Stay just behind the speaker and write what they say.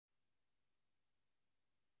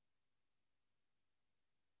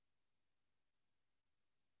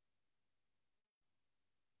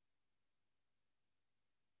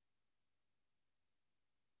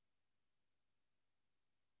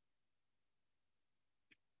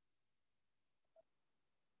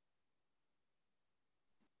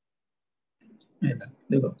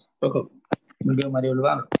देखो देखो वीडियो मारी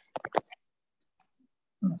बोलवा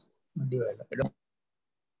वीडियो आएगा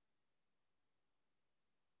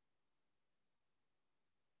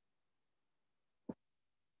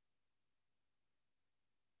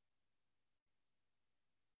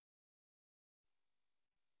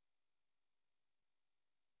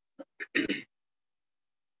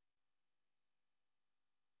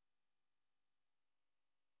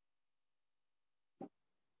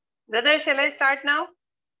Brother, shall I start now?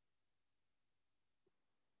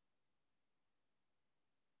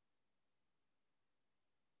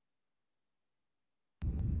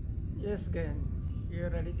 Yes, Ken. You're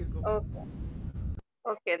ready to go. Okay.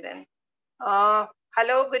 Okay then.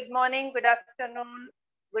 Hello, good morning, good afternoon,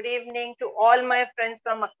 good evening to all my friends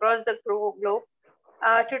from across the globe.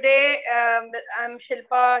 Today, I'm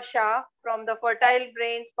Shilpa Shah from the Fertile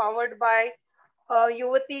Brains powered by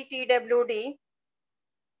Yuvati TWD.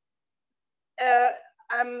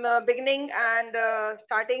 I'm beginning and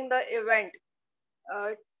starting the event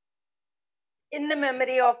in the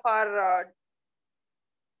memory of our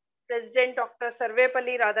President Dr.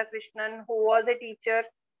 Sarvepalli Radhakrishnan, who was a teacher,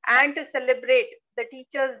 and to celebrate the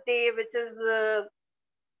Teachers' Day, which is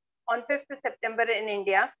on 5th September in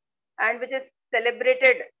India, and which is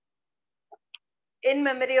celebrated in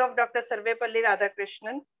memory of Dr. Sarvepalli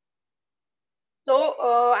Radhakrishnan. So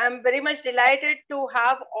I'm very much delighted to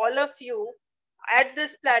have all of you at this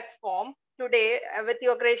platform today with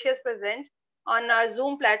your gracious presence on our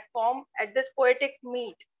Zoom platform at this poetic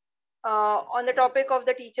meet on the topic of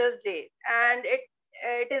the Teachers' Day. And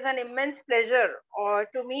it is an immense pleasure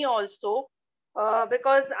to me also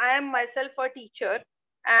because I am myself a teacher,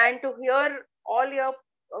 and to hear all your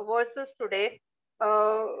verses today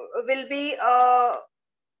will be a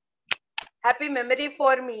happy memory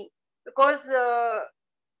for me, because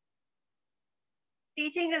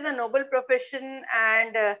teaching is a noble profession,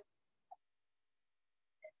 and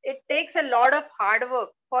it takes a lot of hard work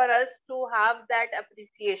for us to have that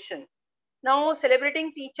appreciation. Now,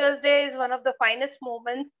 celebrating Teachers' Day is one of the finest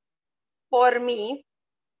moments for me,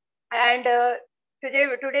 and today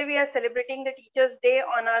we are celebrating the Teachers' Day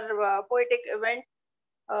on our poetic event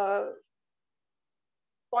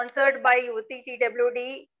sponsored by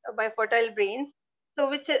UTTWD by Fertile Brains. So,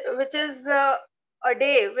 which is a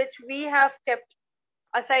day which we have kept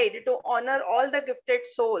aside to honor all the gifted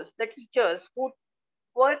souls, the teachers who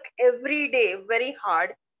work every day very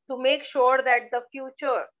hard to make sure that the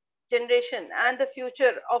future generation and the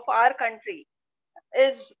future of our country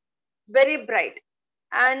is very bright.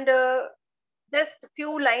 And just a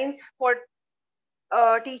few lines for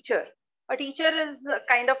a teacher. A teacher is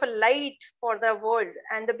a kind of a light for the world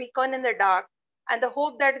and the beacon in the dark and the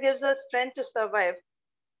hope that gives us strength to survive.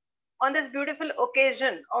 On this beautiful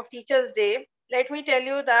occasion of Teachers' Day, let me tell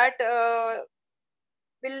you that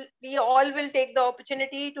we all will take the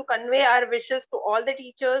opportunity to convey our wishes to all the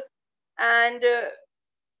teachers and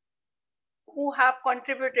who have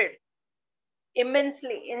contributed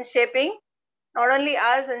immensely in shaping not only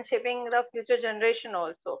us and shaping the future generation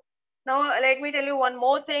also. Now, let me tell you one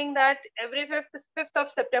more thing, that every 5th of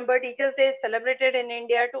September, Teachers' Day is celebrated in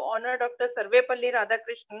India to honor Dr. Sarvepalli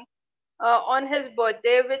Radhakrishnan on his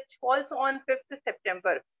birthday, which falls on 5th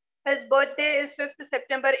September. His birthday is 5th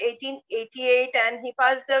September 1888, and he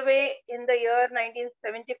passed away in the year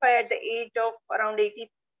 1975 at the age of around 86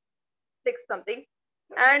 something.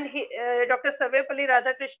 And Dr. Sarvepalli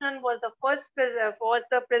Radhakrishnan was the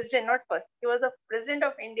president, not first, he was the president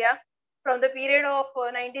of India from the period of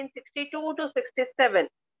 1962 to 67.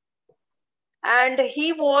 And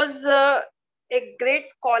he was a great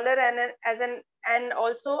scholar and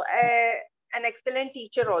also an excellent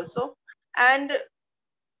teacher also. And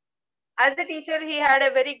as a teacher, he had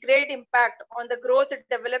a very great impact on the growth,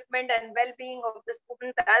 development, and well-being of the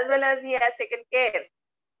students, as well as he has taken care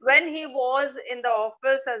when he was in the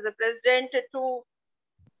office as the president to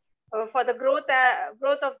for the growth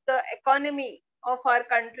of the economy of our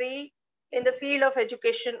country in the field of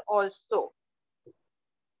education also.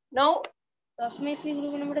 Now, as we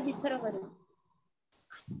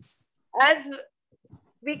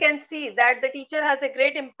can see that the teacher has a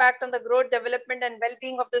great impact on the growth, development, and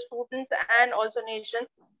well-being of the students and also nation.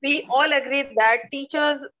 We all agree that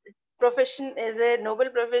teachers' profession is a noble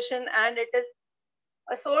profession, and it is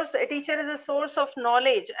a teacher is a source of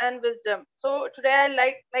knowledge and wisdom. So today I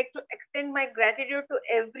like to extend my gratitude to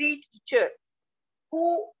every teacher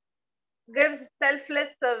who gives selfless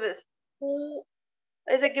service, who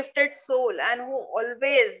is a gifted soul, and who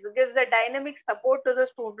always gives a dynamic support to the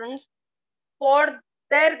students for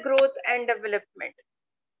their growth and development.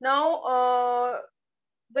 Now,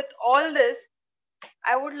 with all this,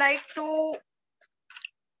 I would like to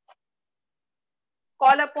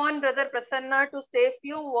call upon Brother Prasanna to say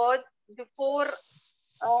few words before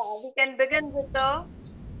we can begin with the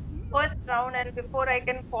first round, and before I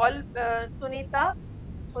can call Sunita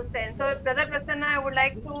Hussain. So, Brother Prasanna, I would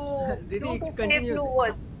like to Didi, you you to could say a continue. few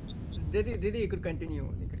words. Didi, you could continue. You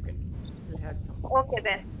could continue. We had some. Okay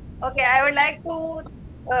then. Okay, I would like to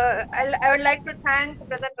I would like to thank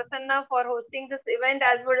Brother Prasanna for hosting this event,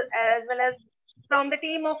 as well as from the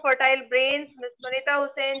team of Fertile Brains, Ms. Sunita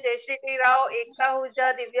Hussain, Jayashri Rao, Ekta Huja,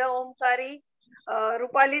 Divya Omkari,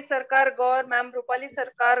 Rupali Sarkar Gaur, Ma'am Rupali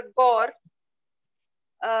Sarkar Gaur,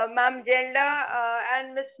 Ma'am Jenda, and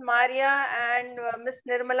Miss Maria and Miss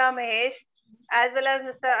Nirmala Mahesh, as well as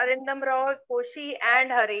Mr. Arindam Rao, Koshi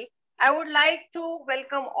and Hari. I would like to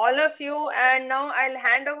welcome all of you, and now I'll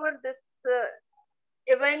hand over this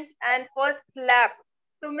event and first lap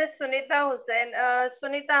to Miss Sunita Hussain.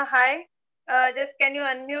 Sunita, hi. Just can you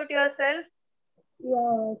unmute yourself?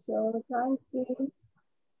 Yeah, sure. Thank you.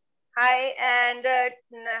 Hi, and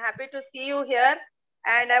happy to see you here.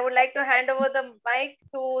 And I would like to hand over the mic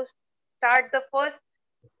to start the first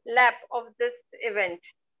lap of this event.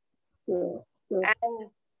 Sure. And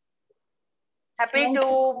happy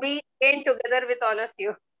to be again together with all of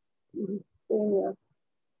you. Same here.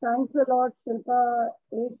 Thanks a lot, Shilpa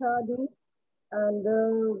A. and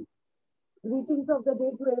greetings of the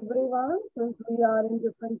day to everyone. Since we are in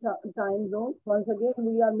different time zones, once again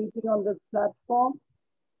we are meeting on this platform.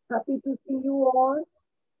 Happy to see you all.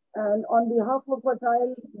 And on behalf of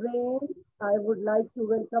Fertile Brain, I would like to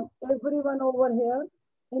welcome everyone over here,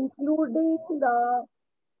 including the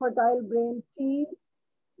Fertile Brain team,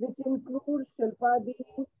 which includes Shilpa Di,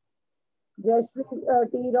 Jayashri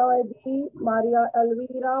Ray, Maria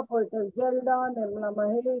Elvira, Porter Gelda, Nirmala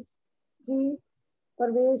Mahesh Ji,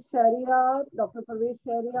 Parvesh Shariar, Dr. Parvesh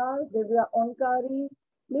Shariar, Divya Onkari,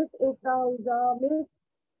 Miss Ekta Uza,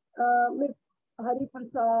 Miss Hari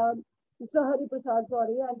Prasad, Mr. Hari Prasad,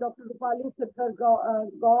 sorry, and Dr. Rupali Sarkar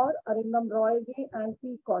Gaur, Arindam Roy Ji, and P.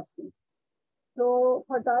 Koshi. So,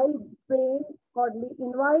 Fertile Brain cordially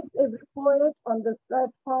invites every poet on this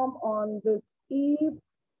platform on this eve,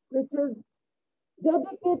 which is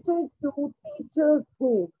dedicated to Teachers'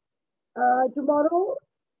 Day. Tomorrow,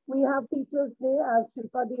 we have Teachers' Day, as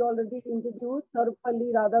Shilpadi already introduced,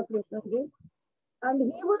 Sarupalli Radhakrishnan Ji. And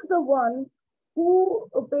he was the one who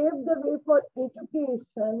paved the way for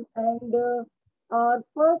education, and our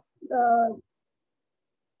first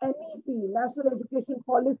NEP, National Education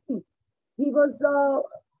Policy, he was the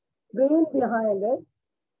brain behind it.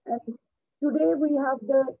 And today we have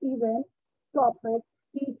the event topic,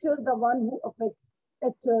 Teacher, the one who affects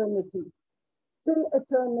eternity. Till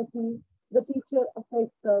eternity, the teacher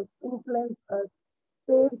affects us, influences us,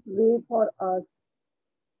 paves way for us,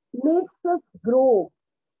 makes us grow.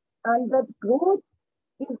 And that growth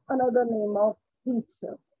is another name of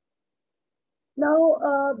teacher. Now,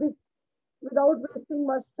 without wasting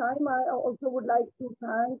much time, I also would like to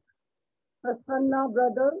thank Prasanna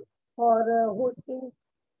brother for hosting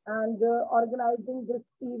and organizing this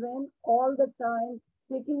event all the time,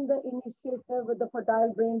 taking the initiative with the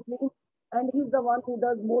Fertile Brain team. And he's the one who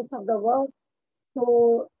does most of the work.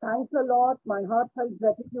 So thanks a lot. My heartfelt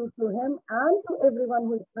gratitude to him and to everyone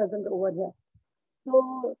who is present over here.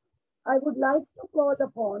 So I would like to call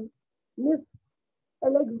upon Miss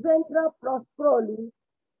Alexandra Psaropoulou,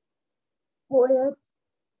 poet,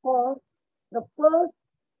 for the first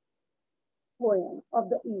poem of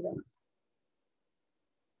the event.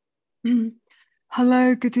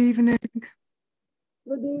 Hello, good evening.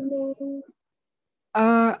 Good evening.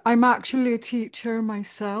 I'm actually a teacher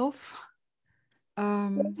myself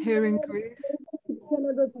here in Greece.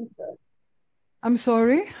 Another teacher. I'm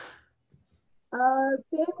sorry?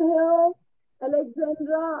 Same here,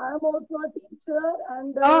 Alexandra. I'm also a teacher.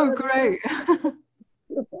 And oh, great.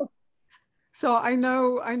 So I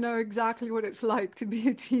know exactly what it's like to be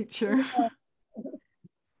a teacher. Yeah.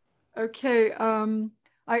 Okay. I'm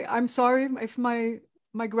sorry if my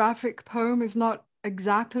graphic poem is not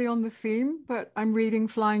exactly on the theme, but I'm reading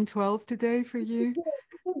Flying 12 today for you.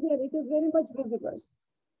 It is very much visible.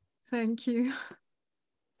 Thank you.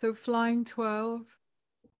 So Flying 12.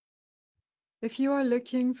 If you are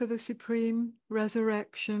looking for the supreme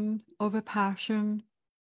resurrection of a passion,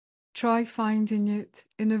 try finding it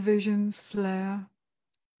in a vision's flare.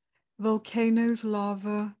 Volcanoes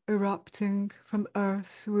lava erupting from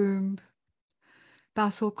Earth's womb.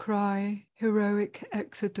 Battle cry, heroic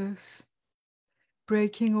exodus.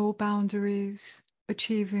 Breaking all boundaries,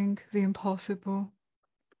 achieving the impossible.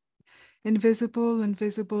 Invisible and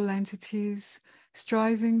visible entities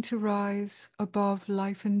striving to rise above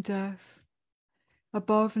life and death.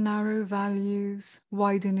 above narrow values,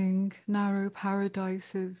 widening narrow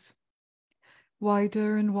paradises,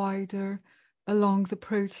 wider and wider along the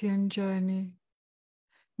protean journey,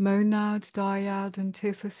 monad, dyad,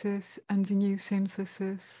 antithesis, and new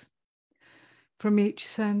synthesis, from each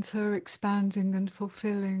center expanding and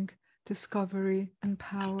fulfilling discovery and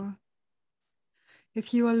power.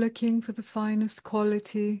 If you are looking for the finest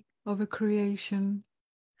quality of a creation,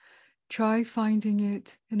 try finding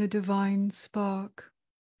it in a divine spark,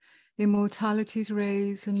 immortality's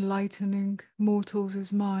rays enlightening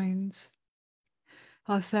mortals' minds,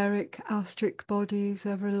 etheric astric bodies'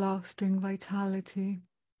 everlasting vitality,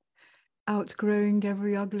 outgrowing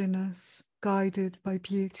every ugliness, guided by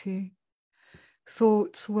beauty,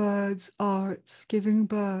 thoughts, words, arts, giving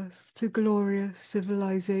birth to glorious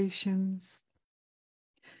civilizations,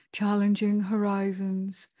 challenging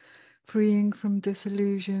horizons, freeing from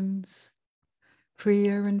disillusions,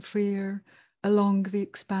 freer and freer along the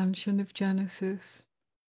expansion of Genesis,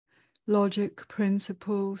 logic,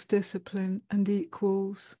 principles, discipline, and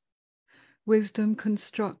equals, wisdom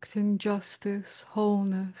constructing justice,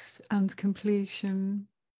 wholeness, and completion.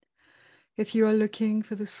 If you are looking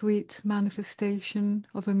for the sweet manifestation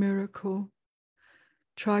of a miracle,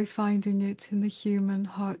 try finding it in the human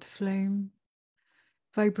heart flame,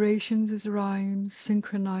 vibrations as rhymes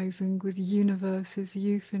synchronizing with the universe's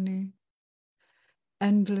euphony,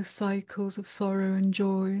 endless cycles of sorrow and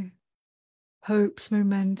joy, hope's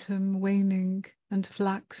momentum waning and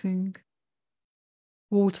flaxing,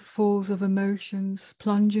 waterfalls of emotions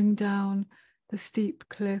plunging down the steep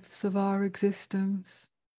cliffs of our existence,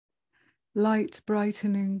 light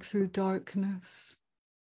brightening through darkness,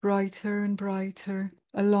 brighter and brighter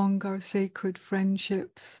along our sacred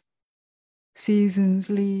friendships, seasons,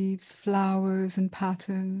 leaves, flowers, and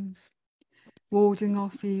patterns, warding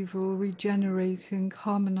off evil, regenerating,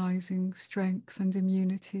 harmonizing strength and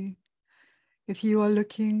immunity. If you are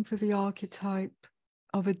looking for the archetype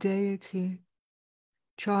of a deity,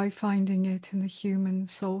 try finding it in the human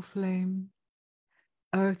soul flame,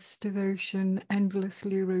 Earth's devotion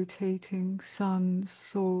endlessly rotating sun's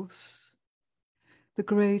source, the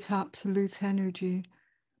great absolute energy,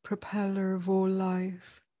 propeller of all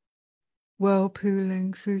life,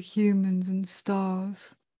 whirlpooling through humans and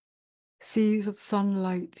stars, seas of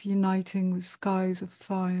sunlight uniting with skies of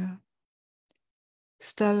fire,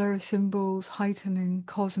 stellar symbols heightening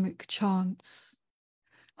cosmic chants,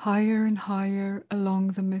 higher and higher along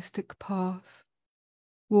the mystic path,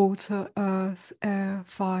 water, earth, air,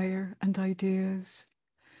 fire, and ideas,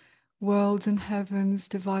 worlds and heavens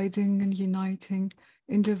dividing and uniting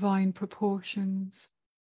in divine proportions.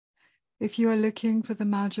 If you are looking for the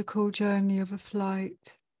magical journey of a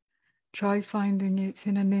flight, try finding it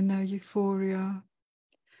in an inner euphoria,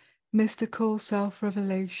 mystical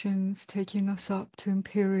self-revelations taking us up to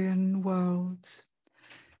Empyrean worlds.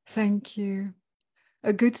 Thank you.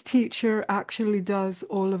 A good teacher actually does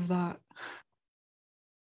all of that.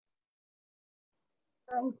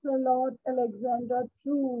 Thanks a lot, Alexandra.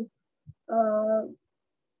 True,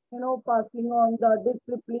 passing on the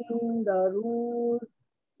discipline, the rules,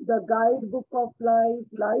 the guidebook of life,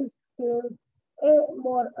 life skills,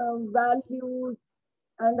 more values,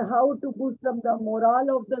 and how to boost up the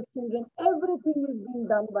morale of the student. Everything is being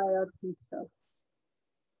done by our teacher.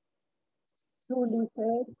 Truly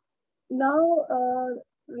said. Now,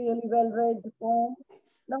 really well read poem.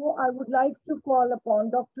 Now, I would like to call upon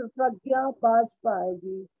Dr. Pragya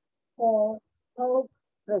Bajpai for her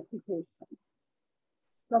recitation.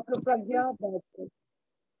 Dr. Pragya Bajpai.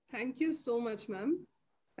 Thank you so much, ma'am.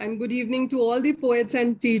 And good evening to all the poets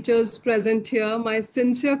and teachers present here. My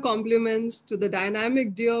sincere compliments to the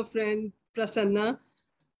dynamic dear friend Prasanna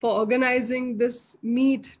for organizing this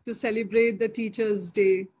meet to celebrate the Teachers'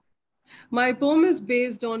 Day. My poem is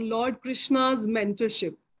based on Lord Krishna's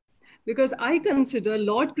mentorship, because I consider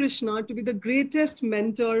Lord Krishna to be the greatest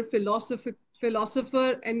mentor,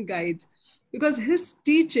 philosopher, and guide, because his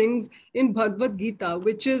teachings in Bhagavad Gita,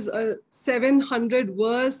 which is a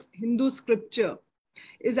 700-verse Hindu scripture,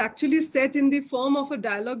 is actually set in the form of a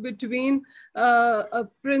dialogue between a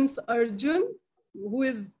Prince Arjun, who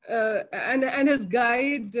is and his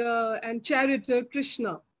guide and charioteer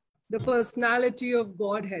Krishna, the personality of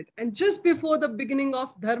Godhead. And just before the beginning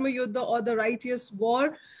of Dharma Yuddha, or the righteous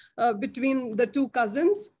war between the two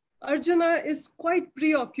cousins, Arjuna is quite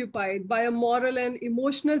preoccupied by a moral and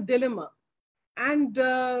emotional dilemma, and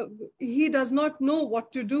he does not know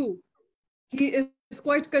what to do. He is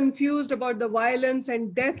quite confused about the violence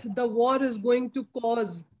and death the war is going to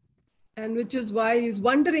cause, and which is why he's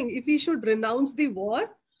wondering if he should renounce the war.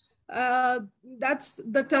 That's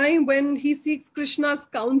the time when he seeks Krishna's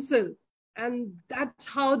counsel. And that's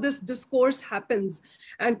how this discourse happens.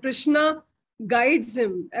 And Krishna guides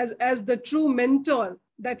him as the true mentor,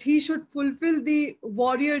 that he should fulfill the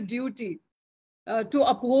warrior duty to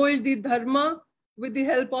uphold the dharma with the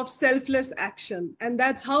help of selfless action. And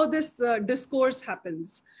that's how this discourse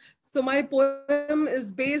happens. So my poem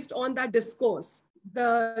is based on that discourse.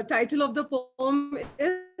 The title of the poem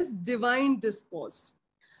is Divine Discourse.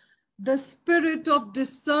 The spirit of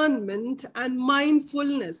discernment and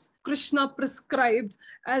mindfulness Krishna prescribed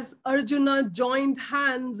as Arjuna joined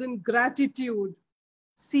hands in gratitude,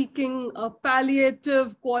 seeking a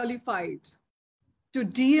palliative qualified to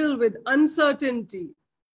deal with uncertainty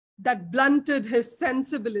that blunted his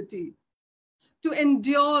sensibility, to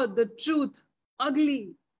endure the truth,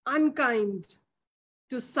 ugly, unkind,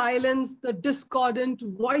 to silence the discordant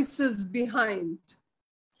voices behind,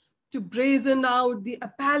 to brazen out the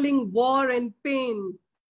appalling war and pain,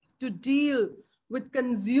 to deal with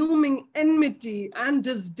consuming enmity and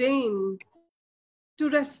disdain, to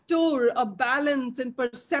restore a balance in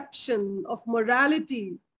perception of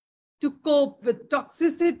morality, to cope with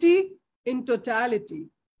toxicity in totality.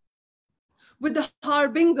 With the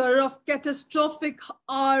harbinger of catastrophic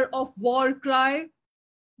hour of war cry,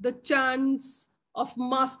 the chants of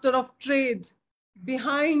master of trade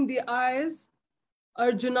behind the eyes,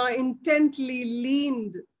 Arjuna intently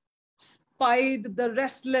leaned, spied the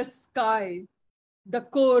restless sky, the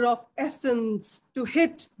core of essence to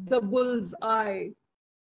hit the bull's eye.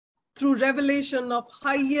 Through revelation of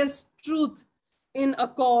highest truth in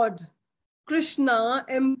accord, Krishna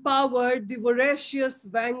empowered the voracious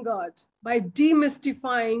vanguard by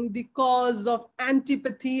demystifying the cause of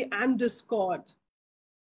antipathy and discord.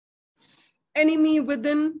 Enemy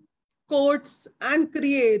within courts and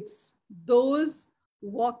creates those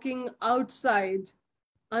walking outside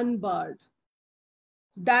unbarred.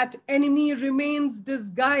 That enemy remains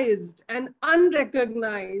disguised and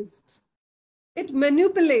unrecognized. It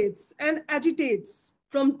manipulates and agitates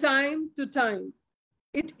from time to time.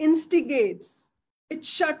 It instigates, it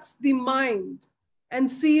shuts the mind and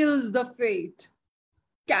seals the fate.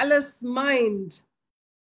 Callous mind,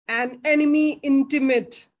 an enemy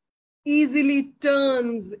intimate, easily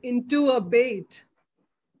turns into a bait.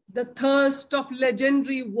 The thirst of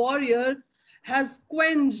legendary warrior has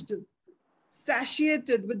quenched,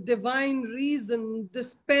 satiated with divine reason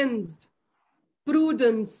dispensed,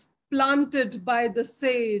 prudence planted by the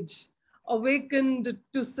sage, awakened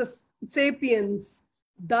to sapience,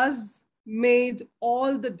 thus made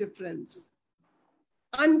all the difference.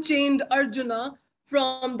 Unchained Arjuna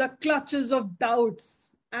from the clutches of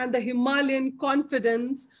doubts and the Himalayan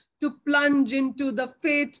confidence to plunge into the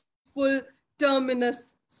fateful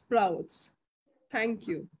terminus sprouts. Thank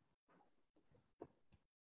you.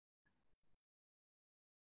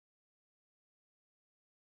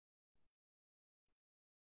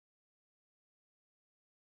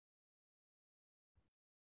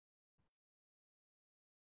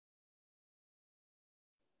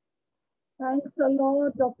 Thanks a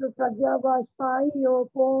lot, Dr. Pragya Bajpai. Your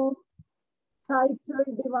poem titled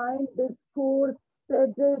Divine Discourse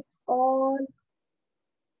said it all.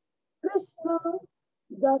 Krishna,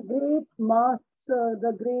 the great master,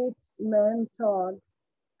 the great mentor,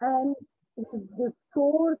 and his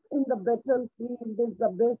discourse in the battlefield is the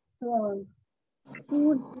best one.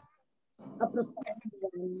 Truly a profound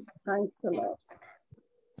one. Thanks a lot.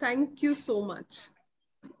 Thank you so much.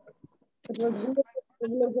 It was really a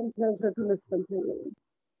privilege and pleasure to listen to you.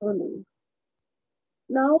 Really.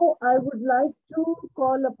 Now I would like to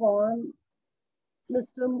call upon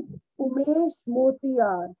Mr. Unmesh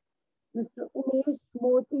Mohitkar. Mr. Unmesh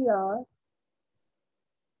Mohitkar,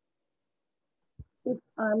 if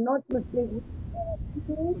I'm not mistaken.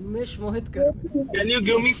 Unmesh Mohitkar. Can you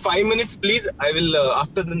give me 5 minutes, please? I will,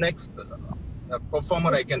 after the next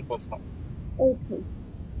performer, I can perform. Okay.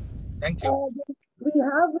 Thank you. We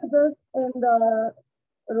have with us in the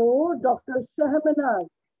row Dr. Shahmanaz.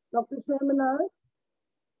 Dr. Shahmanaz.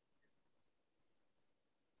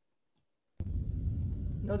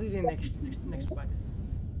 No, the next participant.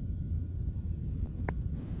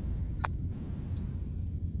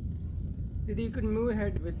 Didi, you could move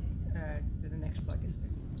ahead with the next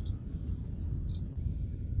participant.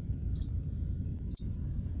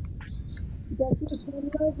 Dr.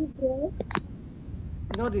 Shahmanaz is there?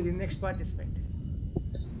 No, Didi, next participant.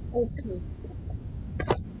 Okay.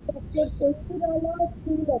 Dr. Tangirala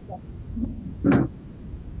SreeLatha.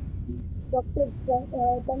 Dr.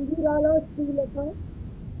 Tangirala SreeLatha.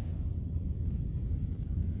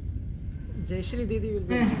 Jayashri Didi will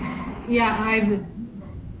be. Yeah, I will.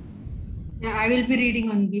 Yeah, I will be reading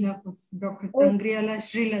on behalf of Dr. Tangirala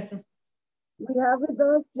SreeLatha. We have with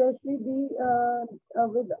us Jayashri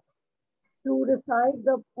Ray to recite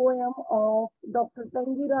the poem of Dr.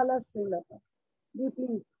 Tangirala SreeLatha.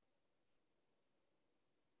 Please.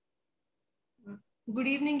 Good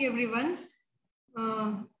evening, everyone.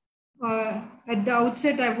 At the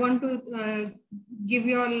outset, I want to give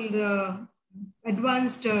you all the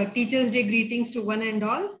advanced Teachers' Day greetings to one and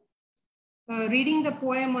all. Reading the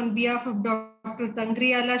poem on behalf of Dr.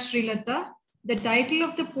 Tangirala SreeLatha. The title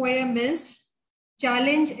of the poem is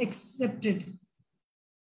Challenge Accepted.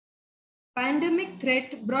 Pandemic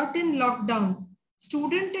threat brought in lockdown.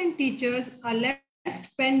 Students and teachers are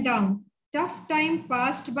left penned down. Tough time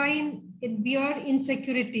passed by in severe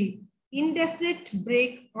insecurity. Indefinite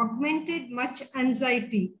break augmented much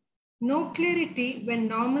anxiety. No clarity when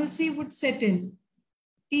normalcy would set in.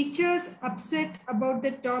 Teachers upset about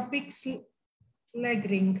the topics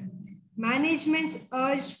lingering. Managements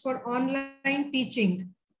urged for online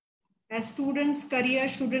teaching. As students' career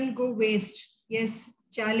shouldn't go waste. Yes,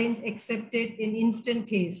 challenge accepted in instant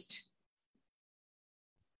haste.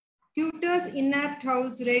 Tutors inapt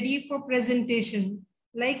house ready for presentation.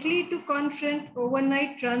 Likely to confront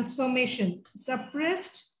overnight transformation.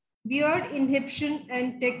 Suppressed, weird inhibition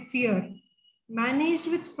and tech fear. Managed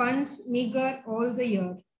with funds meager all the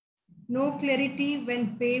year. No clarity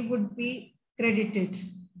when pay would be credited.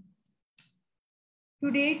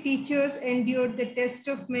 Today, teachers endured the test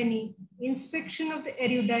of many, inspection of the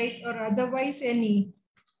erudite or otherwise any,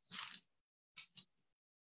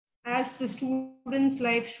 as the student's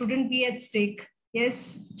life shouldn't be at stake.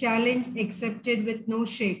 Yes, challenge accepted with no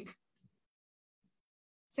shake.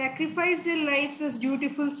 Sacrifice their lives as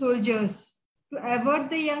dutiful soldiers to avert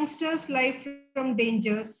the youngster's life from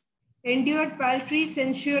dangers, endured paltry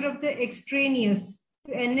censure of the extraneous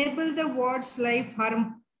to enable the ward's life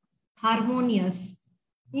harmonious.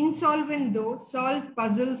 Insolvent though, solved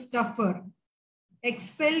puzzles tougher.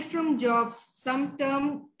 Expelled from jobs, some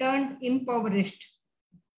turned impoverished.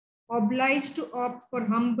 Obliged to opt for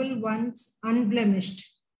humble ones, unblemished.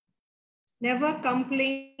 Never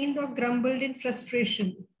complained or grumbled in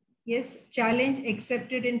frustration. Yes, challenge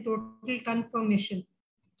accepted in total confirmation.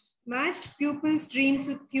 Matched pupils' dreams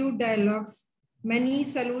with few dialogues. Many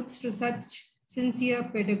salutes to such sincere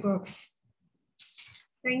pedagogues.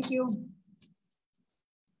 Thank you.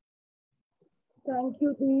 Thank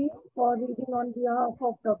you, Dee, for reading on behalf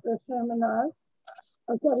of Dr.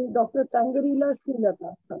 Dr. Tangirala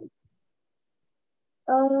SreeLatha.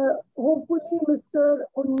 Hopefully, Mr.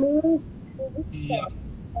 Unmesh. Yeah.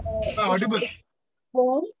 Am I audible?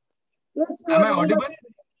 Yes, Am I audible?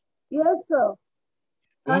 Yes, sir.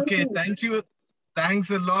 Okay, thank you. Thanks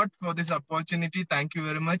a lot for this opportunity. Thank you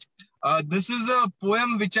very much. This is a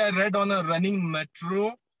poem which I read on a running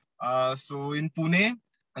metro, so in Pune.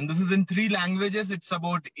 And this is in 3 languages. It's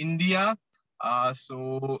about India.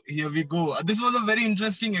 So here we go. This was a very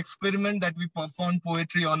interesting experiment that we performed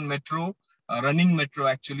poetry on metro, running metro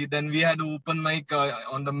actually. Then we had an open mic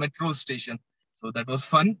on the metro station. So that was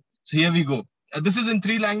fun. So here we go. This is in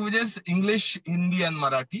 3 languages, English, Hindi and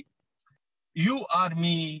Marathi. You are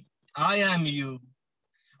me, I am you.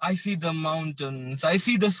 I see the mountains, I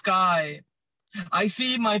see the sky. I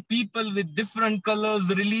see my people with different colors,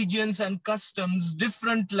 religions and customs,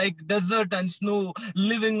 different like desert and snow,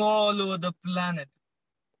 living all over the planet.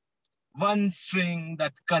 One string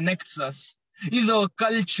that connects us is our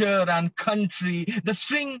culture and country. The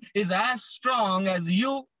string is as strong as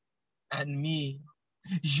you and me.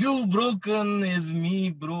 You broken is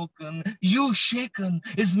me broken. You shaken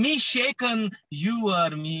is me shaken. You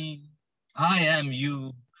are me, I am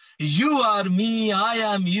you. You are me, I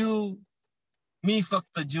am you. मी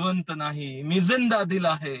फक्त जिवंत नाही, मी जिंदा दिल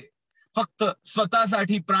आहे. फक्त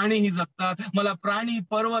स्वतःसाठी प्राणीही जगतात. मला प्राणी,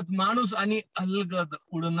 पर्वत, माणूस आणि अलगद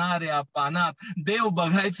उडणाऱ्या पानात देव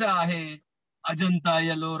बघायचा आहे. अजंता,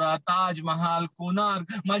 एलोरा, ताजमहाल,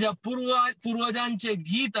 कोणार्क माझ्या पूर्वजांचे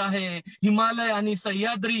गीत आहे. हिमालय आणि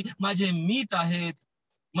सह्याद्री माझे मीत आहेत.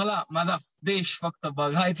 मला माझा देश फक्त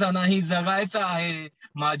बघायचा नाही, जगायचा आहे.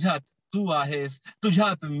 माझ्यात तू आहेस,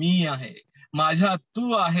 तुझ्यात मी आहे. माझ्यात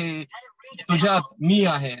तू आहे, तुझात मी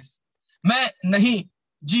आहेस. मैं नहीं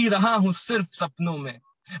जी रहा हूं सिर्फ सपनों में.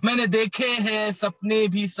 मैंने देखे हैं सपने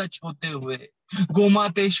भी सच होते हुए.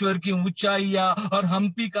 गोमातेश्वर की ऊंचाइयां और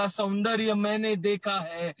हम्पी का सौंदर्य मैंने देखा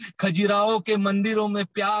है. खजुराहो के मंदिरों में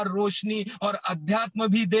प्यार, रोशनी और अध्यात्म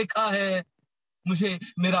भी देखा है. मुझे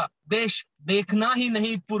मेरा देश देखना ही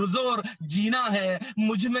नहीं, पुरजोर जीना है.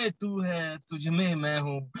 मुझ में तू है, तुझ में मैं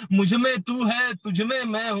हूँ. मुझ में तू है, तुझ में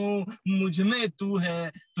मैं हूँ. मुझ में तू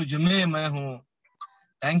है, तुझ में मैं हूँ.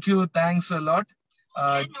 Thank you. Thanks a lot.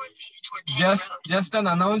 Just an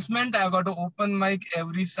announcement. I got to open mic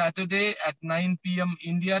every Saturday at 9 p.m.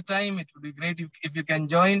 India time. It would be great if you can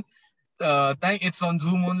join. It's on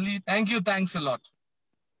Zoom only. Thank you. Thanks a lot.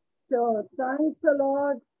 Sure. Thanks a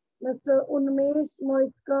lot, Mr. Unmesh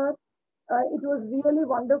Mohitkar. It was really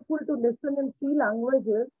wonderful to listen in 3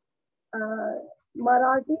 languages,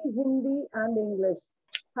 Marathi, Hindi, and English.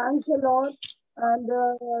 Thanks a lot. And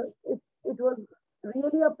it was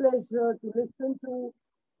really a pleasure to listen to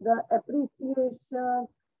the appreciation,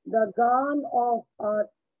 the Gan of our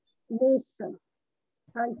nation.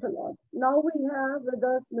 Thanks a lot. Now we have with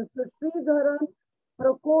us Mr. Sreedharan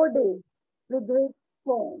Parokode with his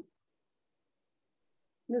poem.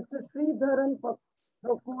 Mr. Sreedharan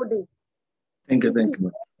Parokode. Thank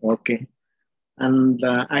you. Okay. And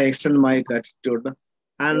I extend my gratitude.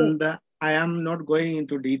 And I am not going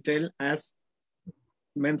into detail as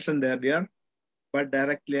mentioned earlier, but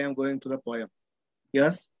directly I am going to the poem.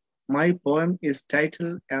 Yes, my poem is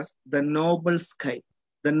titled as The Noble Sky.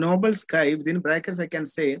 The noble sky, within brackets I can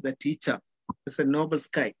say the teacher is a noble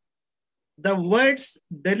sky. The words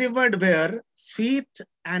delivered were sweet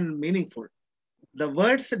and meaningful. The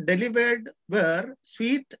words delivered were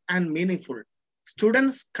sweet and meaningful.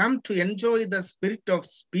 Students come to enjoy the spirit of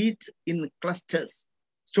speech in clusters.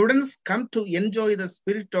 Students come to enjoy the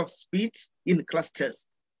spirit of speech in clusters.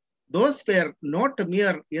 Those were not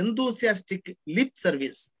mere enthusiastic lip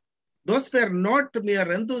service. Those were not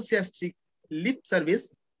mere enthusiastic lip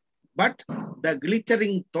service, but the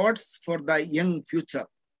glittering thoughts for the young future.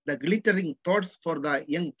 The glittering thoughts for the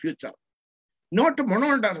young future. Not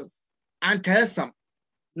monotonous and tiresome.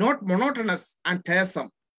 Not monotonous and tiresome.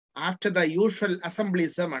 After the usual assembly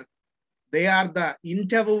sermon, they are the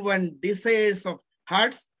interwoven desires of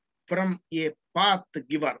hearts from a path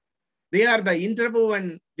giver. They are the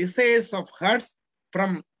interwoven desires of hearts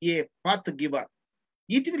from a path giver.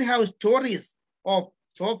 It will have stories of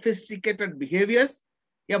sophisticated behaviors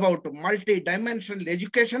about multi-dimensional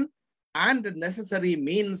education and necessary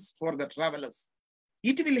means for the travelers.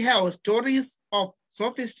 It will have stories of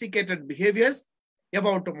sophisticated behaviors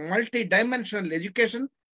about multi-dimensional education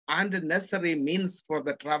and necessary means for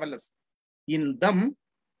the travelers. In them,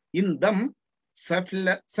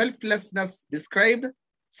 selflessness described,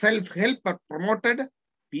 self-help promoted,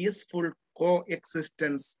 peaceful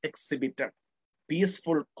coexistence exhibited.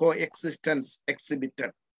 Peaceful coexistence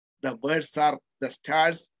exhibited. The words are the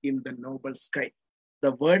stars in the noble sky.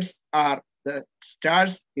 The words are the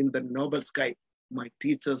stars in the noble sky. My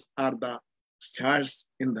teachers are the stars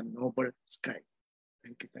in the noble sky.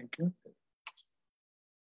 Thank you.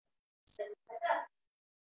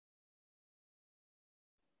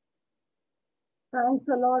 Thanks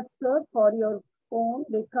a lot, sir, for your poem.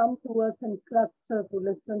 They come to us in cluster to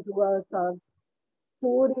listen to us, our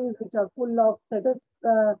stories which are full of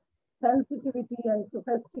sensitivity and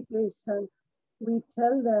sophistication. We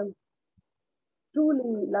tell them,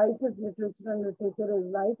 truly, life is literature and literature is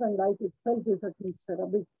life, and life itself is a teacher, a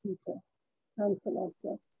big teacher. Thanks a lot,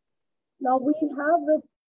 sir. Now we have with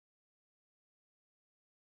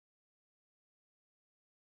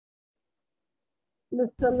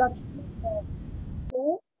Mr. Laxman Rao.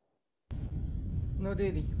 No,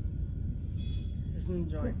 Didi. Hasn't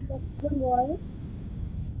joined. Why?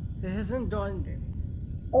 He hasn't joined.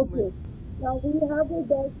 Okay. Now we have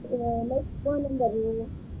with us next one in the row,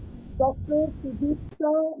 Dr.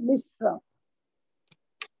 Sudipta Mishra.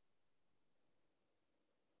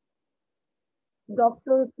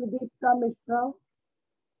 Dr. Sudipta Mishra.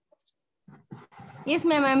 Yes,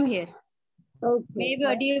 ma'am, I'm here. Okay. May I be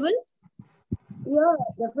audible? Yeah,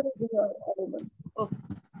 definitely you are audible. Okay.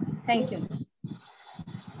 Thank you.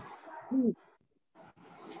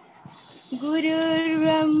 Gurur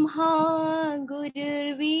Brahma,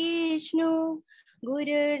 Gurur Vishnu,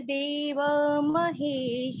 Gurur Deva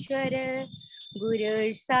Maheshwara, Gurur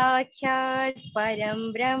Sakshat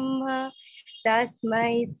Param Brahma,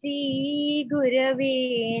 Tasmai Sri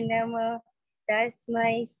Gurave Namah,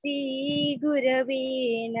 Tasmai Sri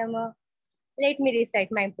Gurave Namah. Let me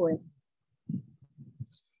recite my poem.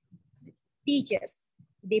 Teachers,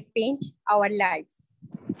 they paint our lives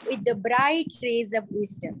with the bright rays of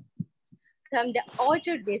wisdom. From the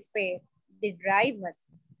outer despair, they drive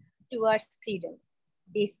us towards freedom.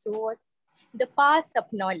 They show us the paths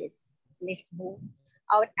of knowledge. Let's bow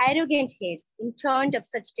our arrogant heads in front of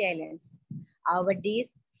such talents. Our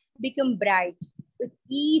days become bright with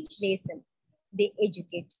each lesson they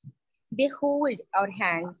educate. They hold our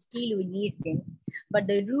hands till we need them, but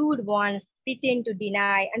the rude ones pretend to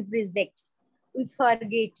deny and reject. We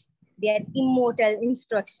forget their immortal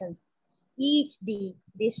instructions. Each day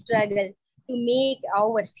they struggle to make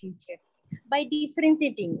our future, By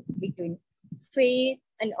differentiating between fair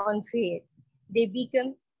and unfair, they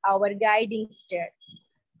become our guiding star.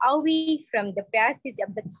 Away from the passage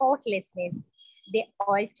of the thoughtlessness, they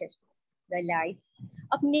alter the lives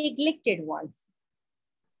of neglected ones.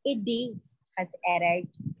 A day has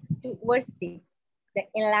arrived to worship the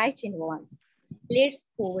enlightened ones. Let's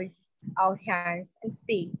fold our hands and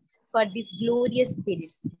pray for these glorious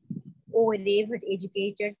spirits. O revered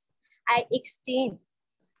educators, I extend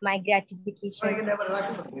my gratification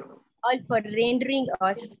all for rendering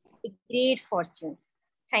us a great fortunes.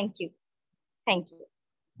 Thank you. Thank you.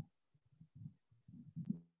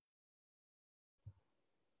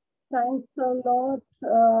 Thanks a lot,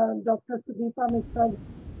 Dr. Sudipta Mishra.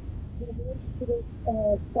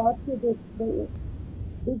 Start with the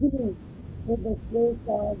beginning with the phrase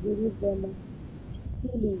Guru Brahma.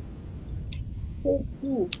 Truly, take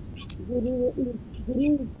two. Guru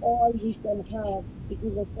is all we can have to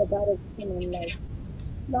give us a direction in life.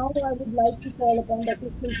 Now I would like to call upon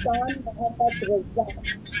Dr. Sultan Muhammad Raza.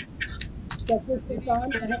 Dr. Sultan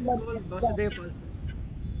Muhammad Raza. Basudev Paul.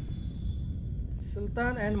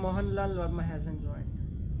 Sultan and Mohanlal Verma hasn't joined.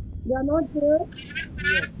 They are not here?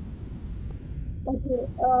 Yes. Okay.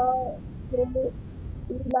 So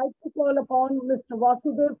we would like to call upon Mr.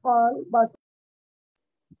 Basudev Paul.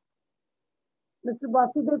 Mr.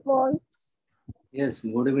 Basudev Paul. Yes,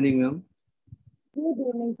 good evening, ma'am. Good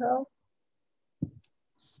evening, sir.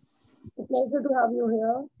 It's a pleasure to have you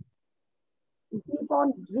here. You keep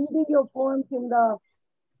on reading your poems in the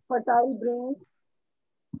fertile brain.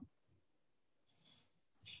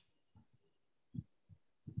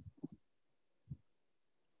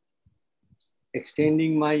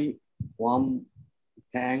 Extending my warm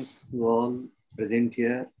thanks to all present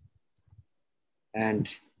here.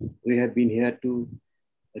 And we have been here to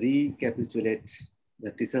recapitulate the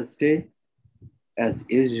Teachers' Day. As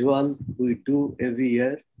usual, we do every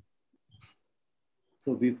year.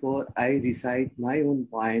 So before I recite my own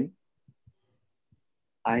poem,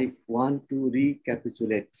 I want to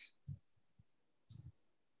recapitulate.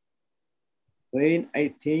 When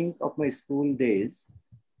I think of my school days,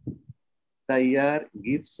 the year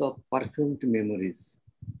gives of perfumed memories.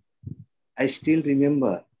 I still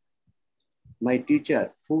remember my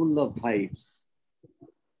teacher full of vibes,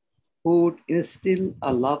 who would instill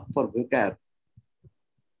a love for vocab,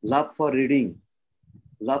 love for reading,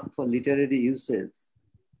 love for literary uses.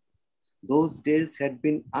 Those days had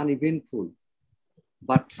been uneventful,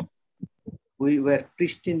 but we were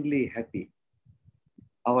pristinely happy.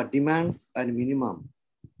 Our demands are minimum.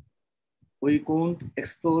 We couldn't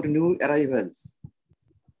explore new arrivals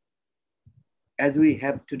as we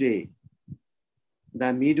have today.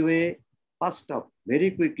 The midway passed up very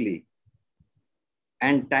quickly,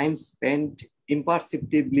 and time spent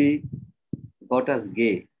imperceptibly got us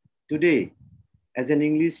gay. Today, as an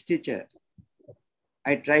English teacher,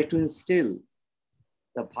 I try to instill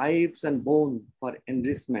the vibes and bone for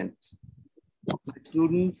enrichment. My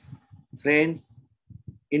students, friends,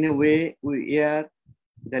 in a way, we hear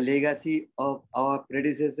the legacy of our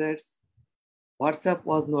predecessors. WhatsApp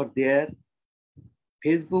was not there.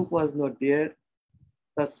 Facebook was not there.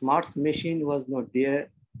 The smart machine was not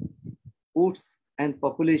there. Goods and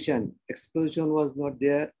population explosion was not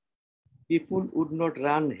there. People would not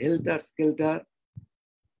run helter-skelter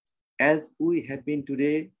as we have been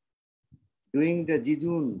today. During the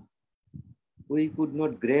Jejun, we could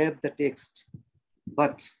not grab the text,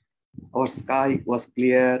 but our sky was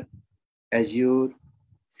clear, azure,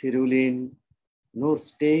 cerulean, no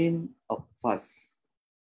stain of fuss.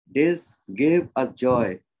 Days gave a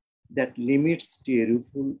joy that limits to a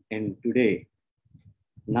rueful end today.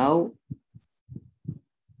 Now,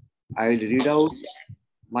 I will read out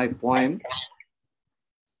my poem.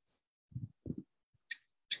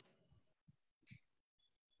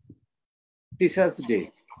 Teacher's Day.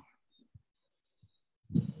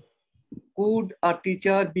 Could a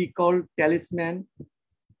teacher be called talisman?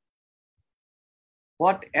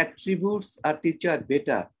 What attributes a teacher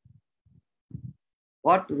better?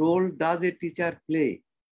 What role does a teacher play?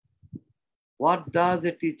 What does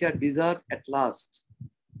a teacher deserve at last?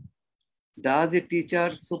 Does a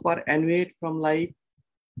teacher superannuate from life?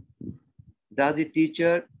 Does a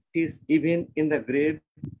teacher teach even in the grave?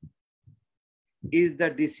 Is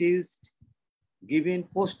the deceased given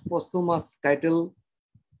posthumous title?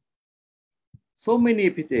 So many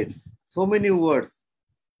epithets, so many words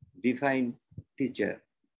define teacher.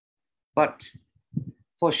 But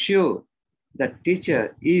for sure, the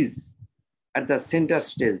teacher is at the center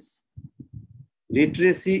stage.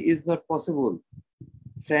 Literacy is not possible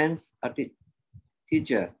sans a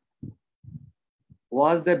teacher.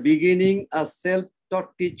 Was the beginning a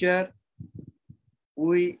self-taught teacher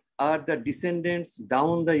we are the descendants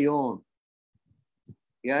down the yon.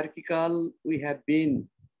 Hierarchical we have been,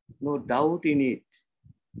 no doubt in it.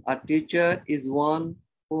 A teacher is one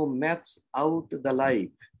who maps out the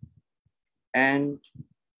life, and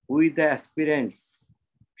we the aspirants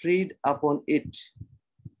tread upon it.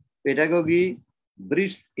 Pedagogy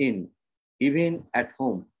breathes in, even at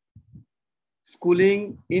home.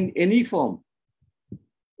 Schooling in any form,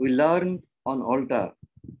 we learn on altar.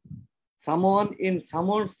 Someone in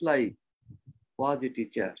someone's life was a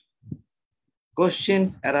teacher.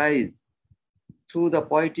 Questions arise through the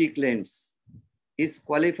poetic lens. Is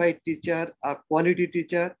qualified teacher a quality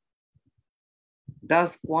teacher?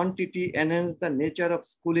 Does quantity enhance the nature of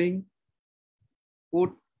schooling?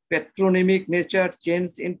 Could patronymic nature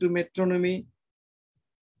change into metronymy?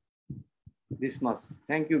 This much.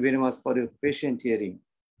 Thank you very much for your patient hearing.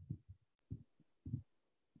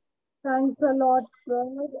 Thanks a lot, sir.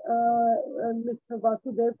 Mr.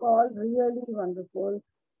 Basudev Paul, really wonderful.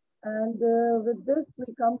 And with this, we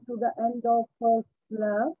come to the end of first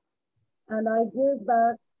lab. And I give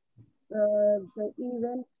back the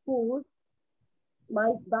event host,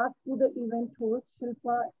 mic back to the event host,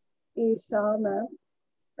 Shilpa A. Shah, ma'am.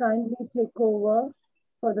 Kindly take over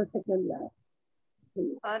for the second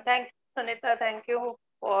lab. Thanks, Sunita. Thank you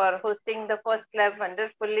for hosting the first lab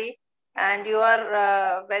wonderfully. And you are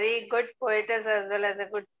a very good poetess as well as a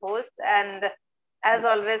good host, and as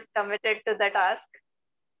always committed to the task.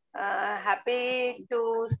 Happy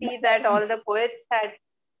to see that all the poets had,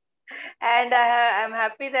 and I'm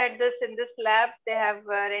happy that in this lab they have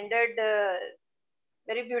rendered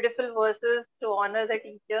very beautiful verses to honor the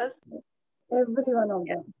teachers. Every one of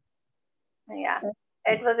them. Yeah,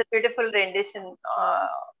 it was a beautiful rendition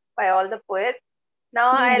by all the poets.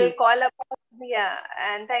 Now I'll call upon,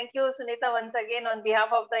 and thank you, Sunita, once again on behalf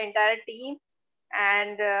of the entire team.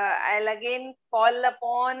 And I'll again call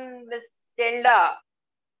upon Ms. Jelda,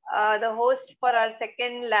 the host for our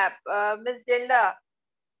second lab. Ms. Jelda,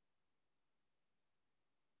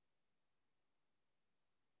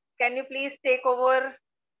 can you please take over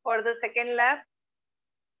for the second lab?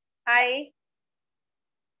 Hi.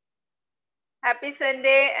 Happy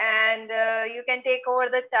Sunday, and you can take over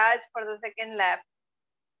the charge for the second lab.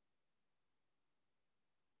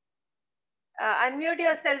 Unmute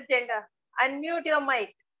yourself, Jelda. Unmute your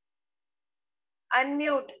mic.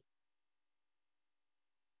 Unmute.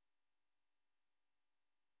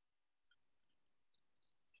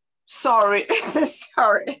 Sorry,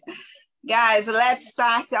 sorry. Guys, let's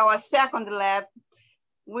start our second lab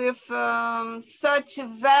with such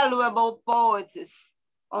valuable poets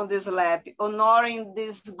on this lab, honoring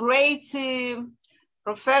these great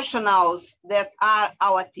professionals that are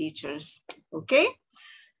our teachers, okay?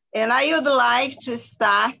 And I would like to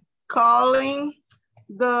start calling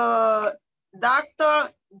the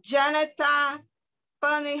Dr. Janatha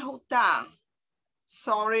Pangihutan.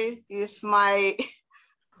 Sorry if my...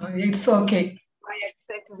 It's okay. My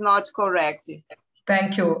accent is not correct.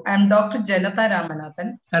 Thank you. I'm Dr. Janatha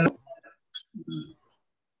Ramanathan. Hello.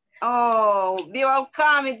 Oh, be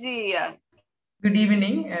welcome, dear. Good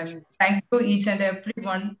evening, and thank you each and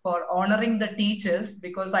everyone for honoring the teachers,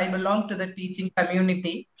 because I belong to the teaching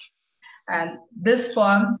community. And this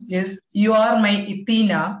poem is You Are My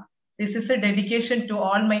Ithina. This is a dedication to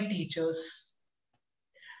all my teachers.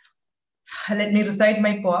 Let me recite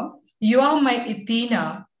my poem. You are my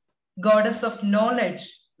Ithina, goddess of knowledge,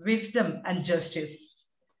 wisdom, and justice.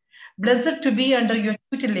 Blessed to be under your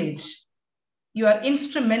tutelage. You are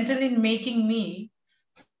instrumental in making me.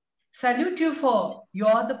 Salute you, for you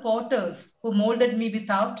are the potters who molded me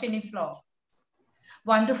without any flaw.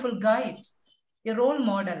 Wonderful guide, a role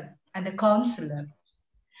model, and a counselor.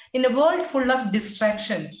 In a world full of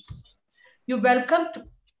distractions, you welcomed,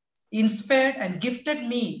 inspired, and gifted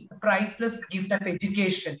me a priceless gift of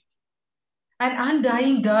education. An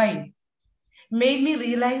undying guide made me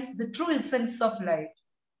realize the true essence of life.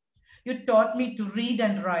 You taught me to read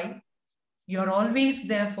and write. You're always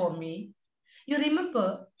there for me. You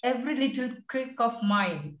remember every little quirk of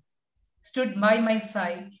mine, stood by my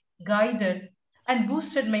side, guided and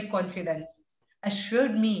boosted my confidence,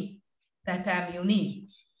 assured me that I'm unique,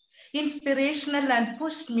 inspirational, and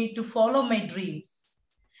pushed me to follow my dreams,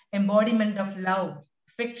 embodiment of love,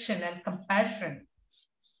 affection, and compassion.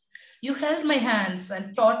 You held my hands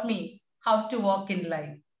and taught me how to walk in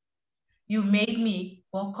life. You made me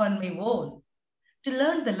walk on my own to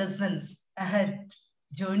learn the lessons ahead,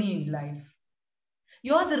 journey in life.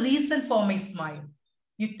 You are the reason for my smile.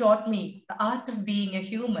 You taught me the art of being a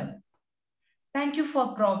human. Thank you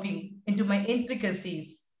for probing into my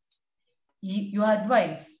intricacies. Your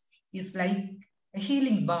advice is like a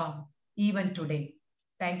healing balm even today.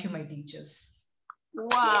 Thank you, my teachers.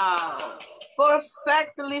 Wow,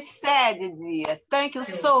 perfectly said, dear. Thank you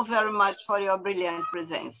so very much for your brilliant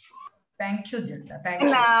presence. Thank you, Janatha. Thank and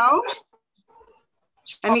you. Now,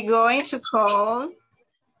 I'm going to call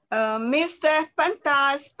Mr.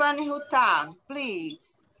 Pantas Pangihutan, please.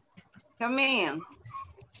 Come in.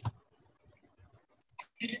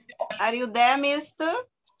 Are you there, mister?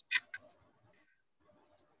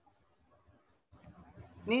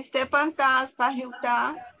 Mr. Pantas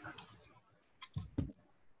Pangihutan?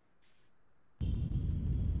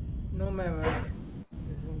 No, ma'am.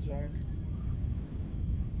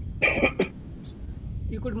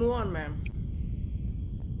 You could move on, ma'am.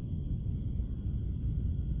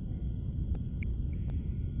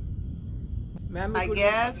 Ma'am, I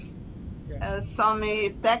guess some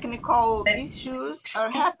technical issues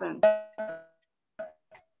are happening.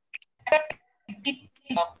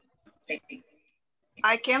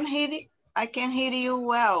 I can hear you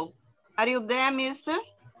well. Are you there, mister?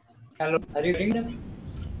 Hello, are you hearing them?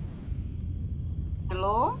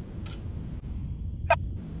 Hello?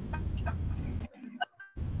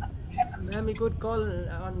 Ma'am, you could call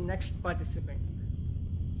on next participant.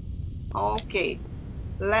 Okay,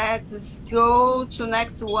 let's go to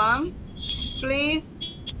next one. Please,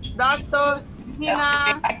 Dr.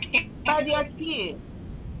 Deena Padayachee,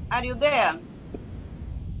 are you there?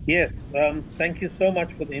 Yes, thank you so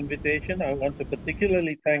much for the invitation. I want to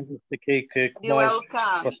particularly thank Mr. K. You're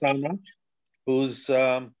welcome. Prasanna, who's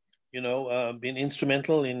been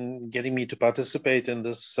instrumental in getting me to participate in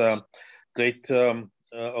this great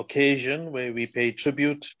occasion where we pay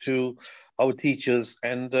tribute to our teachers.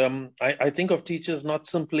 And I think of teachers not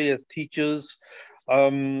simply as teachers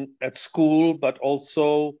at school, but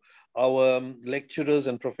also our lecturers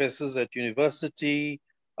and professors at university.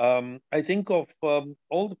 I think of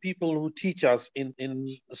all the people who teach us in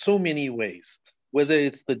so many ways, whether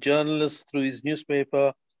it's the journalist through his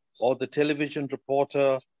newspaper, or the television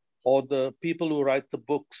reporter, or the people who write the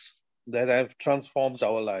books that have transformed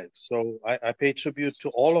our lives. So I pay tribute to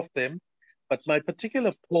all of them. But my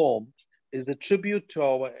particular poem is a tribute to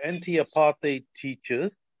our anti-apartheid teachers,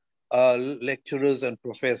 lecturers and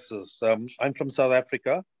professors. I'm from South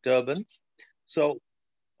Africa, Durban. So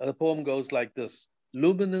the poem goes like this.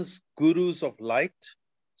 Luminous gurus of light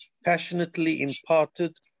passionately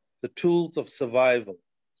imparted the tools of survival.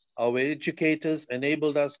 Our educators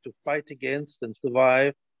enabled us to fight against and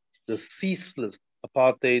survive the ceaseless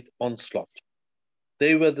apartheid onslaught.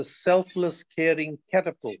 They were the selfless, caring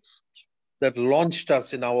catapults that launched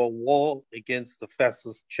us in our war against the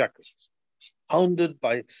fascist shackles. Hounded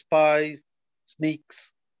by spies,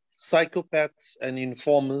 sneaks, psychopaths, and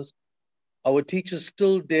informers, our teachers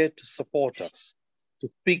still dared to support us, to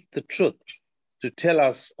speak the truth, to tell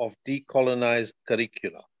us of decolonized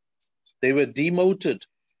curricula. They were demoted,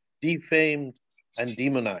 defamed, and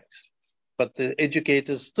demonized, but the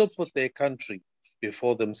educators still put their country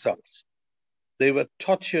before themselves. They were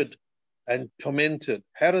tortured and tormented,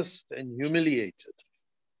 harassed and humiliated.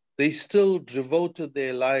 They still devoted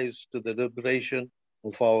their lives to the liberation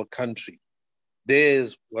of our country.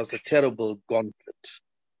 Theirs was a terrible gauntlet.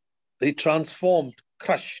 They transformed,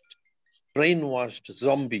 crushed, brainwashed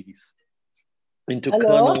zombies into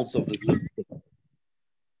kernels of resistance.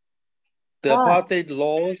 The apartheid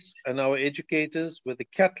laws and our educators were the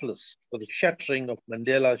catalyst for the shattering of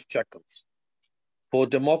Mandela's shackles, for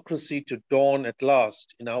democracy to dawn at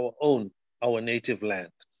last in our native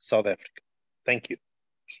land, South Africa. Thank you.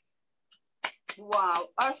 Wow,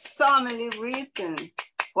 awesomely written.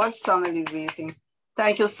 Awesomely written.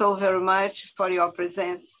 Thank you so very much for your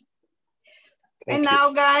presence. And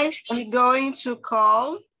now, guys, I'm going to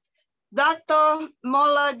call Dr.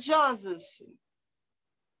 Mola Joseph.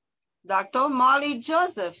 Dr. Molly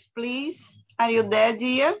Joseph, please. Are you there,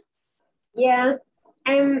 dear? Yeah,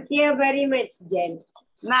 I'm here very much, Jen.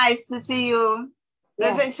 Nice to see you.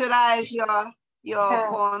 Yeah. Presenturize your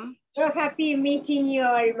poem. So happy meeting you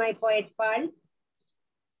all, my poet pals.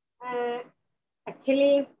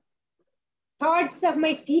 Actually, thoughts of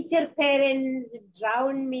my teacher parents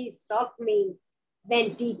drown me, shock me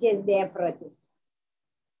when Teachers' Day approaches.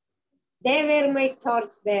 They were my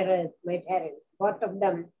torch bearers, my parents, both of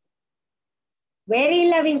them. Very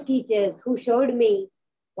loving teachers who showed me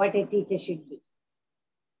what a teacher should be.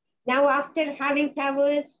 Now, after having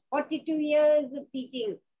traversed 42 years of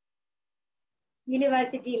teaching,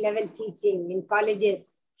 university level teaching in colleges,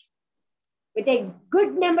 with a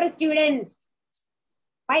good number of students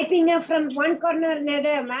piping up from one corner or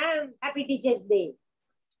another, ma'am, happy Teachers' Day.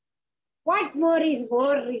 What more is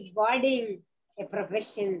more rewarding a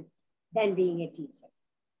profession than being a teacher?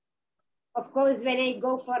 Of course, when I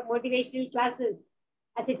go for motivational classes,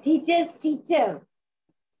 As a teacher's teacher,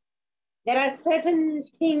 there are certain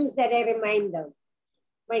things that I remind them.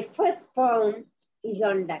 My first poem is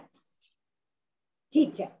on that.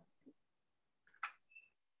 Teacher.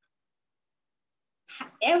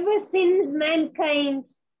 Ever since mankind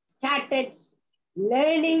started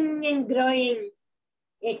learning and growing,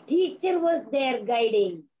 a teacher was there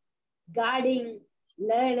guarding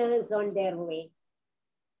learners on their way.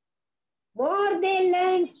 More they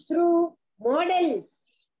learned through models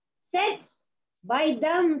set by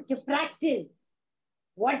them to practice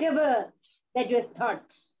whatever that was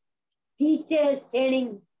taught. Teachers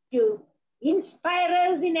turning to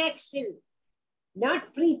inspirers in action,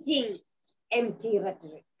 not preaching empty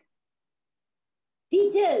rhetoric.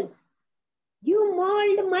 Teachers, you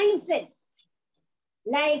mold mindsets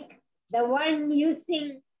like the one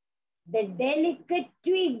using the delicate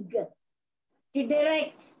twig to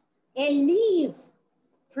direct a leaf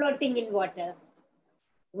floating in water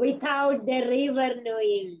without the river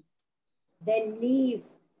knowing, the leaf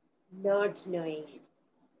not knowing.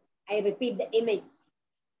 I repeat the image.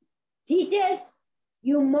 Teachers,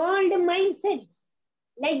 you mold mindsets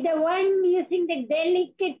like the one using the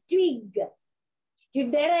delicate twig to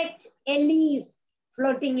direct a leaf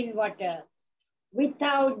floating in water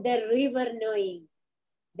without the river knowing,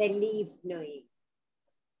 the leaf knowing.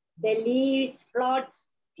 The leaves float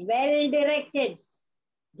well directed.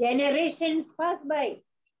 Generations pass by.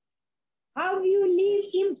 How you leave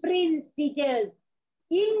imprints, teachers,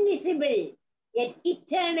 invisible yet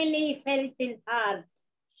eternally felt in heart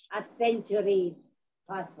as centuries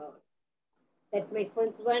pass on. That's my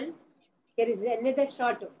first one. Here is another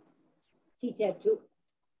short one. Teacher 2.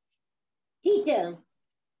 Teacher,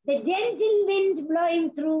 the gentle wind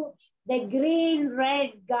blowing through the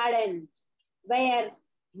green-red garden where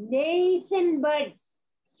nascent buds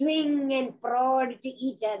swing and prod to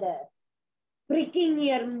each other, pricking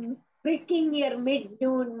your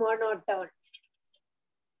mid-noon monotone.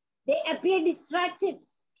 They appear distracted,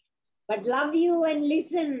 but love you and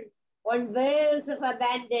listen on words of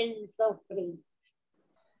abandon so free.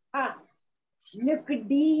 Look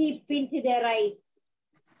deep into their eyes,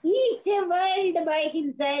 each a world by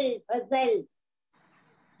himself, herself.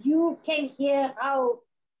 You can hear how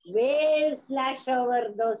waves slash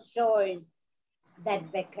over those shores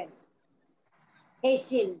that beckon.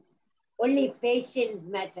 Patience, only patience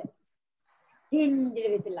matters, tinged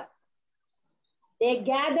with love. They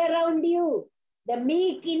gather round you, the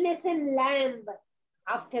meek innocent lamb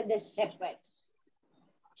after the shepherd.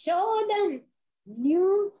 Show them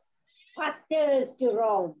new pastures to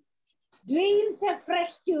roam, dreams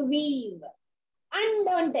afresh to weave.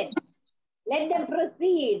 Undaunted, let them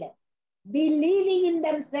proceed, believing in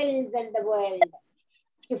themselves and the world,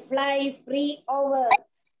 to fly free over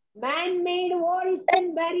man-made walls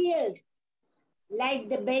and barriers, like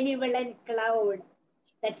the benevolent cloud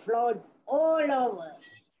that floats all over,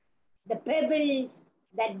 the pebbles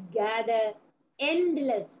that gather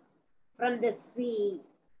endless from the sea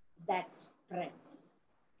that spreads.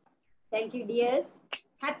 Thank you, dears.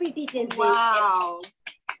 Happy Teachers Day. Wow.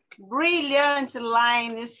 Brilliant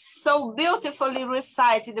line. Is so beautifully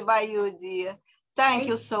recited by you, dear. Thank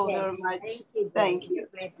you so very much. Thank you.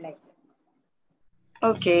 My pleasure.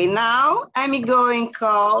 Okay, now I'm going to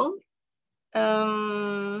call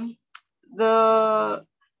the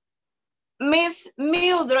Miss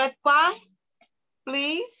Mildred Par.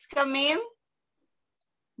 Please come in.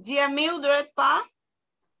 Dear Mildred Par,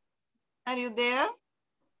 are you there?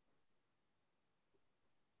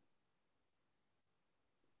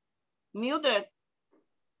 Mildred,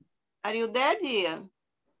 are you there, dear?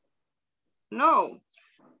 No.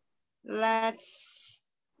 Let's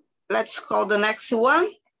call the next one.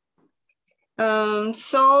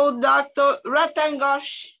 So Dr.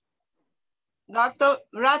 Ratheesh. Dr.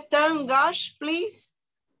 Ratheesh, please.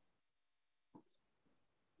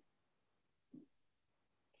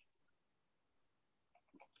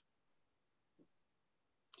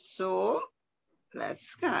 So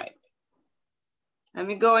let's Skype.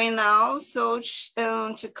 I'm going now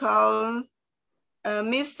to call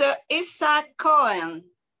Mr. Isaac Cohen.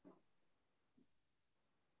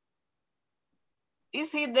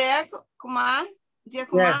 Is he there, Kumar? Dear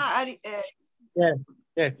Kumar? Yes.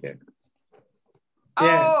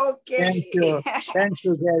 Oh, okay. Thank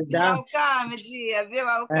you, Gelda. Welcome, dear. Be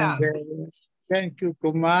welcome. And, thank you,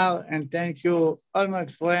 Kumar, and thank you, all my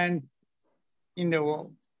friends in the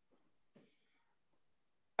world.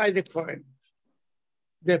 Isaac Cohen,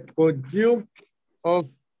 the product of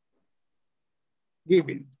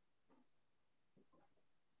giving.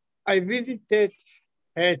 I visited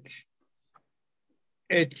at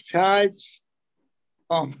a child's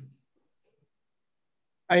home.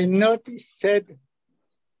 I noticed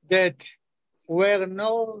that were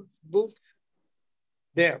no books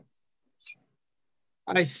there.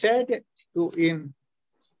 I said to him,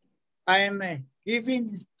 I am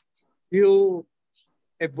giving you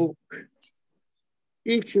a book.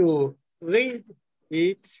 If you read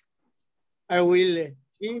it, I will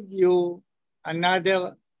give you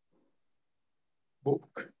another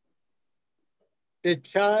book. The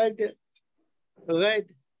child read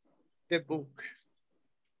the book.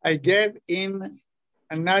 I gave him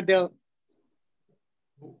another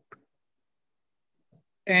book,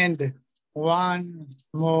 and one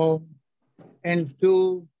more, and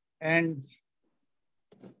two, and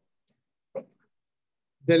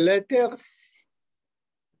the letters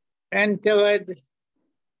entered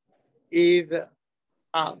his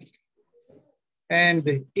heart,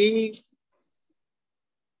 and he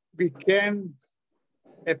became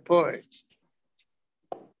a poet.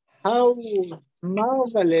 How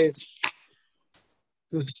marvelous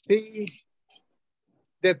to see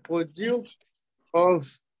the product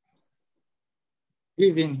of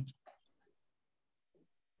giving.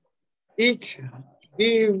 It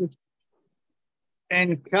gives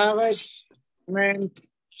encouragement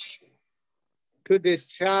to the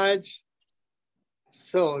child's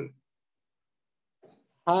soul.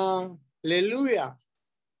 Hallelujah.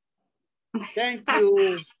 Thank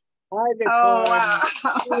you. Oh, wow.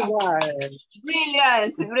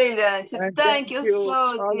 Brilliant, brilliant. And thank you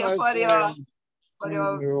so dear for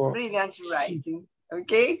your brilliant writing.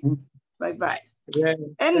 Okay? Bye-bye. Yeah,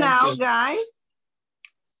 and now, you. Guys,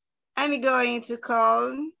 I'm going to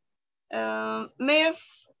call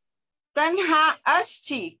Miss Tanja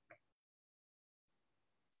Ajtic.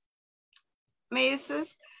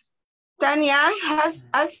 Mrs. Tanja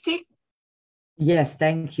Ajtic. Yes,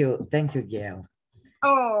 thank you. Thank you, Gail.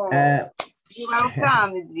 Oh, you're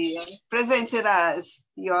welcome, dear. Present us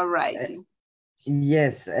your writing.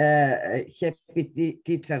 Yes, happy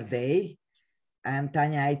Teacher Day. I'm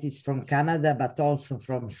Tanja Ajtic from Canada, but also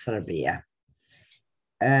from Serbia.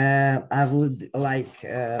 I would like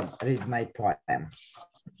read my poem.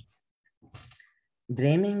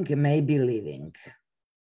 Dreaming may be living.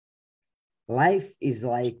 Life is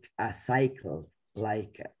like a cycle,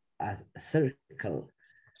 like a circle.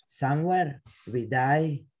 Somewhere we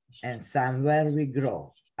die and somewhere we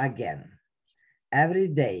grow again. Every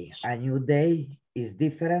day, a new day is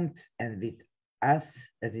different and with us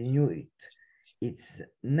renewed. It's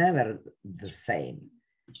never the same.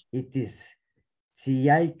 It is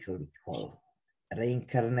cyclical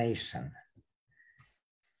reincarnation.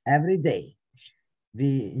 Every day,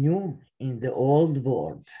 we knew in the old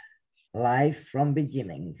world, life from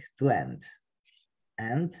beginning to end,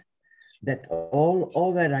 and that all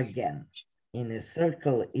over again in a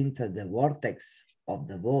circle into the vortex of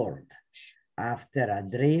the world, after a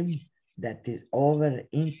dream that is over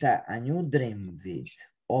into a new dream with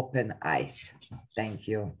open eyes. Thank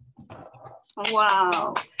you.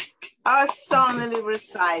 Wow. Awesomely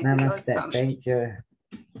recited. Namaste. Awesome. Thank you.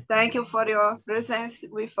 Thank you for your presence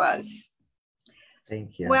with us.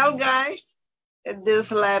 Thank you. Well, guys,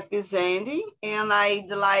 this lab is ending, and I'd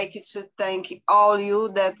like to thank all you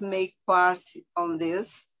that make part on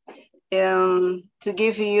this, and to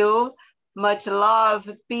give you much love,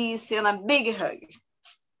 peace, and a big hug.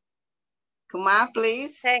 Kumar,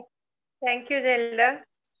 please. Thank you, Zelda.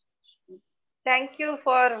 Thank you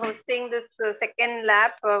for hosting this second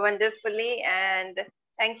lab wonderfully, and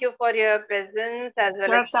thank you for your presence as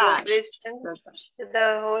well as cooperation to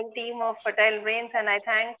the whole team of Fertile Brains, and I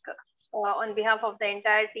thank on behalf of the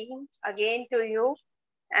entire team again to you.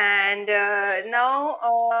 And now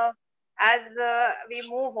as we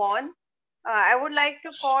move on, I would like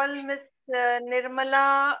to call Miss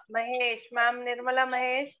Nirmala Mahesh. Ma'am, Nirmala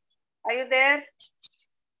Mahesh, are you there?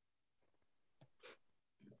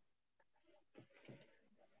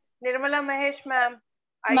 Nirmala Mahesh, ma'am,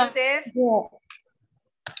 are you there? Yeah.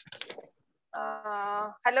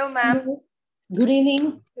 Hello, ma'am. Good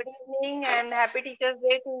evening. Good evening and happy Teachers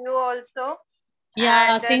Day to you also.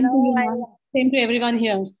 Yeah, and, same to you, ma'am. Same to everyone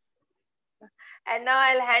here. And now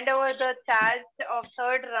I'll hand over the charge of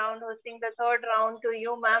hosting the third round to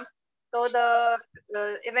you, ma'am. So the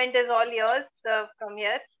event is all yours from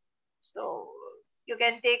here. So you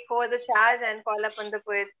can take over the charge and call upon the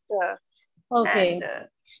poets. Okay. And,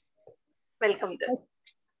 welcome them.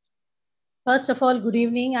 First of all, good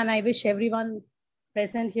evening, and I wish everyone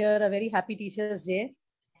present here a very happy Teachers Day.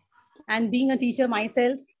 And being a teacher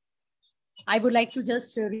myself, I would like to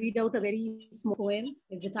just read out a very small poem,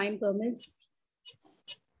 if the time permits.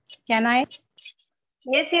 Can I?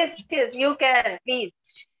 Yes, you can, please.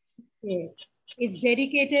 Okay. It's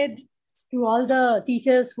dedicated to all the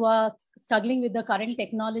teachers who are struggling with the current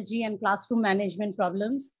technology and classroom management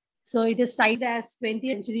problems. So it is titled as 20th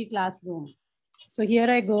Century Classroom. So here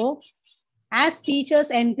I go. As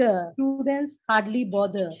teachers enter, students hardly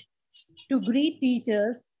bother to greet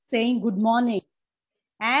teachers saying good morning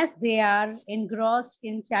as they are engrossed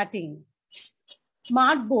in chatting.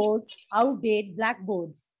 Smart boards outdate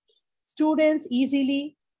blackboards. Students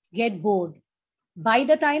easily get bored. By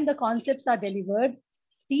the time the concepts are delivered,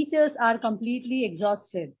 teachers are completely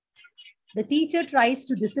exhausted. The teacher tries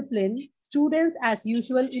to discipline, students as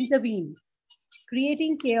usual intervene,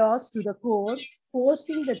 creating chaos to the core,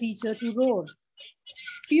 forcing the teacher to roar.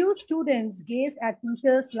 Few students gaze at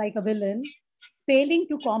teachers like a villain, failing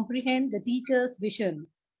to comprehend the teacher's vision.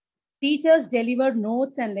 Teachers deliver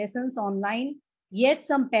notes and lessons online, yet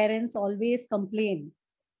some parents always complain.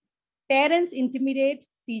 Parents intimidate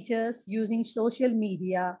teachers using social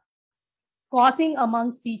media, causing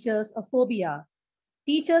amongst teachers a phobia.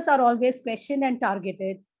 Teachers are always questioned and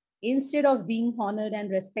targeted instead of being honored and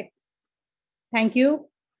respected. Thank you.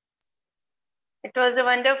 It was a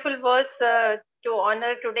wonderful verse to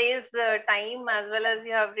honor today's time, as well as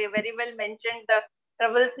you have very well mentioned the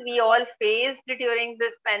troubles we all faced during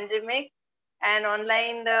this pandemic and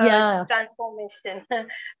online transformation.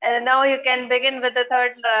 And now you can begin with the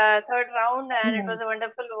third round, and it was a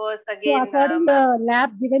wonderful verse again. So according to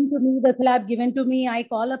the lab given to me, I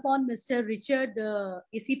call upon Mr. Richard.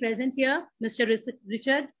 Is he present here, Mr.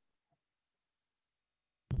 Richard?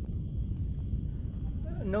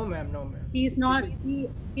 No, ma'am. No, ma'am. He is not.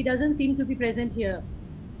 He doesn't seem to be present here.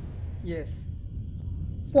 Yes.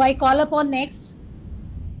 So I call upon next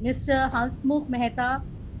Mr. Hasmukh Mehta.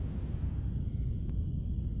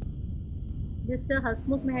 Mr.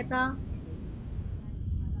 Hasmukh Mehta.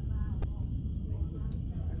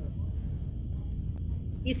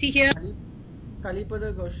 Is he here?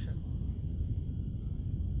 Kalipada Ghosh.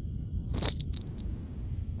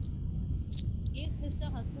 Yes, Mr.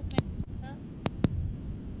 Hasmukh Mehta.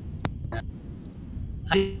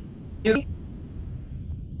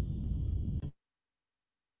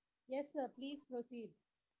 Yes, sir. Please proceed.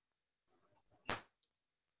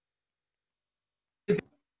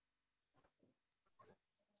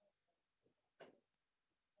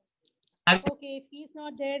 Okay, if he's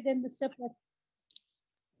not there, then Mr.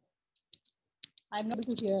 I'm not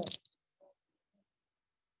able to hear.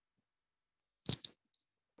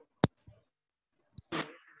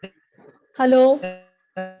 Hello.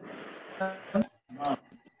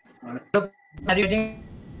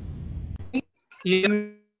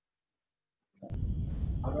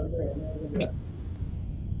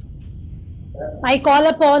 I call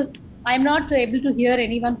upon. I'm not able to hear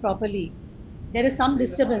anyone properly. There is some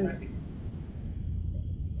disturbance.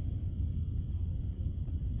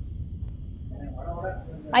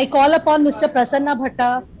 I call upon Mr. Prasanna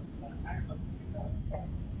Bhatta.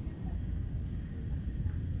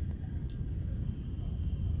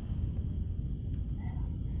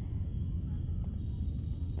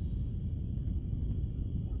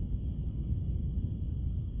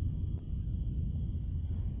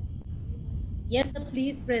 Yes, sir,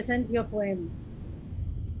 please present your poem.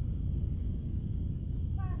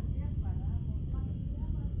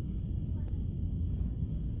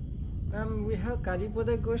 Ma'am, we have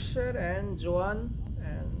Kalipada Ghosh and Joan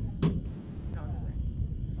and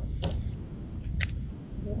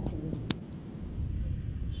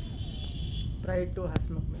prior to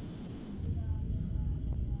Hasmukh.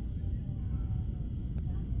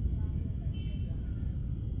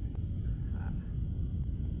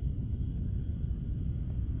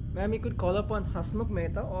 Ma'am, you could call upon Hasmukh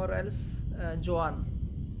Mehta or else Joan.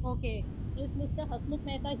 Okay. Is Mr. Hasmukh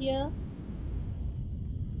Mehta here?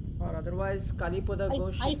 Or otherwise Kalipada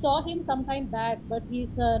Ghosh. I saw him sometime back, but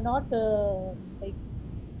he's not like.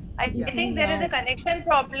 I think there is a connection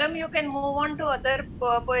problem. You can move on to other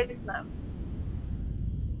poets now.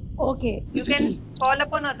 Okay. You can call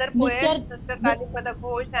upon other poets, Mr. Kalipada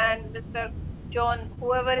Ghosh and Mr. John,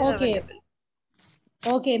 whoever is available.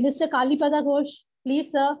 Okay, Mr. Kalipada Ghosh,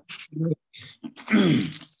 please, sir.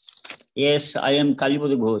 Yes, I am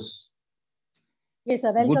Kalipada Ghosh. Yes,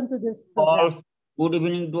 sir. Welcome to this program. Good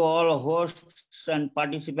evening to all hosts and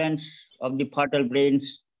participants of the Fertile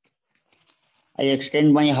Brains. I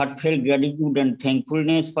extend my heartfelt gratitude and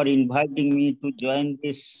thankfulness for inviting me to join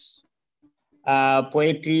this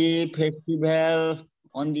poetry festival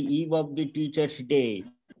on the eve of the Teachers' Day.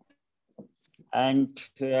 And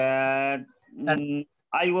I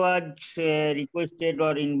was requested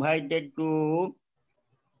or invited to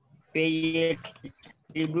pay a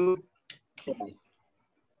tribute.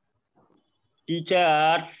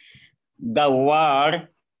 Teachers, the word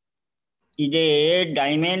is a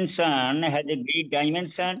dimension, has a great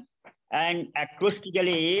dimension, and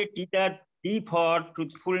acoustically, teacher T for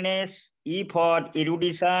truthfulness, E for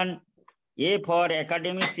erudition, A for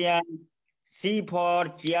academician, C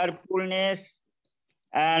for cheerfulness,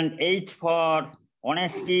 and H for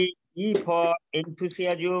honesty, E for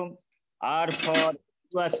enthusiasm, R for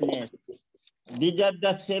seriousness. These are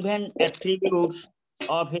the 7 attributes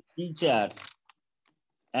of a teacher.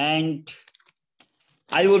 And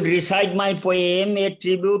I would recite my poem, a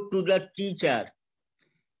tribute to the teacher.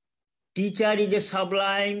 Teacher is a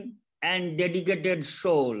sublime and dedicated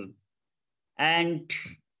soul, and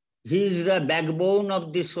he is the backbone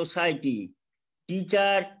of the society.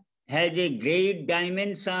 Teacher has a great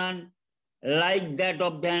dimension like that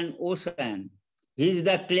of an ocean. He is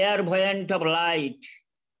the clairvoyant of light.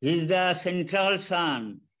 He is the central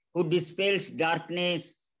sun who dispels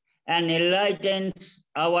darkness and enlightens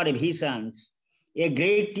our visions. A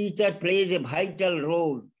great teacher plays a vital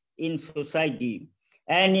role in society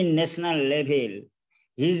and in national level.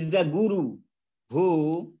 He is the guru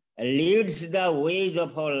who leads the ways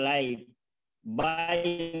of our life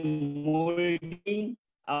by molding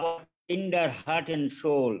our tender heart and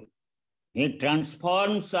soul. He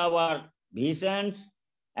transforms our visions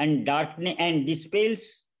and darkness and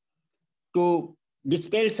dispels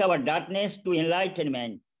our darkness to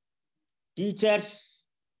enlightenment. Teachers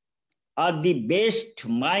are the best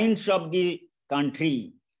minds of the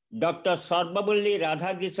country. Dr. Sarvapalli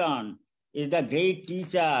Radhakrishnan is the great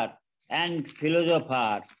teacher and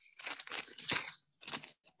philosopher.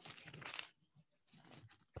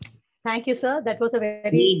 Thank you, sir. That was a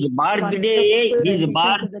very His birthday is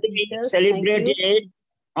celebrated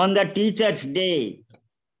on the Teachers' Day,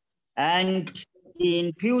 and he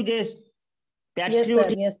infuses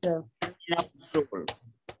patriotism in our soul.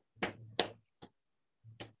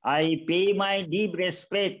 I pay my deep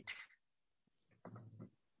respect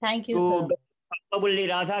to Dr. Sarvapalli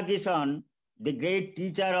Radhakrishnan, the great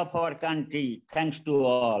teacher of our country. Thanks to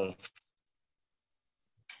all.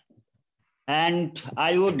 And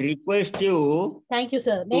I would request you Thank you,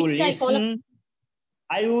 sir. to Next, listen.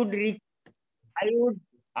 I would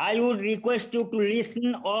request you to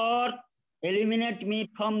listen or eliminate me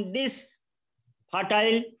from this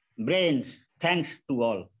fertile brains. Thanks to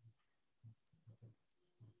all.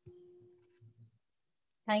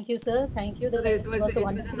 Thank you, sir. Thank you. It was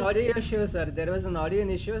an audio issue, sir. There was an audio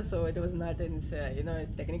issue, so it was not an a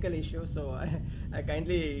technical issue. So I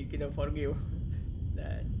kindly forgive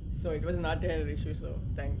that. So it was not an issue. So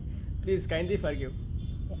please kindly forgive.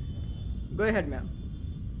 Go ahead, ma'am.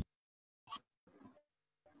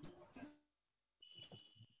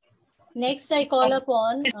 Next, I call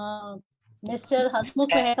upon Mr.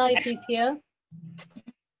 Hasmukh Mehta, if he's here,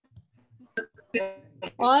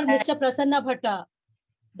 or Mr. Prasanna Bhatta.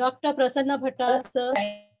 Dr. Prasanna Bhatta, sir.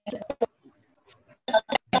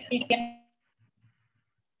 Is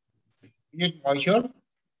it Maishur?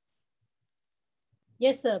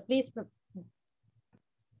 Yes, sir. Please.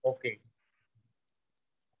 Okay.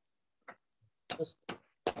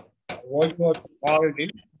 What was called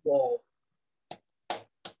it for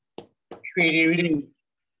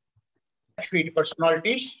sweet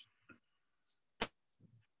personalities?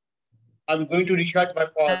 I'm going to recite my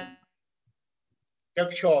poem.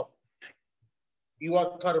 Kept short. You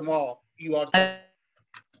are karma. You are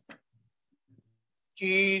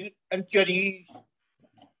cheer and cherries.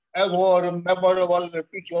 Ever memorable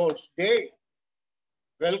Teachers' Day.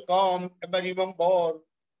 Welcome and remember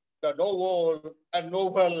the noble and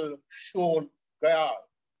noble soul Gaya.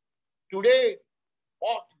 Today,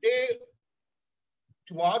 what day?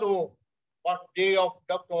 Tomorrow, what day of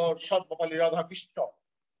Dr. Sarvapalli Radhakrishnan,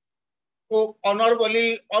 who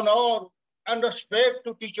honorably honor and respect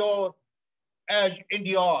to teacher as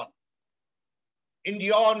Indian.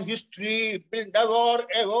 Indian history will never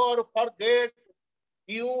ever forget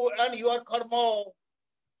you and your karma.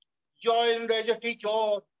 Joined as a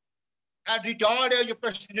teacher and retired as a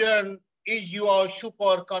president is your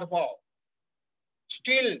super karma.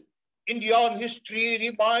 Still, Indian history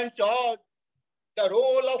reminds us the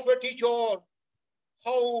role of a teacher,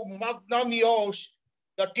 how magnanimous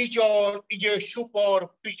the teacher is a super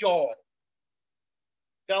teacher.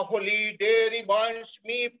 The holy day reminds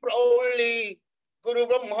me proudly, Guru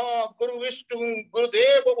Brahma, Guru Vishnu, Guru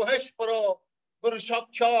Deva Maheshwara, Guru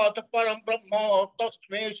Sakshat Param Brahma,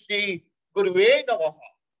 Tasmai Shri Guruve Namaha.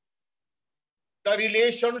 The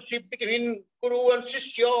relationship between Guru and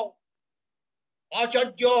Shishya,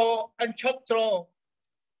 Acharya and Chhatra,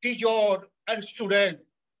 teacher and student.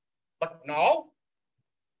 But now,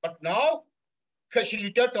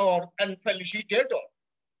 facilitator and felicitator.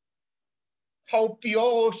 how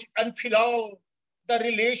pious and filial the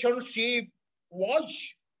relationship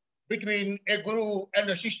was between a guru and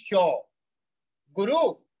a shishya.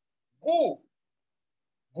 Guru, gu,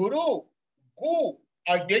 guru, gu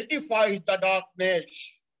identifies the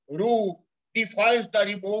darkness. Ru defines the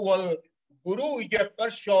removal. Guru is a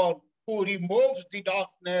person who removes the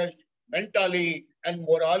darkness mentally and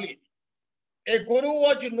morally. A guru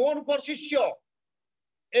was known for shishya.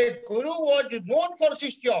 A guru was known for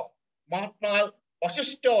shishya. Mahatma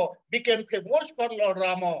Vasishtha became famous for Lord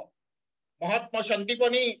Rama. Mahatma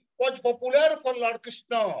Sandipani was popular for Lord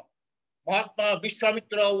Krishna. Mahatma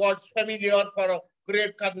Vishwamitra was familiar for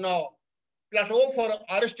great Karna. Plato for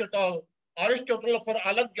Aristotle, Aristotle for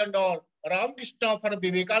Alexander, Ramakrishna for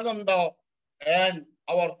Vivekananda, and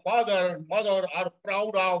our father and mother are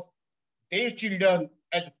proud of their children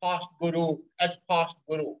as past guru, as past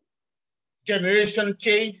guru. Generation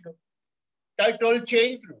changed, title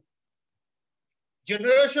changed.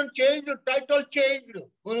 Generation changed, title changed.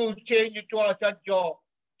 Guru changed to Acharya,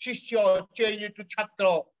 Shishya changed to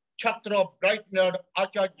Chhatra. Chhatra brightened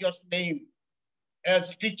Acharya's name,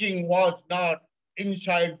 as teaching was not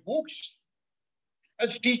inside books.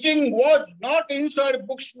 As teaching was not inside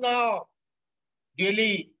books now.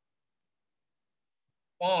 Daily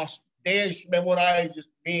past days memorized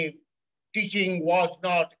me. Teaching was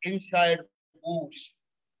not inside books.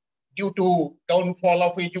 Due to downfall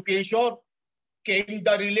of education, came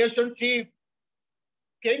the relationship.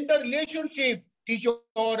 Teacher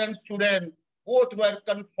and student, both were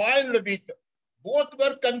confined with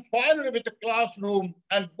classroom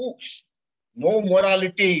and books. No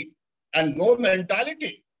morality and no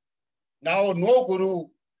mentality. Now no guru,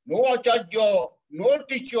 no acharya, no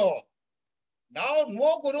teacher. Now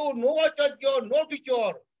no guru, no acharya, no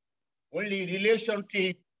teacher. Only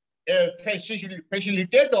relationship, a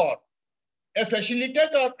facilitator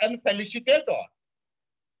and felicitator.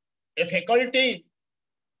 A faculty.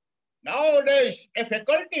 Nowadays, a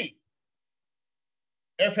faculty,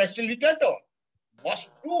 a facilitator must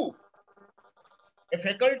do. A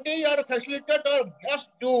faculty or a facilitator must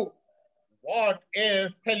do what a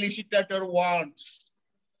felicitator wants,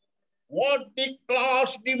 what the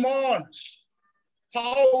class demands,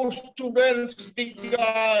 how students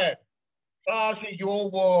desire. Class is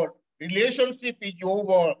over, relationship is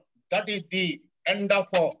over. That is the end of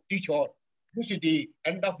a teacher. This is the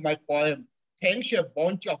end of my poem. Thanks a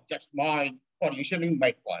bunch of just mine for listening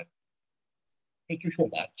my poem. Thank you so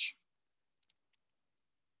much.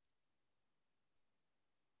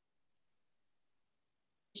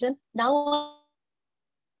 Now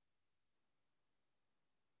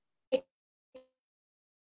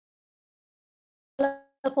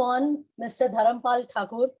upon Mr. Dharam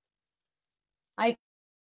Thakur.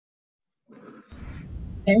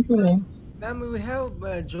 Thank you, ma'am. Ma'am, we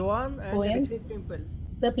have Joan and Cohen. Richard Temple.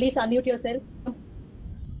 Sir, please unmute yourself.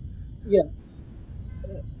 Yeah.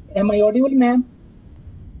 Am I audible, ma'am?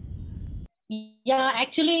 Yeah,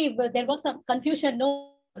 actually, there was some confusion. No.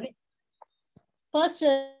 First,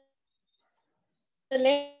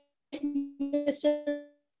 let Mr.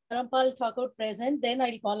 Dharam Thakur present, then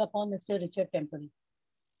I'll call upon Mr. Richard Temple.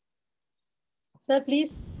 Sir,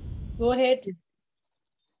 please go ahead.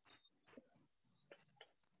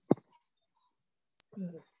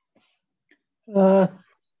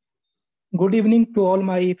 Good evening to all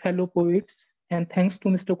my fellow poets, and thanks to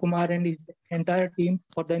Mr. Kumar and his entire team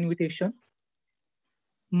for the invitation.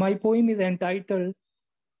 My poem is entitled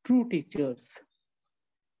True Teachers.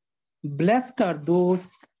 Blessed are those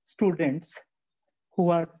students who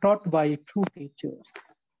are taught by true teachers,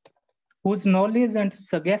 whose knowledge and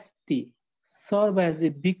sagacity serve as a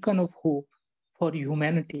beacon of hope for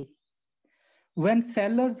humanity. When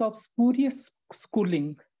sellers of spurious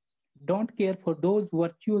schooling don't care for those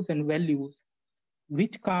virtues and values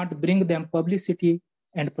which can't bring them publicity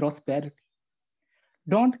and prosperity.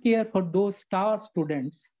 Don't care for those star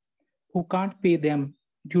students who can't pay them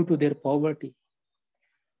due to their poverty.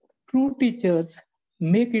 True teachers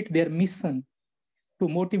make it their mission to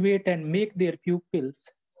motivate and make their pupils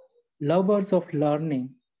lovers of learning,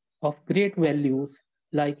 of great values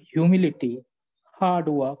like humility, hard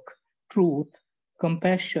work, truth,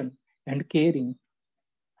 compassion, and caring.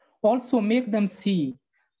 Also make them see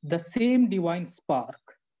the same divine spark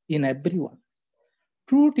in everyone.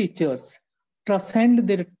 True teachers transcend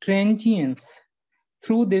their transience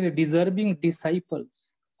through their deserving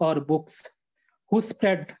disciples or books who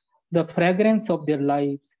spread the fragrance of their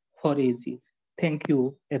lives for ages. Thank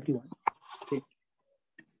you, everyone. Thank you.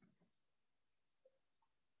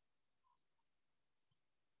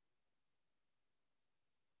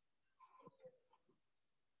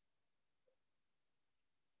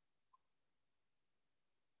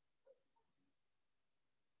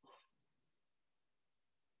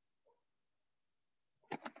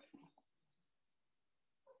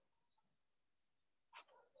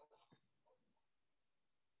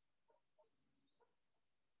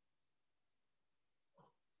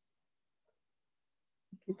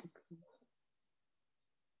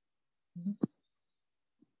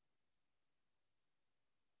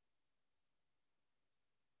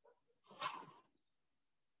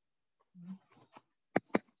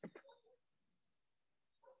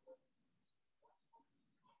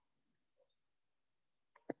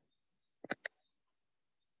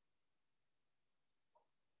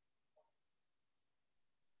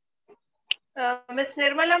 Miss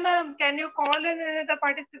Nirmala ma'am, can you call in another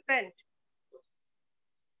participant?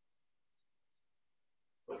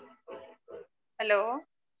 Hello.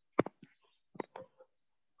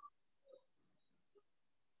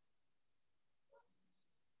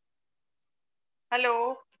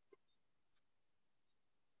 Hello.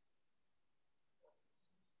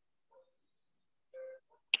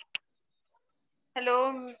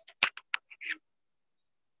 Hello.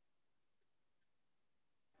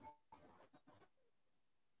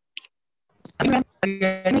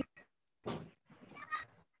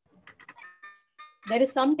 There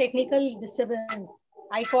is some technical disturbance.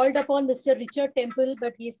 I called upon Mr. Richard Temple,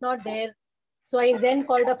 but he is not there. So I then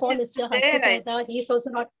called upon Mr. Hansik Mehta. He is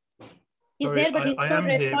also not. He's Sorry, there, but he's not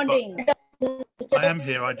responding. I am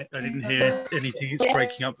here. I didn't hear anything. It's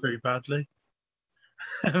breaking up very badly.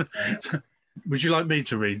 Would you like me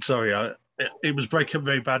to read? Sorry, it was breaking up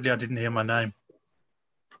very badly. I didn't hear my name.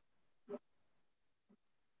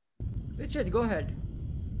 Richard, go ahead.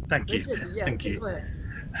 Thank you. Richard, yeah, Thank you. Go ahead.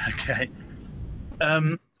 Okay.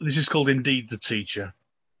 This is called Indeed the Teacher.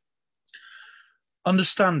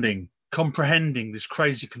 Understanding, comprehending this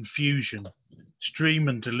crazy confusion, stream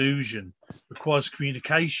and delusion requires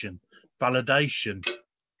communication, validation,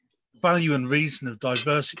 value and reason of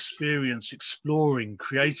diverse experience, exploring,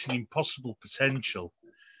 creating impossible potential,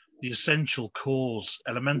 the essential cause,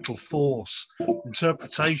 elemental force,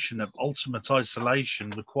 interpretation of ultimate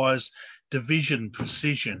isolation requires division,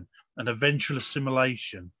 precision, and eventual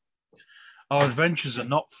assimilation. Our adventures are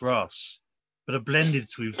not for us, but are blended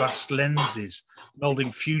through vast lenses,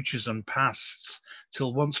 melding futures and pasts,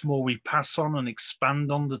 till once more we pass on and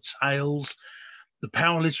expand on the tales. The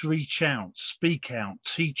powerless reach out, speak out,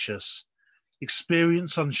 teach us.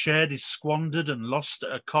 Experience unshared is squandered and lost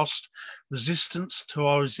at a cost. Resistance to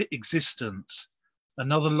our existence,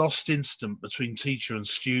 another lost instant between teacher and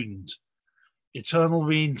student. Eternal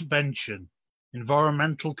reinvention.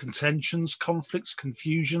 Environmental contentions, conflicts,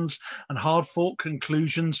 confusions, and hard-fought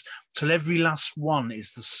conclusions, till every last one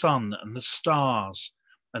is the sun and the stars,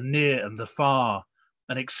 and near and the far,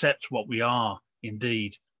 and accept what we are,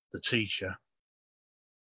 indeed, the teacher.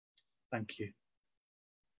 Thank you.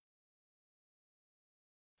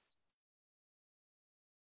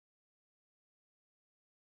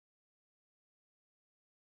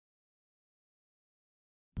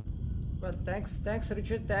 Well, thanks,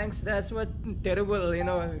 Richard. Thanks. That's what terrible,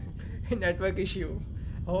 network issue.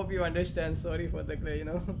 I hope you understand. Sorry for the,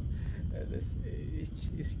 this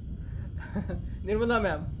issue. Nirmala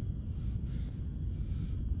ma'am.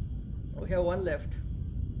 We have one left.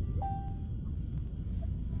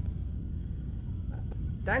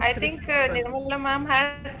 Thanks. I think Nirmala ma'am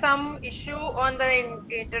has some issue on the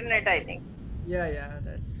internet, I think. Yeah,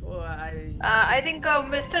 that's. Oh, I think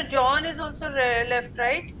Mr. John is also left,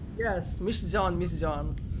 right? Yes, Miss John. Miss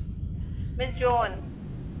John.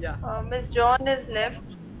 Yeah. Miss John is left.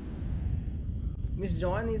 Miss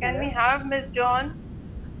John is Can left. we have Miss John?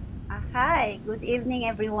 Hi, good evening,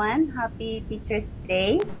 everyone. Happy Teachers'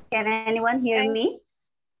 Day. Can anyone hear me?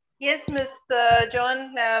 Yes, Miss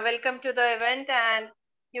John. Welcome to the event, and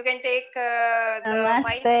you can take the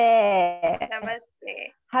mic.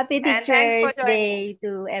 Namaste. Happy Teachers' Day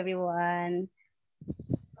to everyone.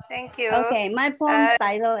 Thank you. Okay, my poem's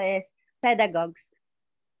title is Pedagogues.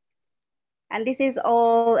 And this is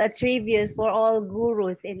all a tribute for all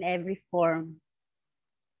gurus in every form.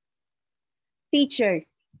 Teachers,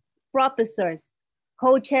 professors,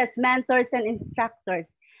 coaches, mentors, and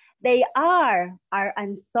instructors. They are our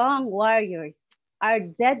unsung warriors, our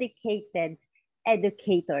dedicated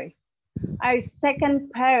educators, our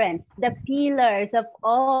second parents, the pillars of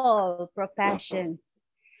all professions.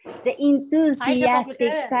 The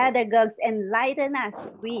enthusiastic pedagogues enlighten us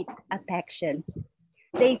with affections.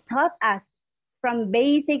 They taught us from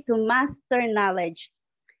basic to master knowledge.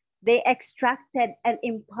 They extracted and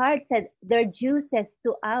imparted their juices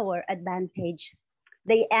to our advantage.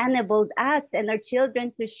 They enabled us and our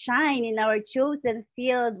children to shine in our chosen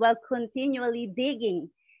field while continually digging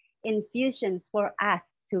infusions for us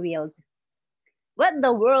to wield. What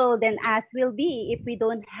the world and us will be if we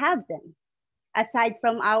don't have them. Aside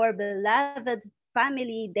from our beloved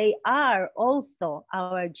family, they are also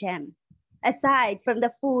our gem. Aside from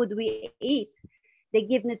the food we eat, they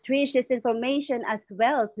give nutritious information as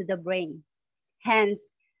well to the brain. Hence,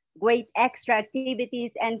 Great extra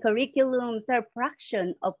activities and curriculums are a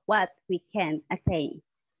fraction of what we can attain.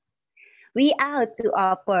 We ought to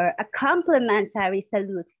offer a complimentary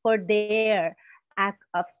salute for their act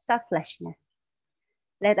of selflessness.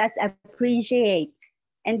 Let us appreciate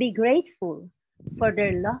and be grateful for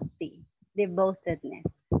their lofty devotedness.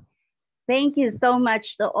 Thank you so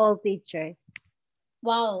much to all teachers.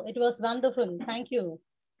 Wow, it was wonderful. Thank you,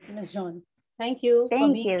 Ms. John. Thank you for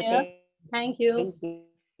being here. Thank you. Thank you.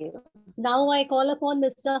 Now I call upon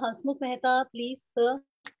Mr. Hasmukh Mehta, please, sir.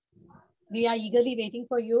 We are eagerly waiting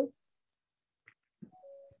for you.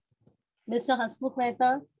 Mr. Hasmukh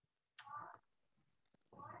Mehta.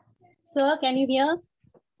 Sir, can you hear?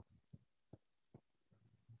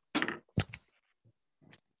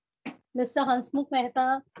 Mr. Hasmukh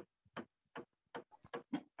Mehta.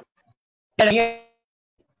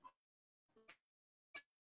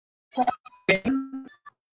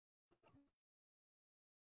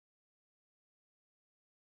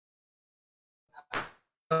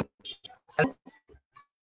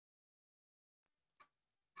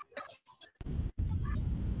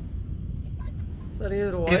 Sir,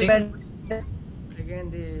 your voice is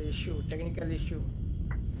again the issue, technical issue.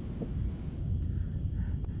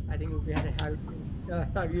 I think we had to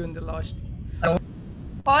have you in the last.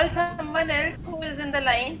 Call someone else who is in the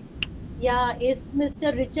line. Yeah, is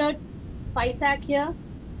Mr. Richard Spisak here?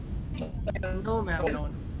 No, ma'am, no.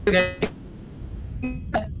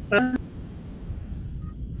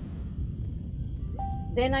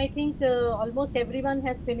 Then I think almost everyone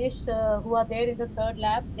has finished who are there in the third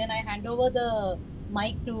lab. Then I hand over the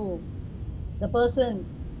mic to the person.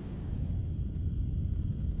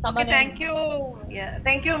 Okay, thank you. Yeah,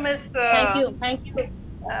 thank you, Miss. Thank you. Thank you.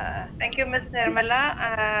 Thank you, Miss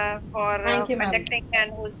Nirmala, for conducting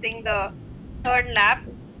and hosting the third lab.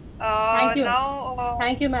 Thank you. Now,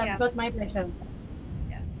 thank you, ma'am. Yeah. It was my pleasure.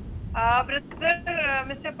 Brother,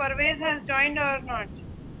 Mr. Parvez has joined or not?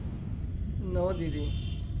 No, Didi.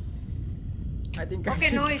 I think.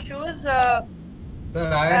 Okay, no issues. Sir,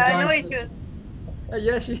 I have joined. No issues.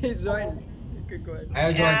 Yeah, she is joined. You could go ahead. I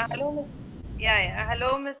have joined. Hello.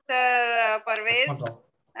 Hello, Mr. Parvez.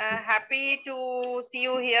 Happy to see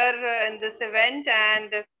you here in this event,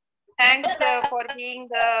 and thanks for being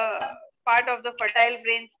the part of the Fertile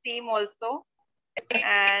Brains team also.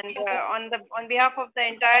 And on behalf of the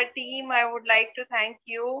entire team, I would like to thank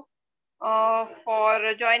you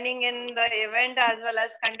for joining in the event as well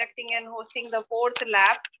as conducting and hosting the fourth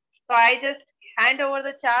lab. So I just hand over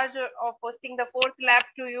the charge of hosting the fourth lab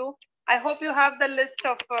to you. I hope you have the list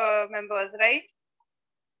of members, right?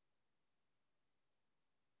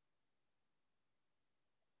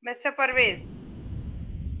 Mr. Parvez.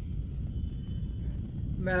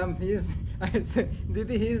 Ma'am,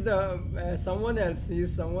 Didi, he's the someone else.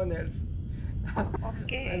 He's someone else.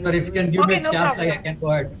 Okay. Sir, if you can give me a chance, I can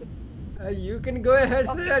go ahead. You can go ahead,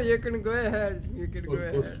 sir. You can go ahead. You can go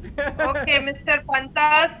ahead. Okay, Mr.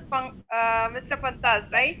 Pantas, Mr. Pantas,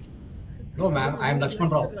 right? No, ma'am. I am Laxman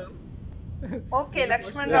Rao. Okay,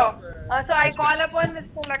 Laxman Rao. So I call upon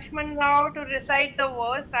Mr. Laxman Rao to recite the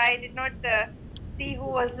verse. I did not see who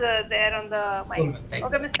was there on the mic.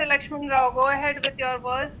 Okay, Mr. Laxman Rao, go ahead with your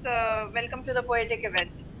verse. Welcome to the poetic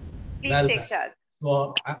event. Please take charge.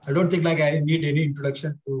 So I don't think like I need any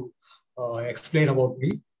introduction to explain about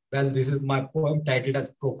me. Well, this is my poem titled as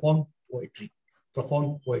Profound Poetry.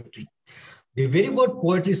 Profound Poetry. The very word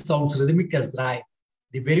poetry sounds rhythmic as rhyme.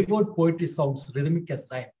 The very word poetry sounds rhythmic as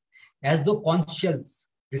rhyme. As though conch shells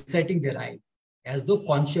reciting their rhyme. As though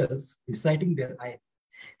conch shells reciting their rhyme.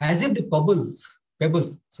 As if the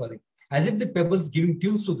as if the pebbles giving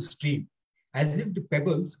tunes to the stream. As if the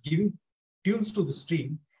pebbles giving tunes to the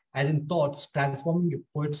stream, as in thoughts transforming a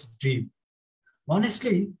poet's dream.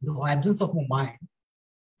 Honestly, in the absence of my mind,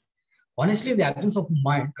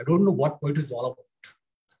 I don't know what poetry is all about.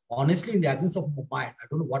 Honestly, in the absence of my mind, I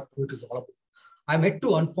don't know what poetry is all about. I'm yet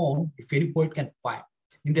to unfound if any poet can find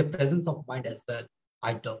in their presence of mind as well.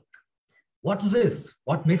 I doubt. What is this?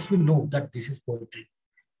 What makes me know that this is poetry?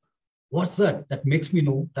 What's that makes me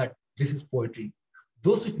know that this is poetry?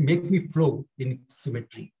 Those which make me flow in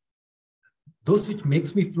symmetry. Those which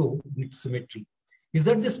makes me flow in its symmetry. Is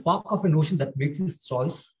that the spark of an ocean that makes his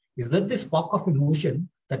choice? Is that the spark of an ocean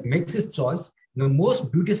that makes his choice? The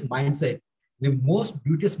most beauteous mindset,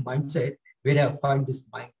 where I find this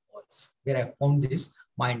mind voice, where I found this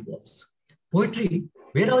mind voice. Poetry,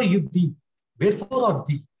 where are you thee? Wherefore are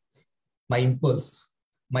thee? My impulse,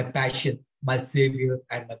 my passion, my savior,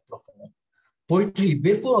 and my profound. Poetry,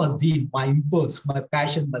 wherefore are thee? My impulse, my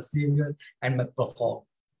passion, my savior, and my profound.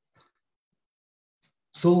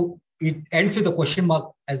 So it ends with a question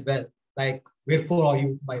mark as well. Like, wherefore are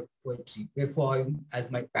you my poetry? Wherefore are you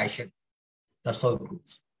as my passion? That's how it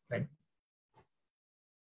goes. Right?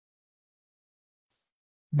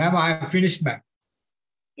 Ma'am, I am finished, ma'am.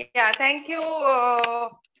 Yeah, thank you,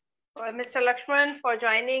 Mr. Laxman, for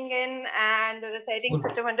joining in and reciting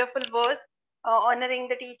such a wonderful verse, honoring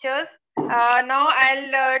the teachers. Now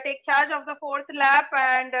I'll take charge of the fourth lap,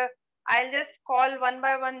 and I'll just call one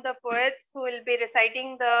by one the poets who will be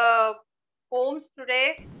reciting the poems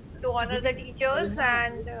today to honor the teachers.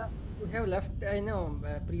 We have left,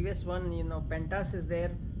 previous one, Pantas is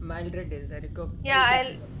there, Mildred is there.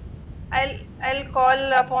 Yeah, I'll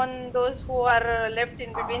call upon those who are left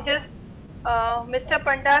in between. Just Mr.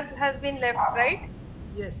 Pantas has been left, right?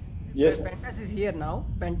 Yes. Yes. Pantas is here now.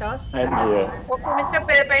 Pantas. I'm here. Okay,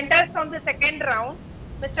 Mr. Pantas from the second round.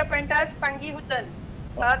 Mr. Pantas Pangihutan,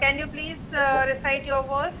 can you please recite your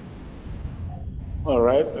verse? All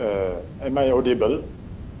right. Am I audible?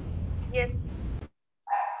 Yes.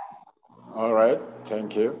 All right.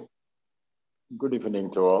 Thank you. Good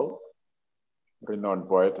evening to all. Renowned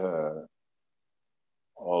poet,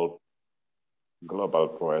 all global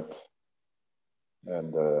poet,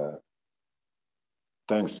 and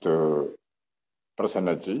thanks to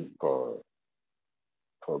Prasanna ji for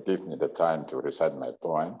giving me the time to recite my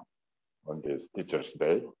poem on this Teachers'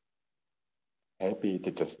 Day. Happy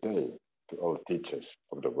Teachers' Day to all teachers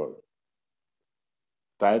of the world.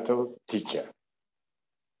 Title, Teacher.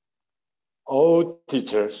 Oh,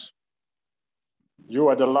 teachers, you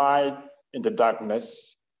are the light in the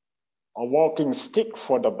darkness, a walking stick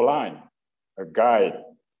for the blind, a guide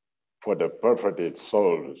for the perverted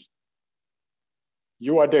souls.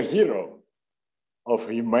 You are the hero of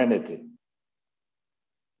humanity.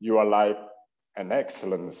 You are like an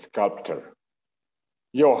excellent sculptor.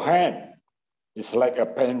 Your hand is like a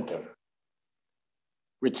painter,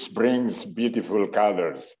 which brings beautiful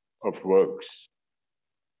colors of works.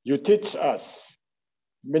 You teach us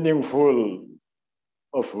meaningful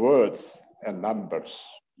of words and numbers.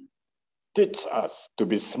 Teach us to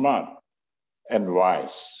be smart and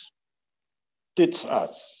wise. Teach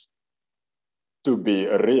us to be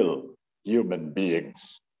real human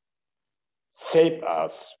beings. Shape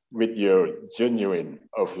us with your genuine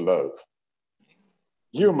of love.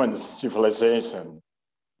 Human civilization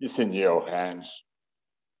is in your hands.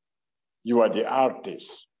 You are the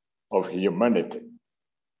artist of humanity.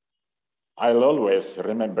 I'll always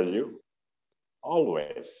remember you,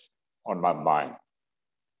 always on my mind.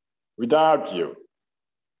 Without you,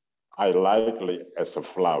 I likely as a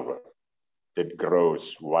flower that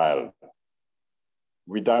grows wild.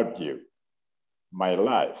 Without you, my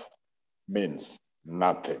life means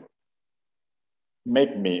nothing.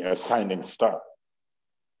 Make me a shining star.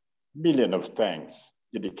 Million of thanks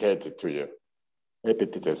dedicated to you. Happy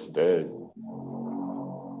Teachers' Day.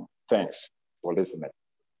 Thanks for listening.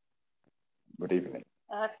 Good evening.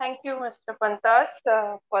 Thank you, Mr. Pantas,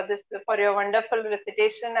 for your wonderful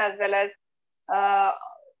recitation, as well as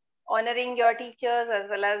honoring your teachers, as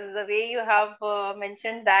well as the way you have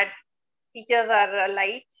mentioned that teachers are a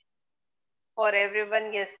light for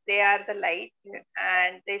everyone. Yes, they are the light,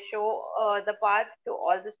 and they show the path to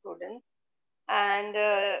all the students. And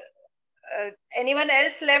anyone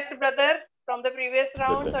else left, brother, from the previous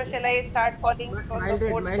rounds, or shall I start calling from the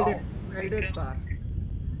fourth round? Mildred Par.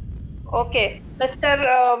 Okay, Mr.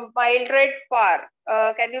 Mildred Par,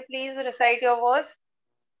 can you please recite your verse?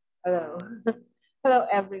 Hello. Hello,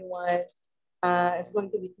 everyone. It's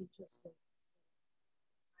going to be Teachers' Day.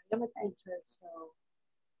 I'm a teacher, so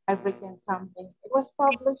I've written something. It was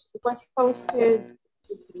published, it was posted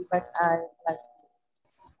previously, but I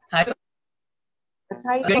like it. The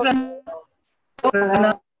title.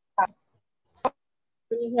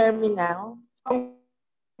 Can you hear me now? No.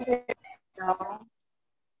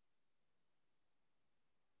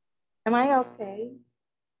 Am I okay?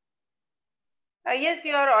 Yes,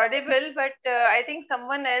 you are audible, but I think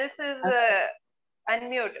someone else is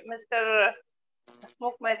unmute. Mr.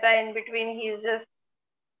 Smoke Mehta in between, he's just...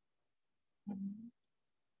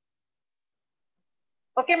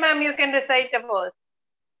 Okay, ma'am, you can recite the verse.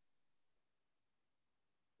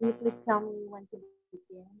 Can you please tell me when to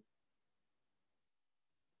begin?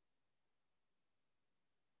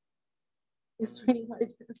 It's really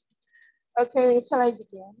hard. Okay, shall I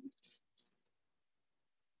begin?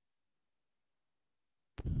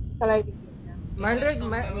 Shall I begin now?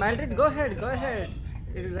 Mildred, go ahead, go ahead.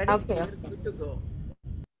 It's ready. Okay. Good to go.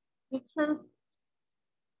 Teachers.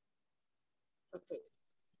 Okay.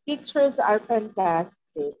 Teachers are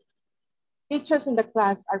fantastic. Teachers in the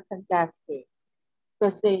class are fantastic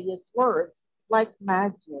because they use words like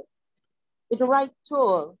magic. With the right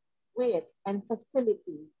tool, wit, and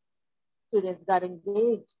facility, students got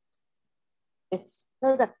engaged is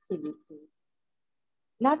productivity.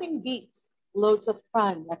 Nothing beats loads of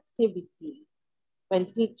fun activity when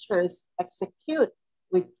teachers execute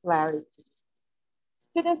with clarity.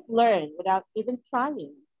 Students learn without even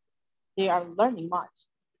trying. They are learning much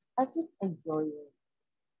as if enjoying.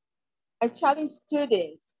 I challenge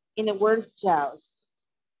students in a word joust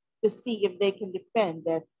to see if they can defend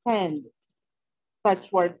their stand.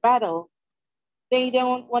 Such word battle, they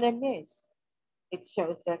don't want to miss. It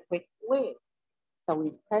shows their quick wit, so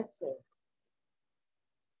impressive.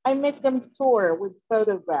 I make them tour with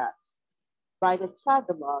photographs, write a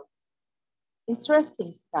travelogue,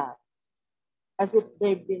 interesting stuff, as if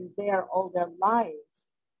they've been there all their lives.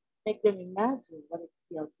 Make them imagine what it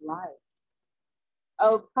feels like.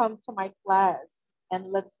 Oh, come to my class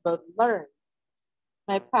and let's both learn.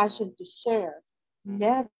 My passion to share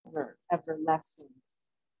never ever lessens.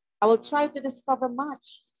 I will try to discover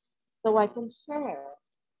much so I can share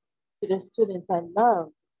to the students I love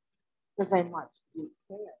because I much do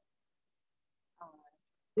care.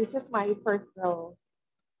 This is my personal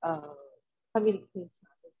communication.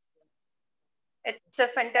 It's a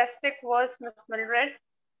fantastic verse, Ms. Mildred.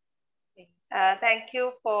 Thank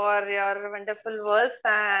you for your wonderful verse,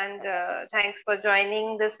 and thanks for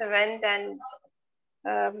joining this event and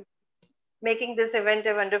making this event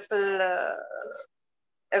a wonderful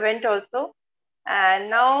event also. And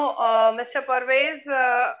now, Mr. Parvez,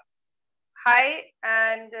 hi,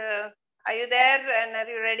 and are you there and are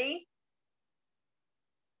you ready?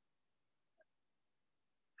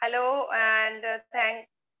 Hello, and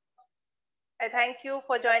I thank you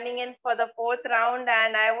for joining in for the fourth round,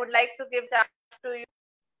 and I would like to give chance to you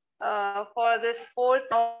for this fourth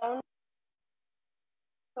round.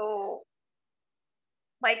 So,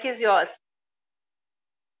 mic is yours.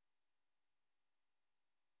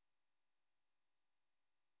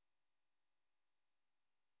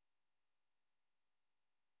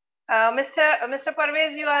 Mr.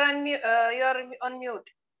 Parvez, you are on mute.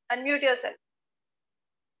 Unmute yourself.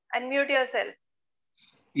 Unmute yourself.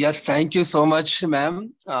 Yes, thank you so much,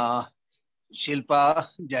 ma'am. Shilpa,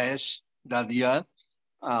 Jayesh, Dadia.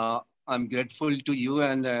 I'm grateful to you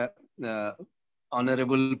and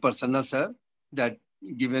Honorable Prasanna sir that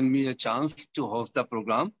given me a chance to host the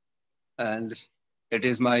program. And it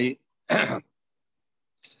is my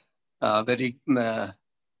very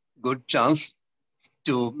good chance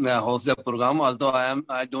to host the program. Although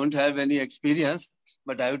I don't have any experience,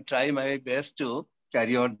 but I would try my best to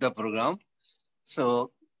carry out the program.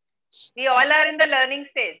 So we all are in the learning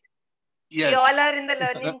stage. Yes. We all are in the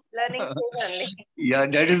learning stage only. Yeah,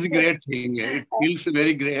 that is a great thing. It feels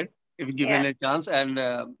very great if given a chance. And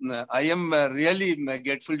I am really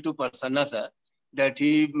grateful to Prasanna sir that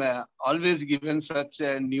he always given such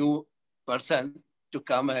a new person to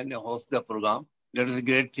come and host the program. That is a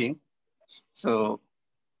great thing. So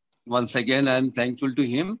once again, I am thankful to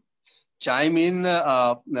him. Chime in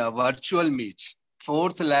virtual meet,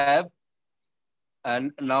 fourth lab.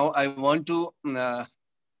 And now I want to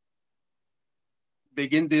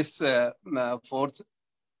begin this fourth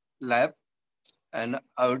lab. And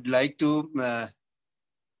I would like to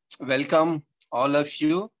welcome all of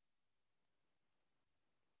you.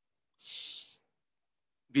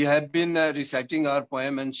 We have been reciting our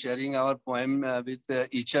poem and sharing our poem with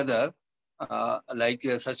each other, like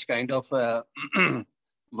such kind of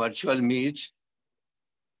virtual meet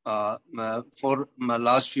for my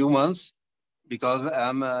last few months, because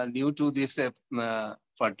I'm new to this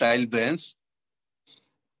fertile brains.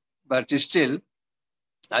 But still,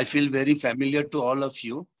 I feel very familiar to all of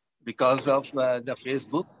you because of the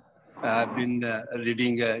Facebook. I've been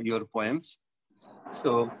reading your poems.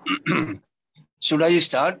 So should I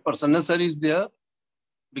start? Prasanna sir is there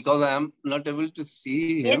because I am not able to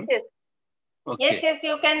see him. Yes, yes. Okay. Yes,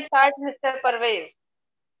 you can start, Mr. Parvez.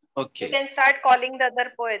 Okay. You can start calling the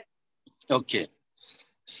other poets. Okay.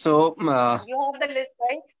 So you have the list,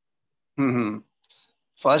 right?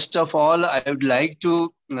 First of all, I would like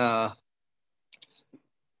to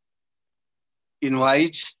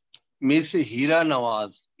invite Miss Heera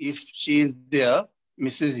Nawaz, if she is there,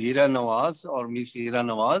 Mrs. Heera Nawaz or Miss Heera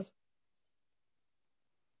Nawaz.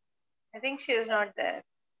 I think she is not there.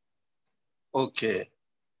 Okay,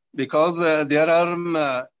 because there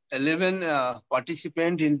are 11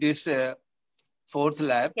 participants in this fourth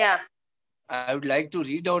lab. Yeah. I would like to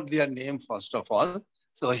read out their name first of all.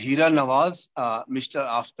 So Heera Nawaz, Mr.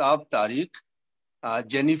 Aftab Tariq,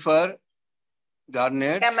 Jennifer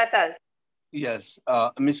Garnett. Kamatas. Yes,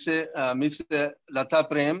 Miss Latha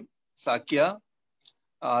Prem Sakya,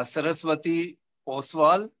 Saraswati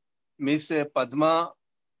Poswal, Miss Padma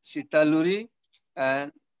Sitaluri,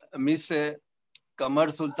 and Miss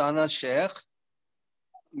Kamar Sultana Sheikh,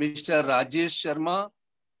 Mr. Rajesh Sharma,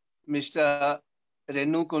 Mr.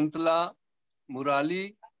 Renukuntla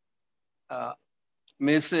Murali,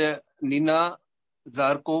 Miss Nina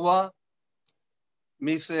Zarkova,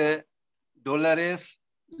 Miss Dolores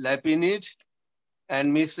Lapinit,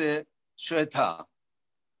 and Miss Shwetha,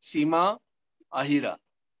 Seema Ahira.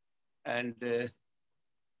 And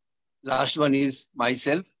last one is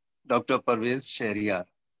myself, Dr. Parvez Shahryar.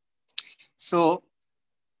 So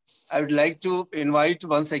I would like to invite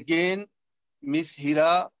once again Miss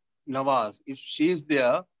Heera Nawaz. If she is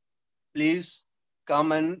there, please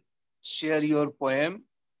come and share your poem.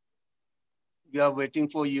 We are waiting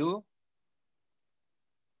for you.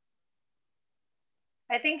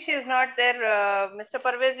 I think she is not there. Mr.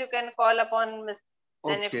 Parvez, you can call upon Ms.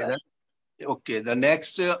 Jennifer. Okay, the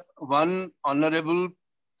next one honorable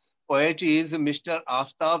poet is Mr.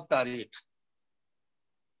 Aftab Tariq.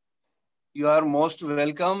 You are most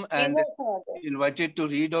welcome and invited to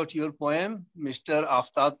read out your poem, Mr.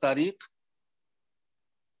 Aftab Tariq.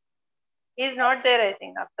 He is not there, I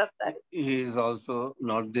think, Aftab Tariq. He is also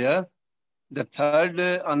not there. The third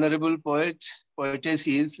honorable poetess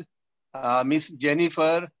is Miss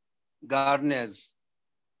Jennifer Garnes.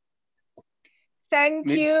 Thank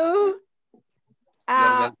you.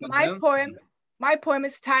 My poem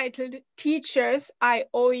is titled Teachers, I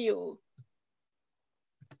Owe You.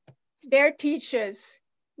 Dear teachers,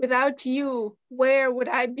 without you, where would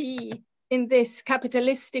I be in this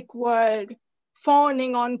capitalistic world,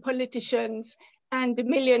 fawning on politicians and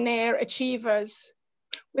millionaire achievers?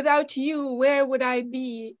 Without you, where would I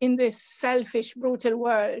be in this selfish, brutal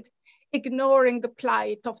world, ignoring the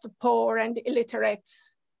plight of the poor and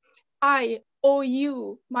illiterates? I owe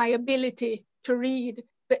you my ability to read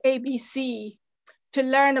the ABC, to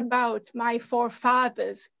learn about my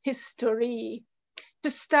forefathers' history, to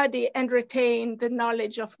study and retain the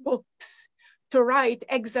knowledge of books, to write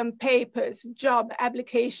exam papers, job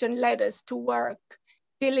application letters, to work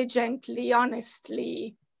diligently,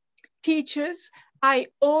 honestly. Teachers, I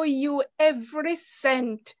owe you every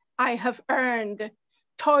cent I have earned,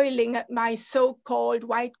 toiling at my so-called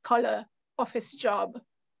white-collar office job.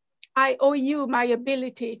 I owe you my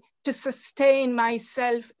ability to sustain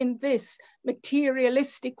myself in this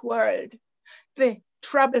materialistic world. The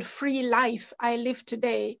trouble-free life I live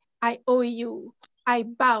today, I owe you. I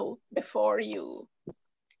bow before you.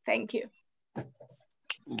 Thank you.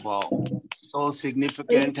 Wow, so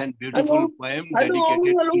significant and beautiful poem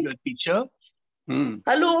dedicated to the teacher.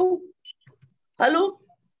 Hello. Hello.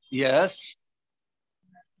 Yes.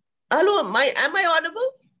 Hello. Am I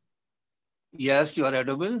audible? Yes, you are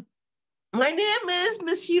audible. My name is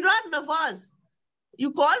Miss Heera Nawaz.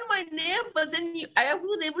 You called my name, but then I haven't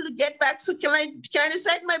been able to get back. So can I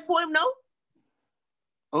recite my poem now?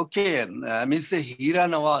 Okay, Miss Heera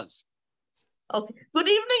Nawaz. Okay. Good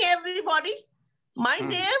evening, everybody. My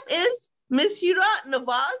name is Miss Heera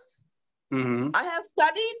Nawaz. I have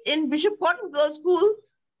studied in Bishop Cotton Girls School,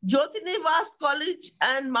 Jyoti Nivas College,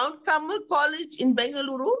 and Mount Carmel College in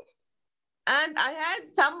Bengaluru. And I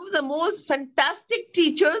had some of the most fantastic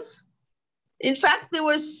teachers. In fact, they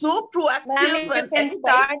were so proactive.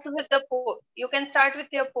 You can start with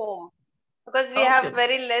your poem because we have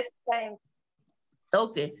very less time.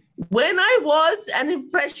 Okay. When I was an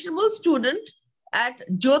impressionable student at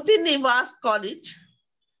Jyoti Nivas College,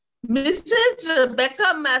 Mrs.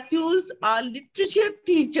 Rebecca Matthews, our literature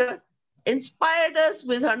teacher, inspired us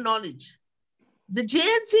with her knowledge. The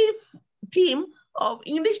JNC team of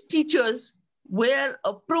English teachers were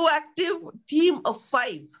a proactive team of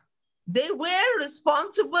 5. They were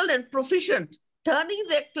responsible and proficient, turning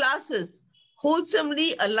their classes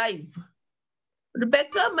wholesomely alive.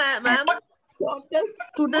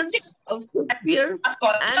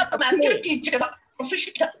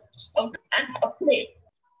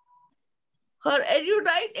 Her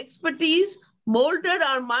erudite expertise molded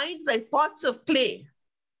our minds like pots of clay.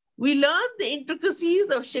 We learned the intricacies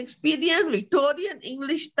of Shakespearean Victorian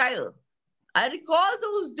English style. I recall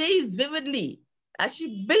those days vividly as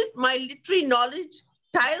she built my literary knowledge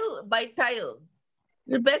tile by tile.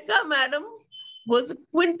 Rebecca, madam, was a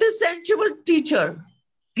quintessential teacher,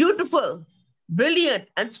 beautiful, brilliant,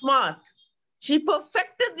 and smart. She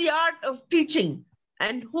perfected the art of teaching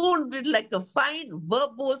and honed it like a fine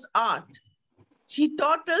verbose art. She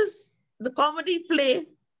taught us the comedy play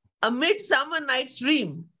A Midsummer Night's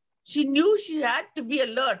Dream. She knew she had to be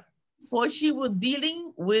alert, for she was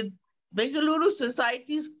dealing with Bengaluru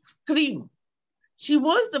society's scream. She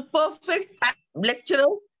was the perfect lecturer,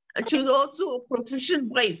 and she was also a proficient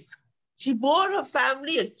wife. She bore her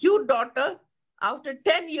family a cute daughter after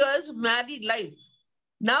 10 years of married life.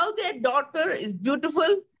 Now their daughter is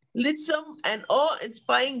beautiful, litsome, and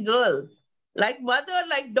awe-inspiring girl. Like mother,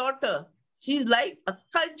 like daughter, she's like a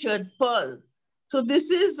cultured pearl. So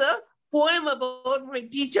this is a poem about my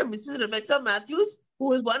teacher, Mrs. Rebecca Matthews,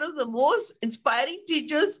 who is one of the most inspiring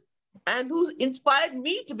teachers and who inspired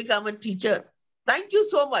me to become a teacher. Thank you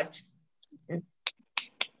so much.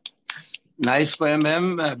 Nice poem,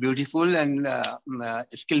 ma'am. Beautiful and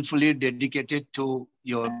skillfully dedicated to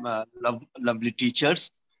your lovely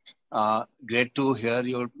teachers. Great to hear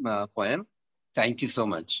your poem. Thank you so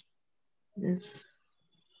much. Yes.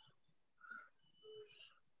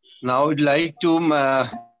 Now I'd like to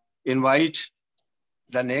invite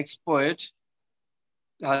the next poet.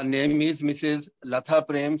 Her name is Mrs. Latha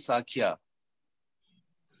Prem Sakhya.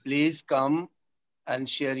 Please come and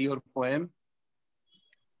share your poem.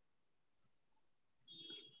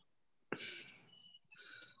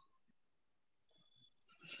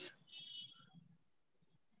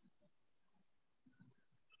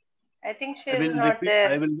 I think she is not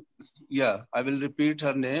there. I will repeat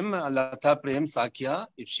her name, Latha Prem Sakhya.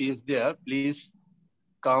 If she is there, please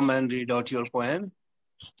come and read out your poem.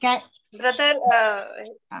 Brother,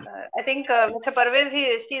 I think Mr. Parvez,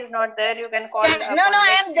 she is not there. You can call. No,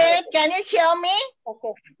 I am there. Can you hear me?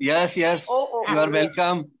 Okay. Yes. You are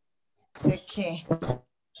welcome. Okay.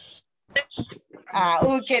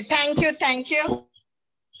 Okay. Thank you.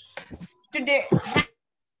 Today.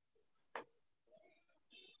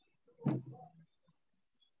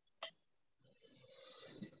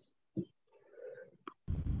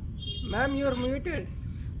 Ma'am, you're muted.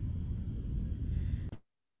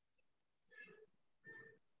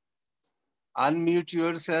 Unmute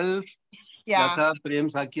yourself. Yeah. Latha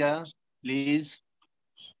Prem Sakhya, please.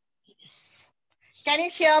 Can you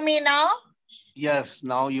hear me now? Yes,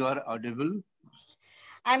 now you are audible.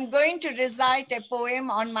 I'm going to recite a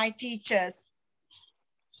poem on my teachers.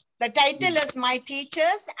 The title is My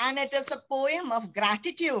Teachers, and it is a poem of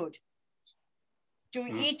gratitude to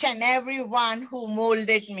each and every one who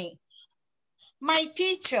molded me. My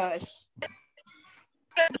teachers.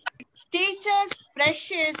 Teachers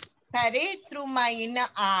precious parade through my inner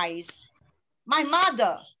eyes. My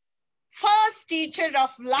mother, first teacher of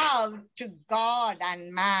love to God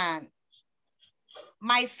and man.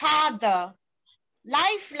 My father,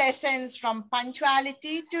 life lessons from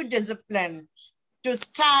punctuality to discipline, to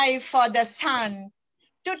strive for the sun,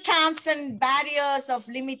 to transcend barriers of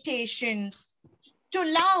limitations, to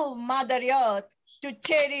love Mother Earth, to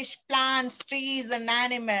cherish plants, trees, and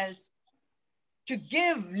animals, to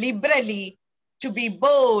give liberally, to be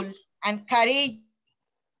bold and courageous,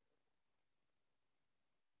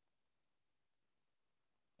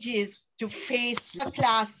 to face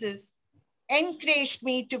classes, encouraged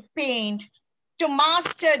me to paint, to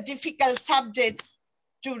master difficult subjects,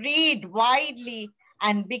 to read widely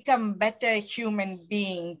and become better human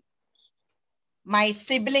being. My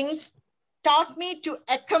siblings taught me to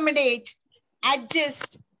accommodate,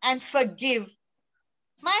 adjust, and forgive.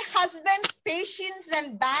 My husband's patience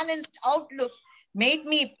and balanced outlook made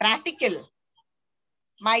me practical.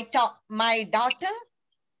 My daughter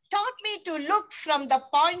taught me to look from the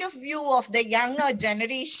point of view of the younger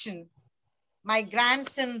generation. My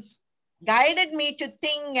grandsons guided me to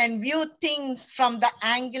think and view things from the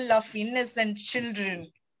angle of innocent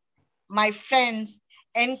children. My friends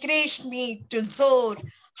encouraged me to soar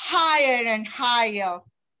higher and higher.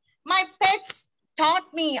 My pets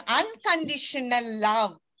taught me unconditional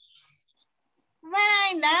love. When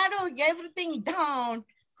I narrow everything down,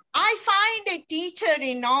 I find a teacher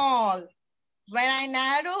in all. When I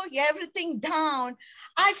narrow everything down,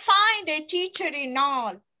 I find a teacher in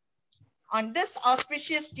all. On this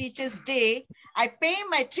auspicious Teachers' Day, I pay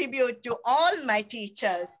my tribute to all my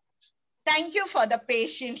teachers. Thank you for the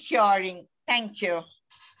patient hearing. Thank you.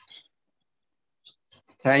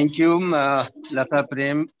 Thank you, Latha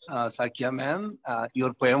Prem Sakhya ma'am.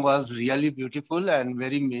 Your poem was really beautiful and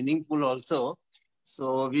very meaningful also.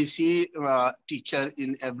 So we see teacher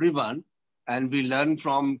in everyone and we learn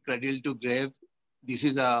from cradle to grave. This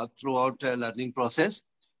is a throughout learning process.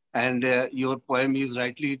 And your poem is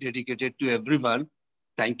rightly dedicated to everyone.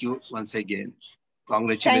 Thank you once again.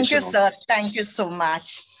 Congratulations. Thank you, sir. Thank you so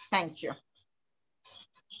much. Thank you.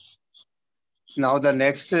 Now the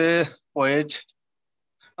next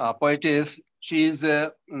poetess, she is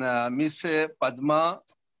Miss Padma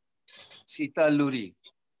Sitaluri.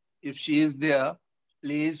 If she is there,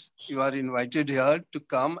 please, you are invited here to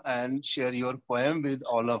come and share your poem with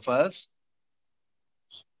all of us.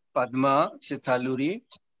 Padma Sitaluri.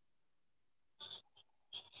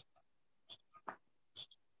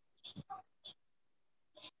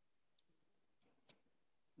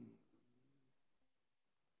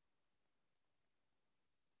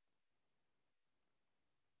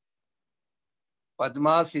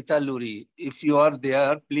 Padma Sitaluri. If you are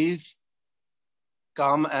there, please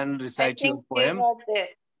come and recite your poem. Not there.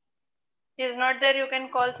 She is not there. You can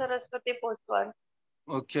call Saraswati Poswal.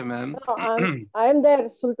 Okay, ma'am. No, I am there,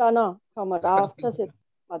 Sultana Kamar, after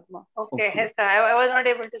Padma. Okay, yes, I was not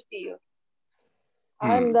able to see you.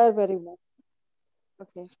 I am there very much.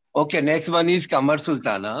 Okay. Okay, next one is Kamar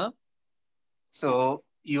Sultana. So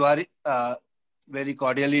you are very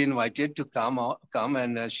cordially invited to come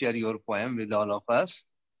and share your poem with all of us.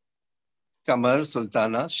 Kamar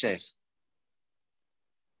Sultana, share.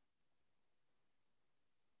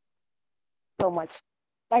 So much.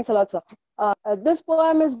 Thanks a lot, sir. This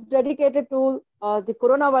poem is dedicated to the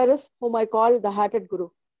coronavirus, whom I call the Hatted Guru.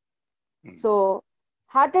 So,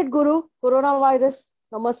 Hatted Guru, coronavirus,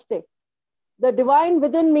 namaste. The divine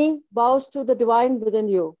within me bows to the divine within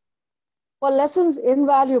you. For lessons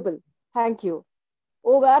invaluable, thank you.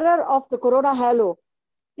 O wearer of the corona halo,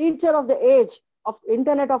 teacher of the age of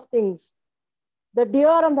Internet of Things, the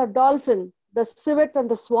deer and the dolphin, the civet and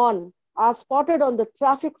the swan are spotted on the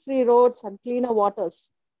traffic-free roads and cleaner waters.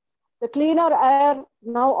 The cleaner air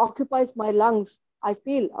now occupies my lungs. I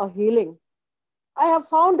feel a healing. I have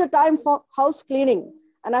found the time for house cleaning,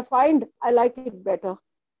 and I find I like it better.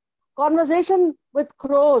 Conversation with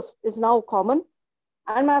crows is now common,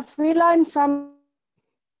 and my feline family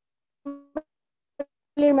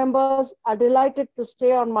members are delighted to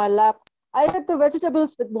stay on my lap. I eat the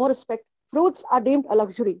vegetables with more respect. Fruits are deemed a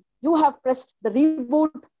luxury. You have pressed the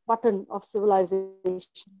reboot button of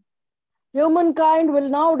civilization. Humankind will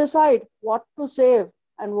now decide what to save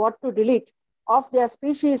and what to delete of their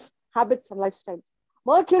species, habits, and lifestyles.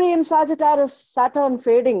 Mercury in Sagittarius, Saturn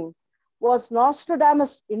fading. Was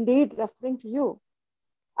Nostradamus indeed referring to you?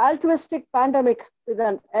 Altruistic pandemic with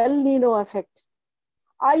an El Nino effect.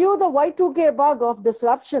 Are you the Y2K bug of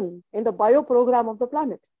disruption in the bio program of the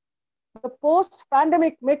planet? The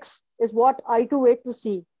post-pandemic mix is what I too wait to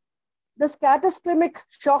see. This cataclysmic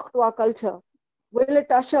shock to our culture, will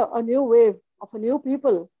it usher a new wave of a new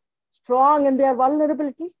people, strong in their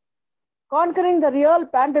vulnerability? Conquering the real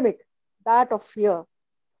pandemic, that of fear.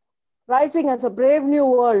 Rising as a brave new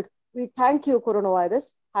world, we thank you,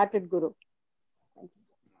 coronavirus, Hatted Guru.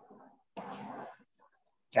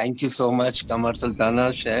 Thank you so much, Kamar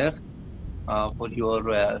Sultana, Sheikh, for your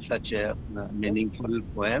such a meaningful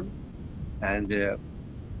poem. And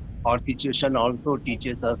our situation also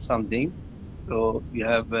teaches us something. So you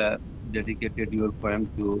have dedicated your poem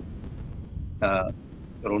to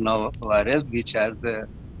coronavirus, which has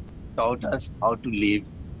taught us how to live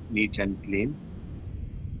neat and clean.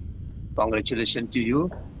 Congratulations to you.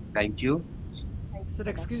 Thank you. Sir,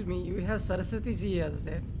 excuse me, you have Saraswati ji as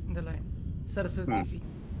there in the line. Saraswati ji,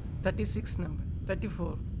 36 number,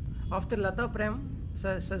 34. After Latha Prem,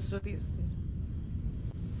 Saraswati is there.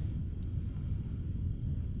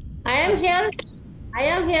 I am here. I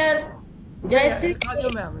am here. Jayashri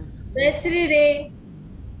Ray.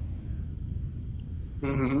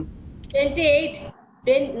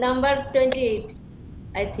 28, number 28,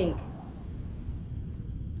 I think.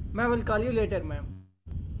 Ma'am, will call you later, ma'am,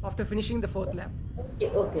 after finishing the fourth lap.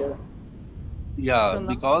 Okay. Yeah, so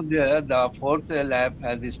because the fourth lap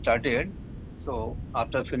has started. So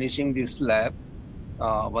after finishing this lap,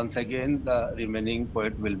 once again, the remaining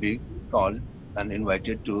poet will be called and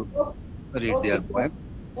invited to read their poem.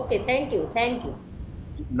 Okay, thank you.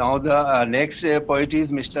 Now the next poet is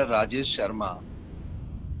Mr. Rajesh Sharma.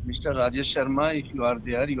 Mr. Rajesh Sharma, if you are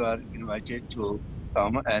there, you are invited to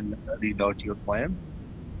come and read out your poem.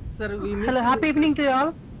 Sir, we missed. Hello, happy evening to you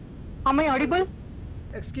all. Am I audible?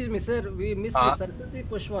 Excuse me, sir. We missed Saraswati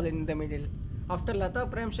Poswal in the middle. After Latha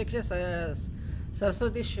Prem Shiksha,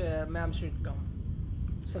 Saraswati ma'am should come.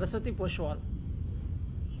 Saraswati Poswal.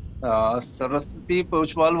 Saraswati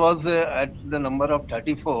Poswal was at the number of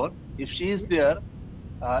 34. If she is there,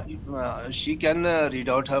 she can read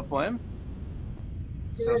out her poem.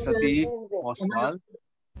 Saraswati Poswal.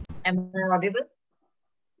 Am I audible?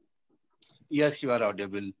 Yes, you are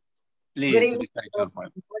audible. Please recite your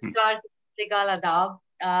poem.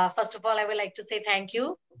 First of all, I would like to say thank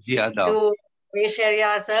you to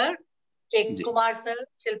Jayashri sir, K. Kumar sir,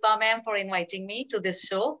 Shilpa ma'am for inviting me to this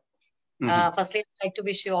show. Firstly, I'd like to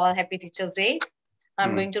wish you all Happy Teachers' Day.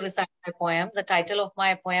 I'm going to recite my poem. The title of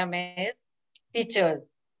my poem is Teachers.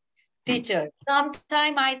 Teachers.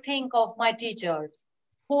 Sometimes I think of my teachers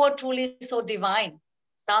who were truly so divine.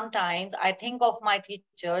 Sometimes I think of my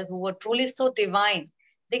teachers who were truly so divine.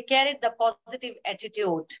 They carried the positive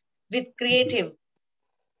attitude with creative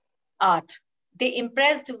art. They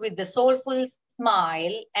impressed with the soulful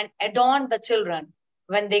smile and adorned the children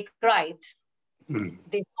when they cried.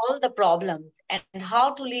 They solved the problems and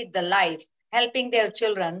how to lead the life helping their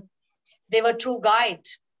children. They were true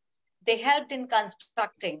guides. They helped in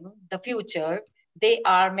constructing the future. They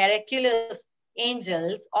are miraculous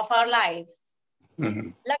angels of our lives.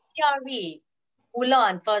 Lucky are we who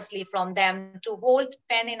learn firstly from them to hold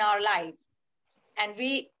pen in our life. And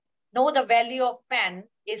we know the value of pen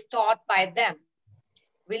is taught by them.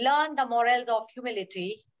 We learn the morals of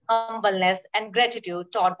humility, humbleness, and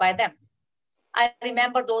gratitude taught by them. I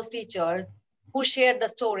remember those teachers who shared the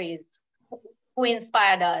stories, who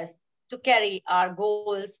inspired us to carry our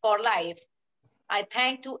goals for life. I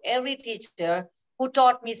thank to every teacher who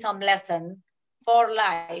taught me some lesson for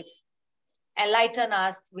life, enlighten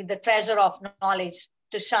us with the treasure of knowledge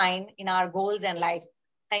to shine in our goals and life.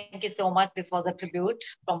 Thank you so much. This was a tribute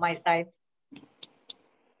from my side.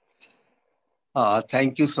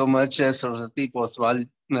 Thank you so much, Saraswati Poswal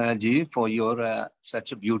ji, for your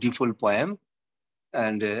such a beautiful poem.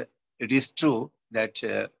 And it is true that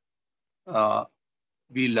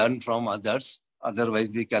we learn from others. Otherwise,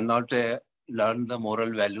 we cannot learn the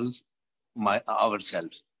moral values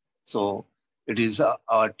ourselves. So it is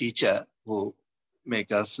our teacher who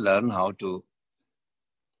make us learn how to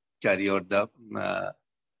carry out the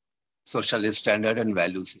social standard and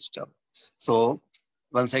value system. So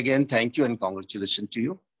once again, thank you and congratulations to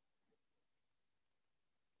you.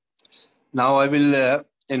 Now I will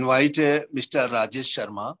invite Mr. Rajesh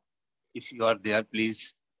Sharma. If you are there,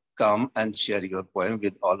 please come and share your poem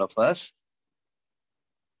with all of us.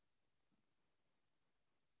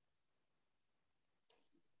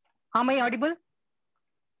 Am I audible?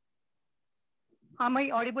 Am I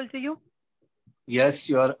audible to you? Yes,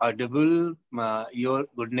 you are audible. Your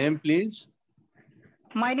good name, please.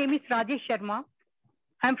 My name is Rajesh Sharma.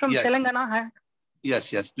 I'm from Telangana.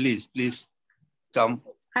 Yes, please come.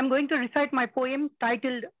 I'm going to recite my poem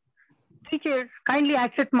titled, Teacher, Kindly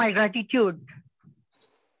Accept My Gratitude.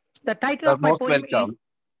 The title of my poem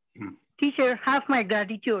is, Teacher, Have My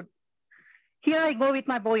Gratitude. Here I go with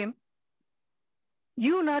my poem.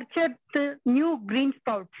 You nurtured the new green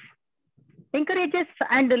sprouts, encourages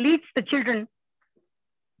and leads the children.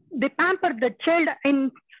 They pamper the child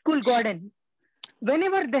in school garden.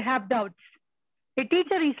 Whenever they have doubts, a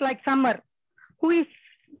teacher is like summer, who is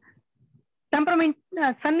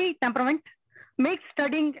sunny temperament, makes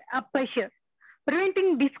studying a pleasure,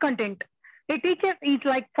 preventing discontent. A teacher is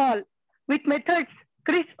like fall, with methods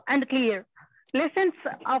crisp and clear, lessons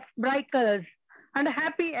of bright colors, and a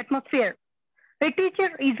happy atmosphere. A teacher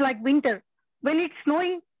is like winter, when it's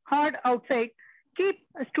snowing hard outside, keep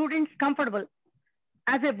students comfortable.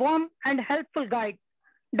 As a warm and helpful guide,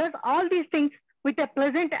 does all these things with a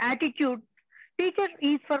pleasant attitude. Teacher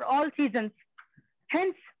is for all seasons.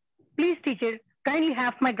 Hence, please teacher, kindly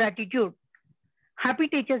have my gratitude. Happy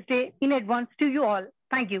Teachers Day in advance to you all.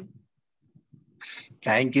 Thank you.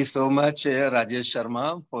 Thank you so much, Rajesh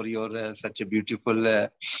Sharma, for your such a beautiful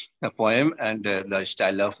poem and the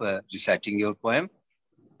style of reciting your poem.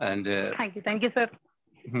 And thank you, sir.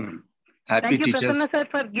 Happy thank you, teacher. Prasanna, sir,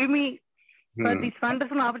 for giving me for this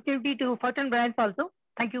wonderful opportunity to Fortune Brands also.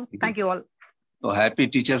 Thank you all. So happy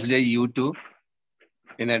Teachers Day, you too,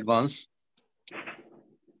 in advance.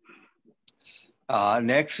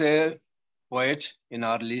 Next poet in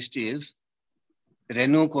our list is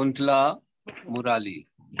Renukuntla Murali.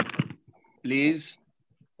 Please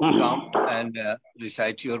come and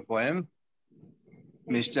recite your poem,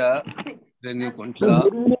 Mr. Renukuntla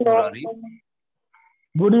Murali.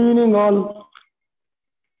 Good evening, all.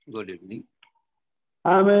 Good evening.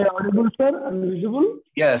 Am I audible, sir, and visible?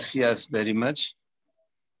 Yes, very much.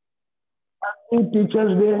 Happy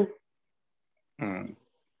Teachers Day.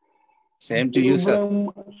 Same to you, sir.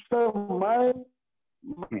 My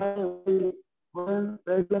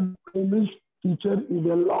famous teacher is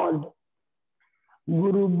the Lord.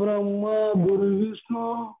 Guru Brahma, Guru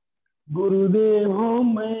Vishnu, Guru Devo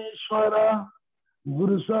Maheshwara,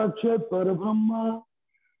 Guru Sakshat Parabrahma,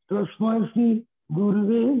 Tasmai Shri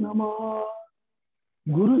Guruve Namah.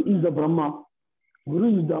 Guru is the Brahma,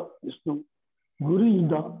 Guru is the Vishnu, Guru is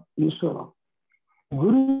the Ishvara.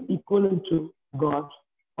 Guru is equivalent to God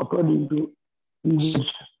according to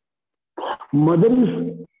English. Mother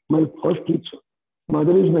is my first teacher.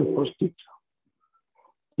 Mother is my first teacher.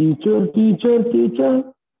 Teacher, teacher, teacher,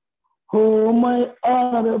 oh my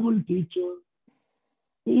honorable teacher.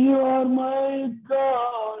 You are my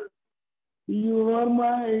God. You are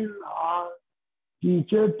my Lord.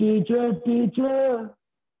 Teacher, teacher, teacher,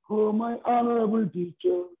 oh my honorable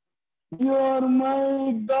teacher. You are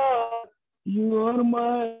my God. You are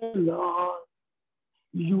my Lord.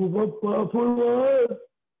 You have powerful words,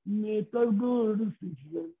 make us good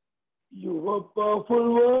citizens. You have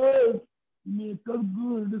powerful words, make us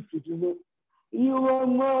good citizens. Your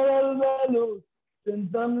moral values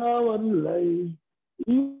strengthen our life.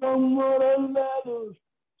 Your moral values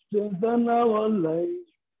strengthen our life.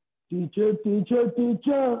 Teacher, teacher,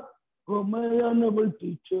 teacher, oh my honorable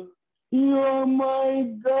teacher. You are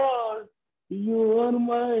my God, you are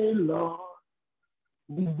my Lord.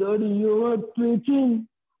 Without your preaching,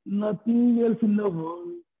 nothing else in the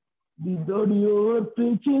world. Without your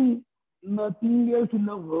preaching, nothing else in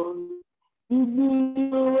the world. With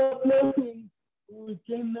your blessings, we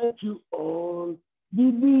can achieve all.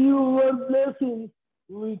 With your blessings,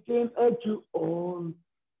 we can achieve all.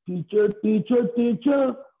 Teacher, teacher,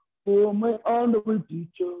 teacher, oh my honorable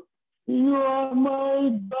teacher, you are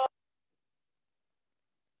my God.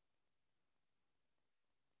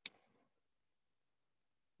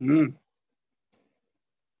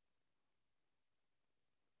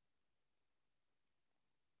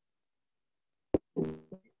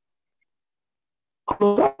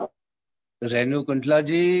 Renukuntla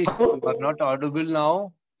ji, you are not audible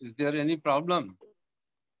now. Is there any problem?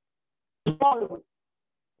 Now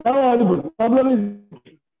audible. Problem is,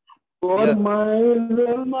 you are my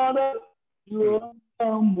role model. You are the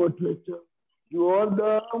motivator. You are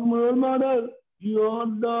the role model. You are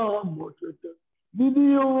the motivator. With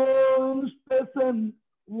your inspiration,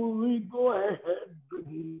 we go ahead.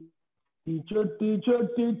 Teacher, teacher,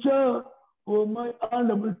 teacher, oh my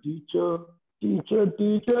honorable teacher. Teacher,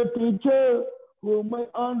 teacher, teacher, oh my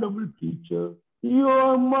honorable teacher. You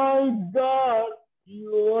are my God,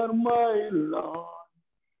 you are my Lord.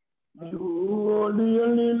 You are the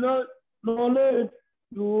only knowledge,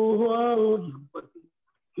 you are empathy,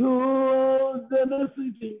 you are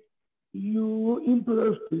generosity, you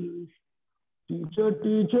impress peace. Teacher,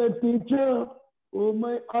 teacher, teacher, oh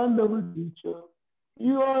my honorable teacher.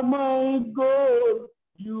 You are my God,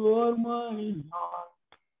 you are my Lord.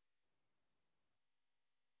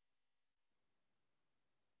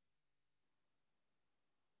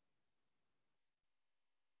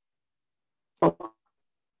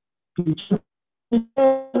 Teacher,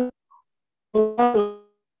 teacher, oh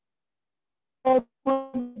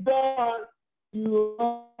my God, you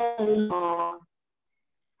are my Lord.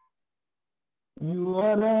 You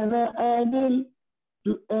are an idol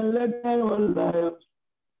to enlighten our lives.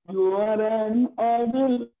 You are an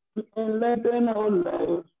idol to enlighten our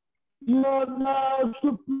lives. You are now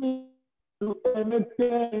supreme to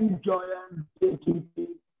entertain joy and creativity.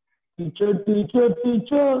 Teacher, teacher,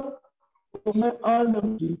 teacher, oh my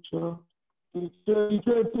honorable teacher. Teacher,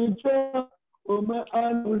 teacher, teacher, oh my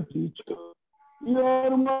honorable teacher. You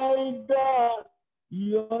are my God,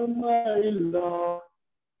 you are my Lord.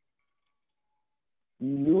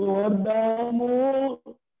 You are the most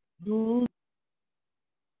good.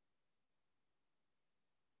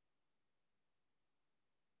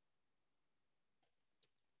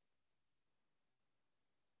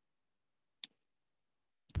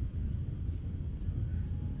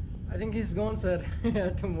 I think he's gone, sir.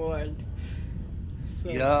 To move on. So,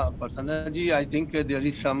 yeah, Prasanna ji, I think there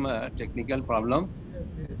is some technical problem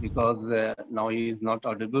because now he is not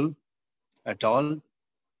audible at all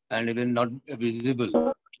and even not visible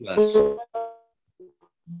to us.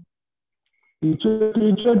 Teacher,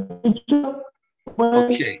 teacher, teacher.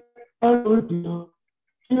 Okay.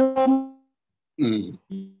 You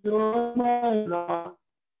are my Lord.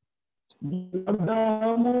 You are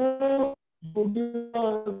the most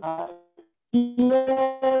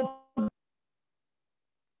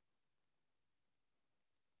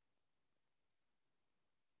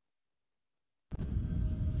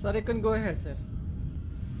Sir, you can go ahead, sir.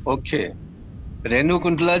 Okay.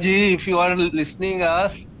 Renukuntla ji, if you are listening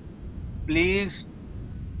us, please,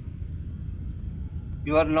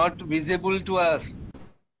 you are not visible to us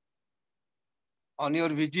on your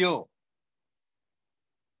video.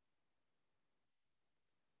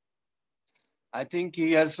 I think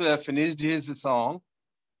he has finished his song.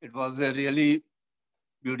 It was a really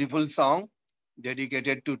beautiful song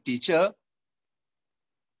dedicated to teacher.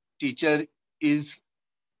 Teacher is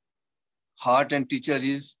heart and teacher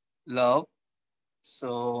is love.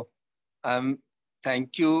 So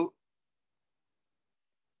thank you,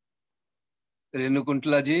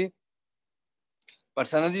 Renukuntla ji.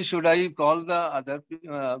 Prasanna ji, should I call the other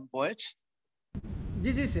poets?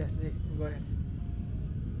 Ji, sir. Ji, go ahead.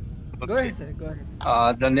 Okay. Go ahead, sir. Go ahead.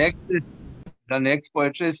 The next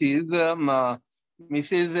poetess is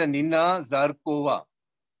Mrs. Nina Zarkova.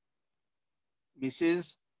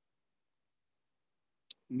 Mrs.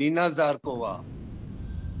 Nina Zarkova.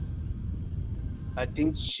 I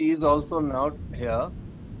think she is also not here.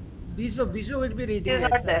 Bishu will be reading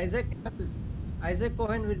that. Isaac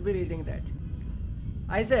Cohen will be reading that.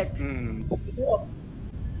 Isaac.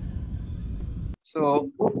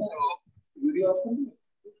 So,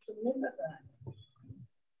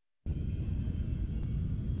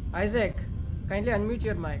 Isaac, kindly unmute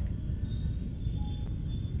your mic.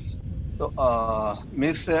 so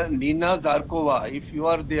Miss Nina Darkova, if you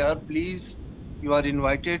are there, please, you are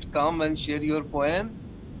invited. Come and share your poem.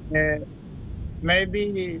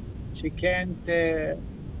 Maybe she can't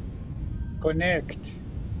connect.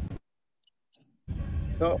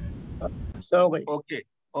 So, sorry. Okay.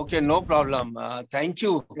 Okay, no problem. Thank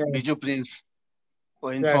you, Biju Prince,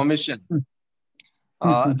 for information.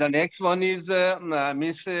 The next one is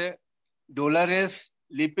Miss Dolores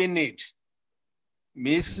Lipinit.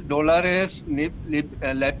 Miss Dolores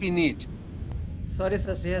Lipinit. Sorry,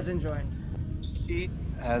 sir, she hasn't joined. She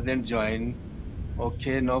hasn't joined.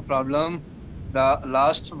 Okay, no problem. The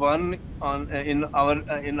last one on in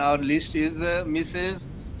our list is Mrs.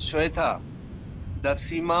 Shwetha, the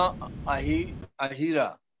Seema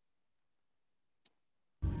Ahira.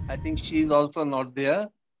 I think she is also not there.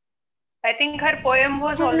 I think her poem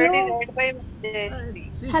was already read by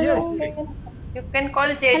Jayashri. Hello. You can call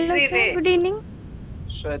Hello, Jayashri sir. Ray. Good evening.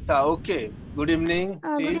 Shwetha, okay. Good evening.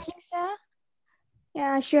 Good evening, sir.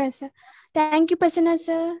 Yeah, sure, sir. Thank you, Prasanna,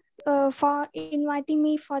 sir, for inviting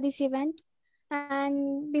me for this event.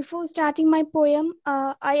 And before starting my poem,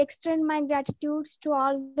 I extend my gratitude to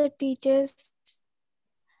all the teachers,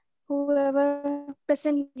 whoever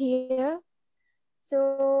present here.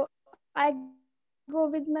 So I go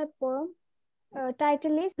with my poem.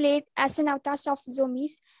 Title is Played as an Avatars of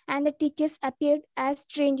Zombies, and the teachers appeared as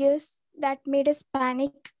strangers that made us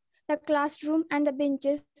panic. The classroom and the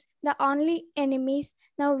benches, the only enemies.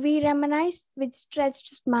 Now we reminisce with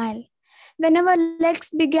stretched smile. When our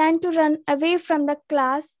legs began to run away from the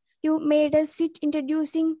class, you made us sit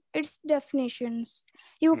introducing its definitions.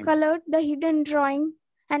 You colored the hidden drawing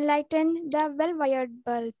and lightened the well-wired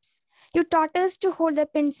bulbs. You taught us to hold the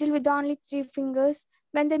pencil with only 3 fingers.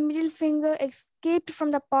 When the middle finger escaped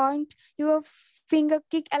from the point, your finger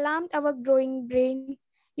kick alarmed our growing brain.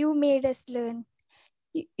 You made us learn.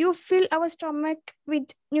 You fill our stomach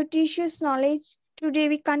with nutritious knowledge. Today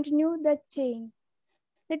we continue the chain.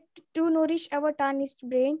 To nourish our tarnished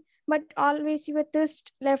brain, but always your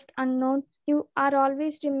thirst left unknown. You are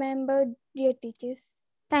always remembered, dear teachers.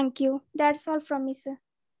 Thank you. That's all from me, sir.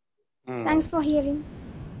 Thanks for hearing.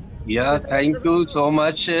 Yeah, thank you so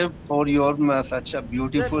much for your such a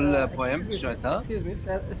beautiful poem, Shwetha. Excuse me,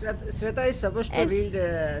 Shwetha is supposed to read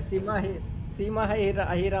Seema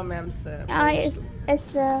Ahira ma'am's Yes,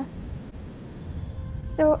 sir.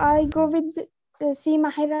 So I go with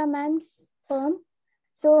Seema Ahira ma'am's poem.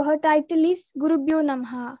 So her title is Gurubhyo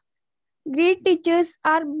Namah. Great teachers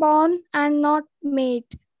are born and not made.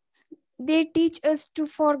 They teach us to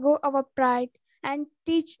forego our pride and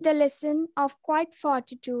teach the lesson of quiet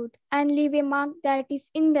fortitude and leave a mark that is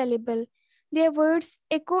indelible. Their words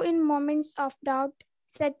echo in moments of doubt,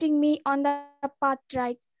 setting me on the path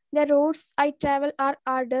right. The roads I travel are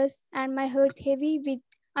arduous and my heart heavy with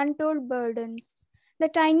untold burdens. The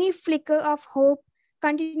tiny flicker of hope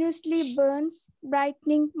continuously burns,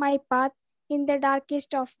 brightening my path in the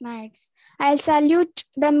darkest of nights. I'll salute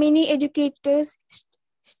the many educators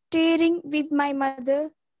staring with my mother,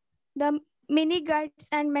 the many guides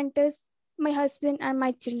and mentors, my husband and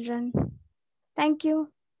my children. Thank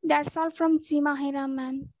you. That's all from Seema Ahira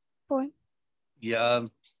ma'am's poem. Yeah,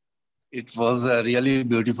 it was a really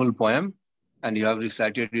beautiful poem, and you have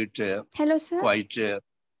recited it Hello, sir. quite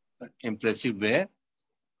impressive way.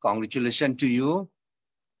 Congratulations to you,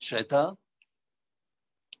 Shwetha.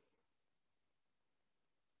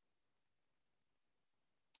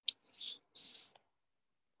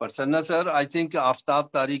 Prasanna sir, I think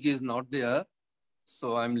Aftab Tariq is not there,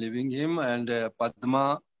 so I'm leaving him, and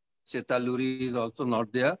Padma Chetaluri is also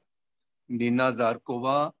not there. Nina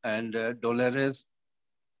Zarkova and Dolores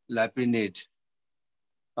Lapinate.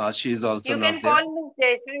 She is also not there. You can call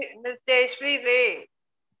Miss Jayashri Ray.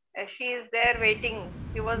 She is there waiting.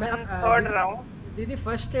 She was in third round. Didi,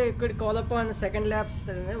 first could call upon second laps.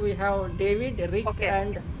 We have David, Rick,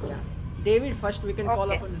 and David first. We can call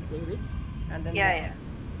upon David, and then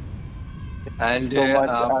And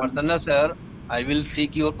Prasanna sir, I will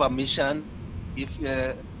seek your permission. If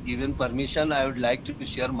given permission, I would like to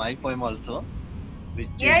share my poem also, which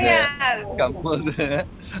is composed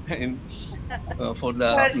for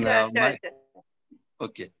the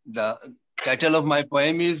okay. The title of my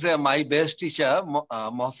poem is My Best Teacher,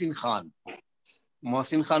 Mohsin Khan.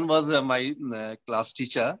 Mohsin Khan was my class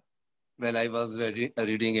teacher when I was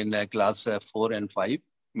reading in class 4 and 5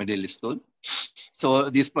 middle school. So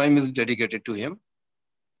this poem is dedicated to him.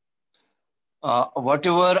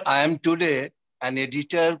 Whatever I am today, an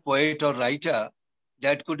editor, poet or writer,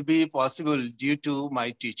 that could be possible due to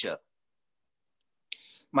my teacher.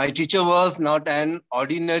 My teacher was not an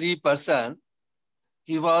ordinary person.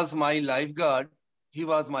 He was my lifeguard. He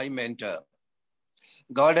was my mentor.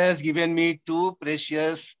 God has given me two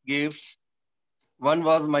precious gifts. One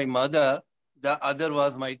was my mother, the other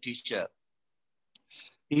was my teacher.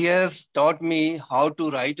 He has taught me how to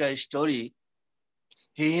write a story.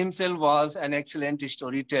 He himself was an excellent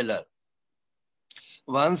storyteller.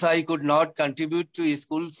 Once I could not contribute to his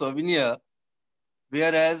school souvenir,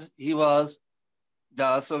 whereas he was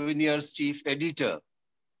the souvenir's chief editor.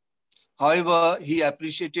 However, he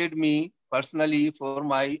appreciated me personally for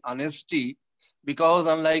my honesty because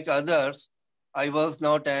unlike others, I was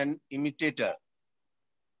not an imitator.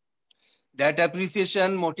 That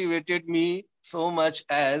appreciation motivated me so much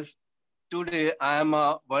as today I am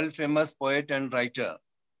a world famous poet and writer.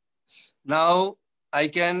 Now I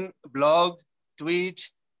can blog, tweet,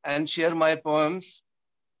 and share my poems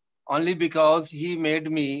only because he made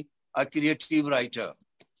me a creative writer.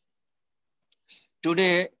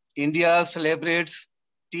 Today, India celebrates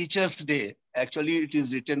Teachers' Day. Actually, it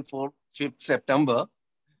is written for 5th September.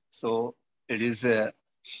 So it is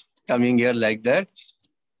coming here like that.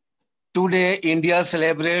 Today, India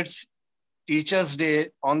celebrates Teachers' Day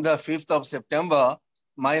on the 5th of September.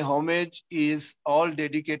 My homage is all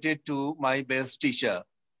dedicated to my best teacher.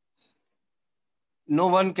 No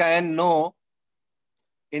one can know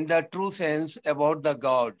in the true sense about the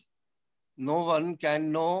God. No one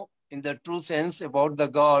can know in the true sense about the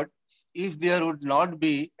God if there would not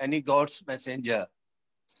be any God's messenger.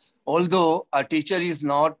 Although a teacher is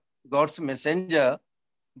not God's messenger,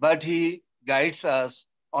 but he guides us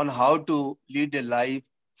on how to lead a life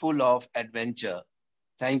full of adventure.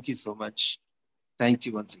 Thank you so much. Thank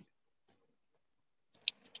you once again.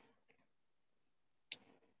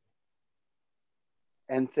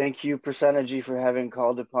 And thank you, Prasanna ji, for having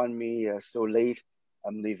called upon me so late.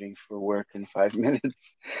 I'm leaving for work in 5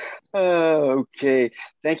 minutes. Okay,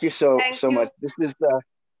 thank you so much. This is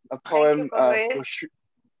a poem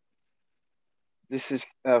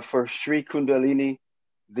for Sri Kundalini,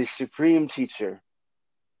 the Supreme Teacher.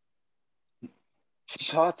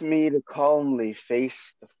 She taught me to calmly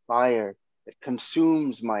face the fire that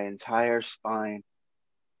consumes my entire spine,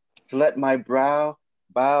 to let my brow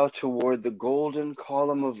bow toward the golden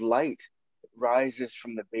column of light that rises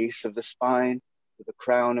from the base of the spine to the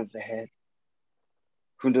crown of the head.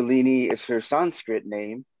 Kundalini is her Sanskrit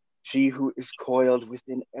name, she who is coiled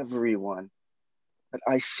within everyone. But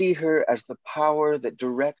I see her as the power that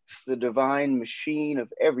directs the divine machine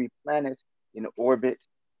of every planet in orbit,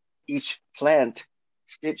 each plant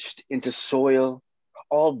stitched into soil,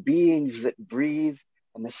 all beings that breathe,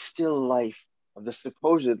 and the still life of the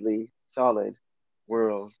supposedly solid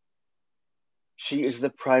world. She is the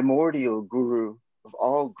primordial guru of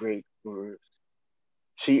all great gurus.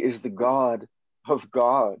 She is the God of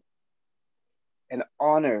God. An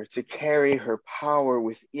honor to carry her power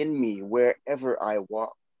within me wherever I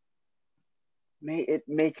walk. May it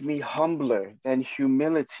make me humbler than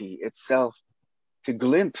humility itself, to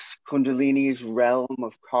glimpse Kundalini's realm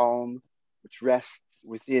of calm, which rests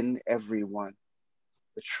within everyone.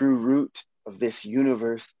 The true root of this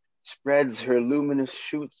universe spreads her luminous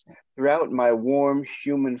shoots throughout my warm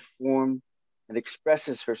human form and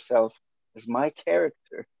expresses herself as my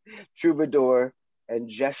character, troubadour and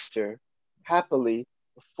jester, happily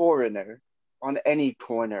a foreigner on any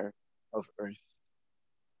corner of earth.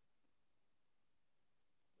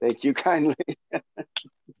 Thank you kindly.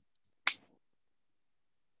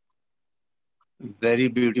 Very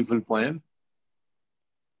beautiful poem.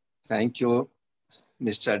 Thank you,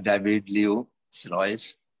 Mr. David Leo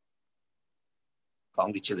Sirois.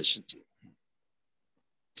 Congratulations to you.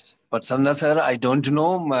 Prasanna sir, I don't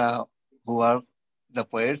know who are the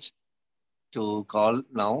poets to call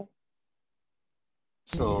now.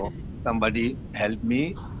 So somebody help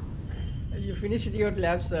me. You finished your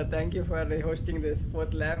lab, sir. Thank you for hosting this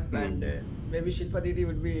 4th lab, and maybe Shilpa Didi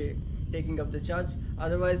would be taking up the charge.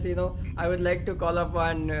 Otherwise, I would like to call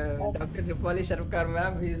upon Dr. Rupali Sharkar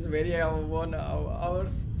ma'am. He is very one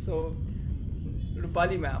ours. So,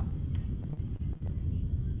 Rupali ma'am.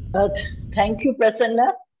 Thank you,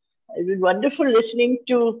 Prasanna. It was wonderful listening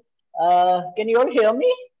to. Can you all hear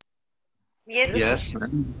me? Yes.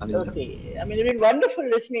 Okay. I mean, it's been wonderful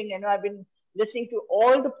listening. I've been listening to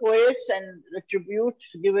all the poets and the tributes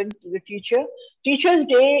given to the teacher. Teacher's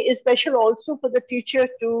Day is special also for the teacher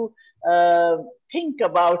to think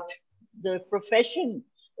about the profession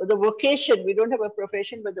or the vocation. We don't have a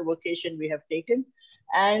profession, but the vocation we have taken.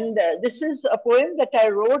 And this is a poem that I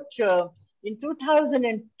wrote in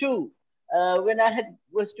 2002 when I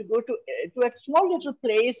was to go to a small little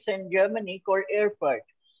place in Germany called Erfurt,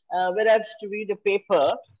 where I was to read a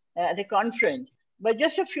paper at a conference. But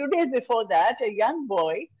just a few days before that, a young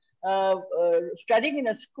boy studying in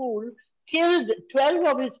a school killed 12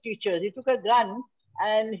 of his teachers. He took a gun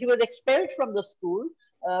and he was expelled from the school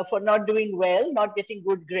for not doing well, not getting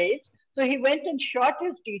good grades. So he went and shot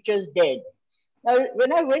his teachers dead. Now,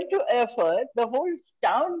 when I went to Erfurt, the whole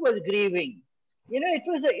town was grieving. You know,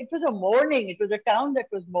 it was a mourning. It was a town that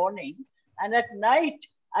was mourning. And at night,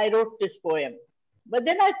 I wrote this poem. But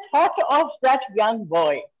then I thought of that young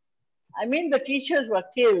boy. I mean, the teachers were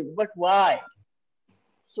killed, but why?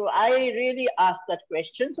 So I really asked that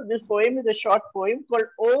question. So this poem is a short poem called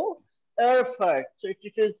O Erfurt. So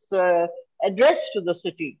it is addressed to the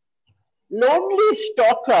city. Lonely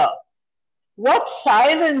stalker, what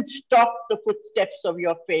silence stopped the footsteps of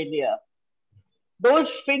your failure? Those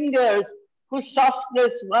fingers whose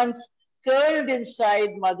softness once curled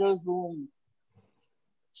inside mother's womb,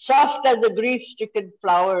 soft as the grief-stricken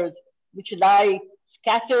flowers which lie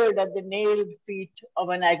scattered at the nailed feet of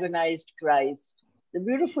an agonized Christ. The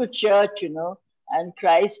beautiful church, you know, and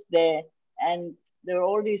Christ there, and there were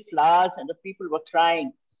all these flowers and the people were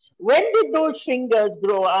crying. When did those fingers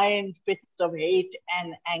grow iron fists of hate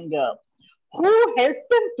and anger? Who helped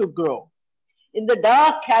them to grow? In the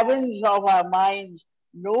dark caverns of our minds,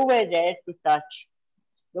 nowhere there to touch.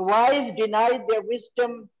 The wise denied their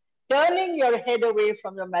wisdom, turning your head away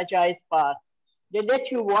from the Magi's path. They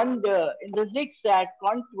let you wander in the zigzag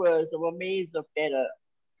contours of a maze of terror.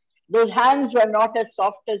 Those hands were not as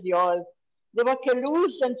soft as yours. They were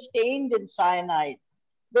calloused and stained in cyanide.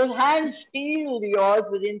 Those hands steeled yours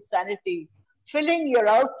with insanity, filling your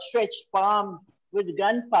outstretched palms with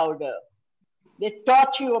gunpowder. They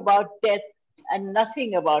taught you about death and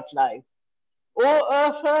nothing about life. O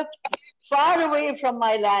Erfurt, far away from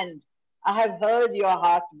my land, I have heard your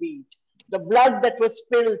heart beat. The blood that was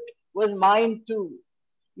spilled was mine too.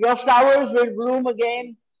 Your flowers will bloom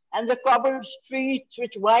again, and the cobbled streets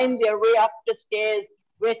which wind their way up the stairs,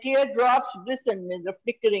 where teardrops glisten in the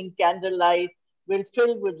flickering candlelight, will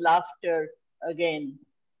fill with laughter again.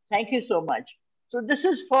 Thank you so much. So this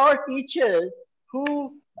is for teachers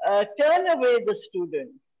who turn away the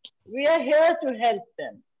student. We are here to help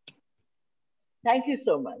them. Thank you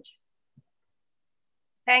so much.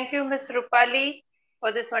 Thank you, Ms. Rupali,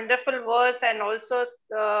 for this wonderful verse and also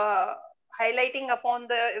highlighting upon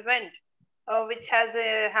the event which has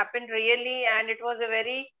happened really, and it was a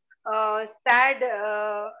very sad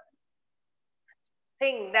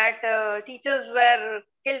thing that teachers were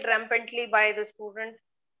killed rampantly by the student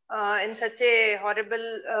in such a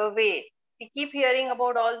horrible way. We keep hearing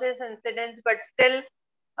about all these incidents, but still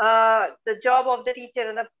the job of the teacher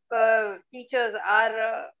and the teachers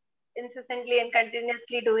are incessantly and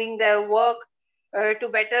continuously doing their work to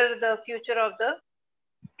better the future of the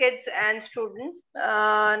kids and students.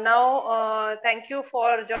 Now, thank you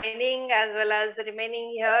for joining as well as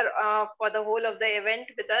remaining here for the whole of the event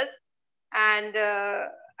with us. And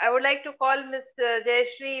I would like to call Ms.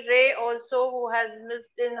 Jayashri Ray also, who has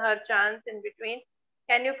missed in her chance in between.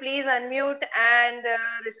 Can you please unmute and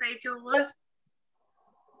recite your verse?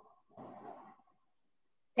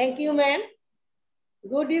 Thank you, ma'am.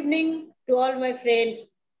 Good evening to all my friends.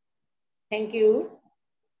 Thank you.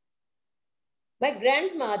 My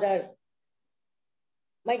grandmother,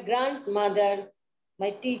 my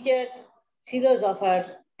teacher,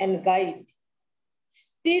 philosopher, and guide.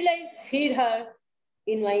 Still I feel her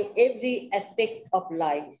in my every aspect of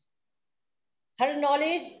life. Her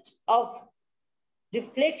knowledge of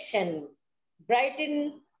reflection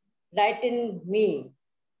brightened me.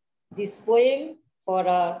 This poem for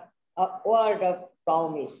a word of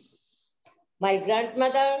promise. My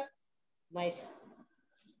grandmother, my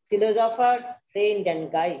philosopher, friend,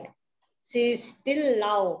 and guide. She is still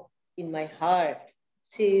now in my heart.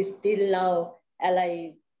 She is still now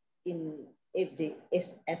alive in every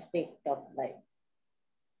aspect of life.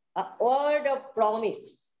 A word of promise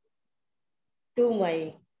to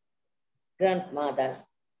my grandmother.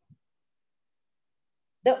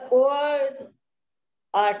 The word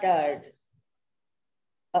uttered,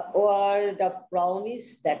 a word of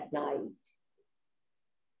promise that night.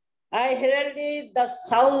 I heralded the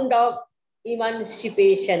sound of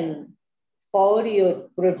emancipation for your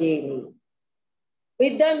progeny,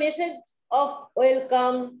 with the message of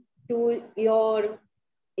welcome to your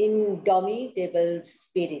indomitable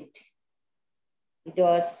spirit. It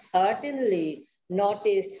was certainly not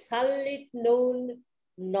a sunlit noon,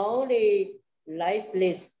 nor a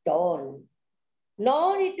lifeless dawn,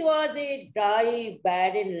 nor it was a dry,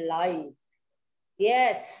 barren life.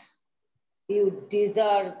 Yes, You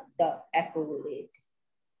deserve the accolade.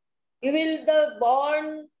 You will be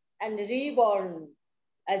born and reborn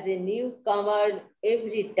as a newcomer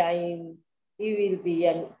every time. You will be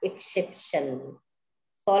an exception,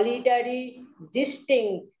 solitary,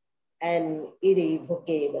 distinct, and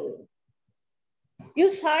irrevocable. You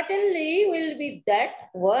certainly will be that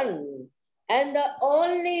one, and the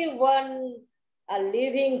only one, a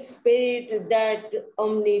living spirit that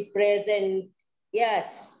omnipresent.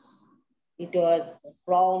 Yes, it was a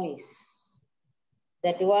promise.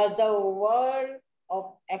 That was the word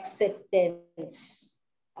of acceptance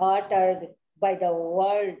uttered by the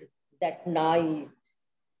world that night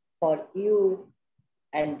for you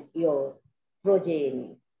and your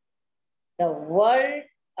progeny. The world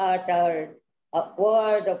uttered a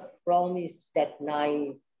word of promise that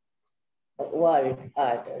night. The world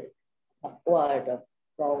uttered a word of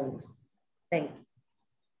promise. Thank you.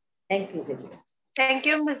 Thank you, Gilbert. Thank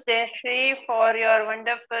you, Ms. Jayashri, for your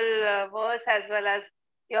wonderful words as well as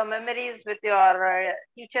your memories with your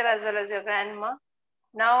teacher as well as your grandma.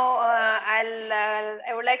 Now,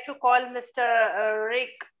 I would like to call Mr. Rick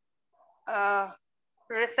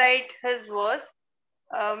recite his verse.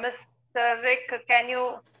 Mr. Rick, can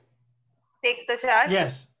you take the charge?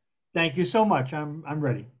 Yes, thank you so much. I'm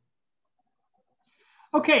ready.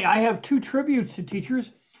 Okay, I have two tributes to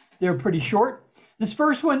teachers. They're pretty short. This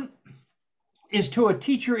first one is to a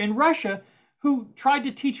teacher in Russia who tried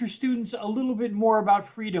to teach her students a little bit more about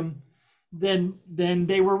freedom than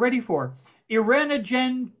they were ready for. Irina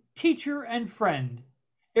Jen, teacher and friend.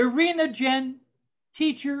 Irina Jen,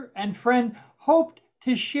 teacher and friend, hoped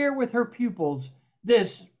to share with her pupils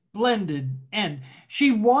this blended end.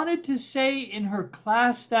 She wanted to say in her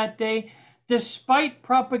class that day, despite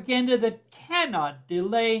propaganda that cannot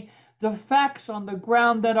delay the facts on the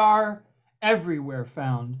ground that are everywhere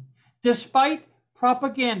found. Despite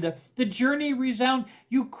propaganda, the journey resound.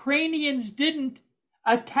 Ukrainians didn't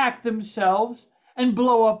attack themselves and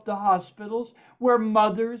blow up the hospitals where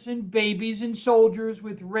mothers and babies and soldiers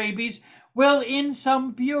with rabies will in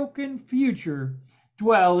some broken future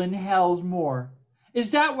dwell in hell's more. Is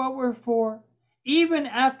that what we're for? Even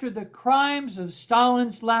after the crimes of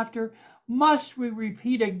Stalin's laughter, must we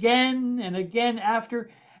repeat again and again after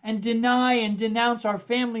and deny and denounce our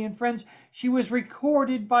family and friends? She was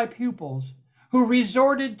recorded by pupils who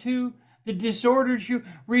resorted to the disordered you,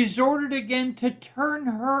 resorted again to turn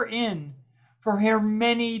her in for her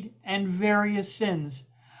many and various sins,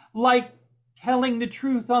 like telling the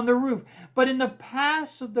truth on the roof. But in the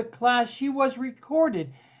past of the class, she was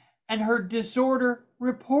recorded and her disorder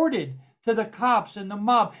reported to the cops and the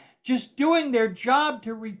mob, just doing their job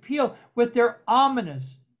to repeal with their ominous,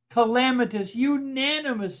 calamitous,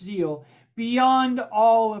 unanimous zeal beyond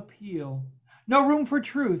all appeal. No room for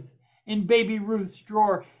truth in baby Ruth's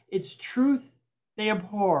drawer. It's truth they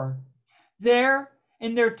abhor. There,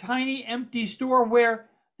 in their tiny empty store where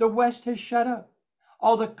the West has shut up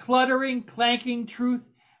all the cluttering, clanking truth,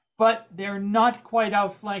 but they're not quite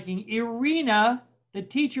outflanking. Irina, the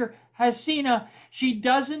teacher, has seen she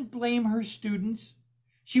doesn't blame her students.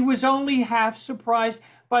 She was only half surprised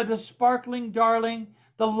by the sparkling darling,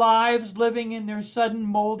 the lives living in their sudden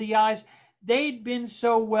moldy eyes. They'd been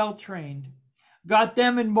so well trained, got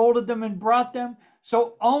them and molded them and brought them,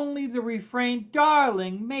 so only the refrain,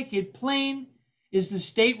 darling, make it plain. Is the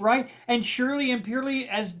state right? And surely and purely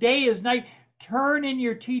as day as night, turn in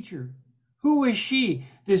your teacher. Who is she,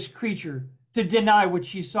 this creature, to deny what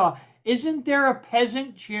she saw? Isn't there a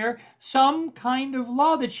peasant chair, some kind of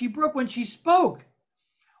law that she broke when she spoke?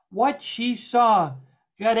 What she saw,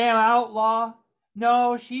 goddamn outlaw.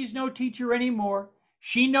 No, she's no teacher anymore.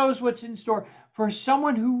 She knows what's in store for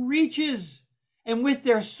someone who reaches and with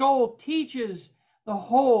their soul teaches the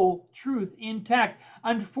whole truth intact.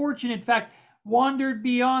 Unfortunate fact, wandered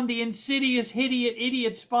beyond the insidious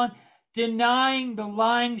idiot spawn, denying the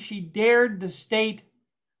lying she dared the state.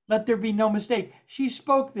 Let there be no mistake. She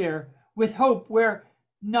spoke there with hope where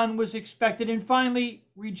none was expected and finally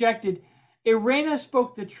rejected. Irina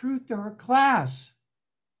spoke the truth to her class.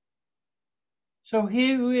 So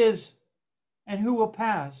he who is and who will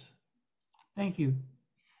pass. Thank you.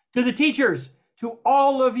 To the teachers, to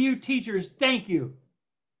all of you teachers, thank you.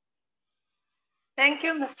 Thank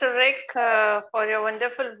you, Mr. Rick, for your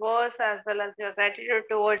wonderful words as well as your gratitude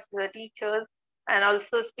towards the teachers and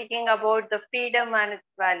also speaking about the freedom and its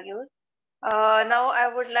values. Now,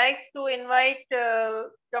 I would like to invite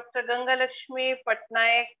Dr. Gangalaxmi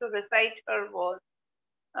Patnaik to recite her words.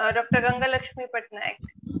 Dr. Gangalaxmi Patnaik.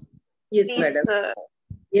 Yes, please, madam.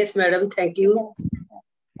 Yes, madam. Thank you.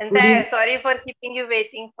 And sorry for keeping you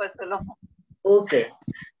waiting for so long. Okay.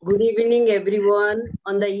 Good evening, everyone.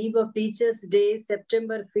 On the eve of Teachers' Day,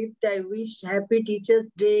 September 5th, I wish Happy Teachers'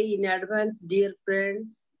 Day in advance, dear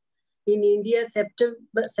friends. In India,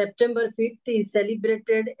 September 5th is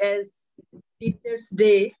celebrated as Teachers'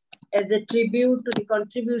 Day as a tribute to the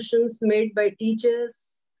contributions made by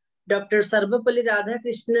teachers. Dr. Sarvapalli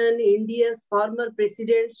Radhakrishnan, India's former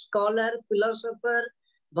president, scholar, philosopher,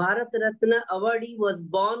 Bharat Ratna awardee, was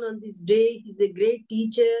born on this day. He is a great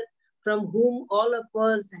teacher from whom all of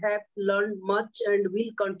us have learned much and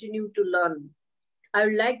will continue to learn. I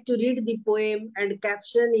would like to read the poem, and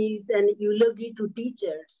caption is an eulogy to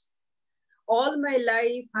teachers. All my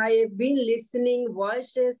life, I have been listening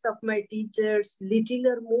voices of my teachers, little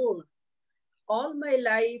or more. All my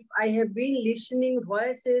life, I have been listening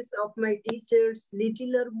voices of my teachers,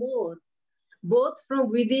 little or more. Both from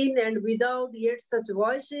within and without, yet such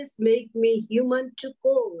voices make me human to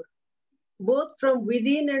core. Both from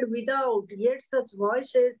within and without, yet such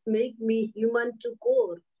voices make me human to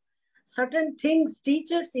core. Certain things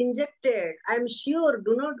teachers injected, I'm sure,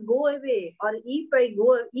 do not go away, or if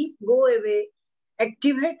go away,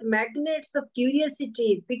 activate magnets of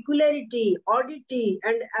curiosity, peculiarity, oddity,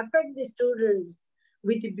 and affect the students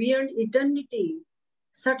with beyond eternity.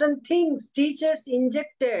 Certain things teachers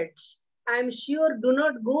injected, I'm sure, do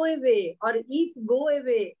not go away, or if go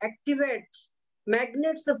away, activate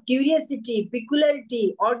magnets of curiosity,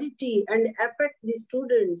 peculiarity, oddity, and affect the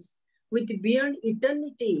students with beyond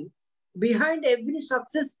eternity. Behind every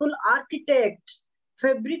successful architect,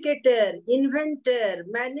 fabricator, inventor,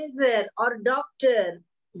 manager, or doctor,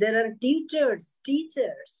 there are teachers.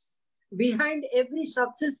 Behind every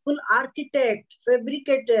successful architect,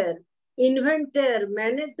 fabricator, inventor,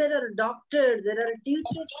 manager, or doctor, there are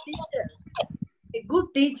teachers. A good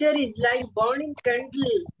teacher is like burning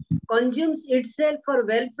candle, consumes itself for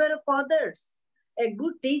welfare of others. A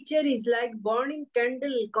good teacher is like burning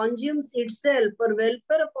candle, consumes itself for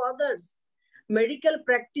welfare of others. Medical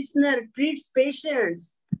practitioner treats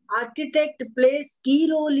patients. Architect plays key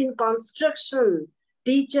role in construction.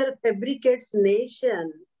 Teacher fabricates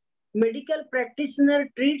nation. Medical practitioner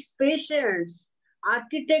treats patients.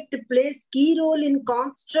 Architect plays key role in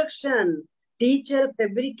construction. Teacher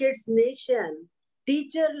fabricates nation.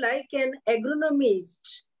 Teacher like an agronomist,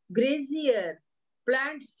 grazier,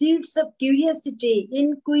 plant seeds of curiosity,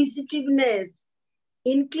 inquisitiveness,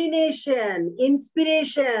 inclination,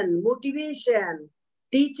 inspiration, motivation.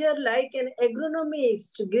 Teacher like an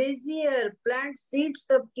agronomist, grazier, plant seeds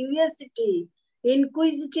of curiosity,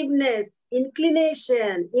 inquisitiveness,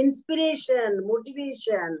 inclination, inspiration,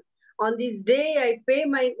 motivation. On this day, I pay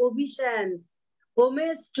my obeisance,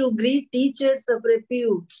 homage to great teachers of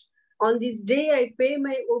repute. On this day, I pay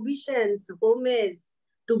my obeisance, homage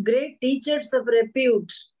to great teachers of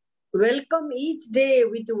repute. Welcome each day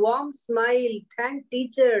with warm smile. Thank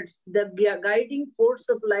teachers, the guiding force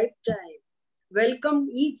of lifetime. Welcome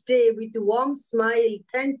each day with warm smile.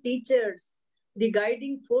 Thank teachers, the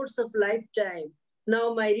guiding force of lifetime.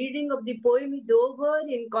 Now my reading of the poem is over.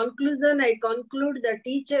 In conclusion, I conclude that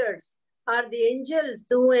teachers are the angels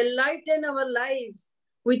who enlighten our lives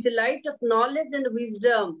with the light of knowledge and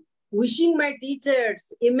wisdom. Wishing my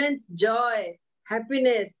teachers immense joy,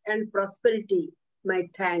 happiness, and prosperity. My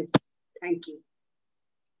thanks. Thank you.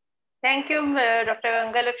 Thank you, Dr.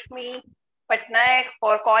 Gangalaxmi Patnaik,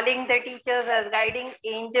 for calling the teachers as guiding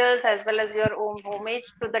angels as well as your own homage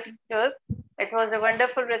to the teachers. It was a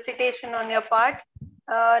wonderful recitation on your part.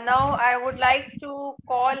 Now I would like to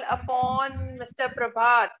call upon Mr.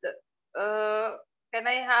 Prabhat. Can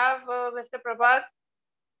I have Mr. Prabhat?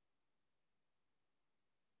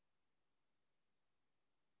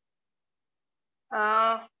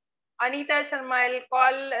 Anita Sharma, I'll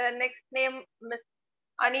call next name Miss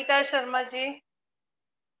Anita Sharma ji.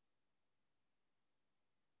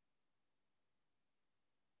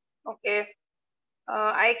 Okay,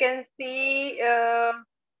 I can see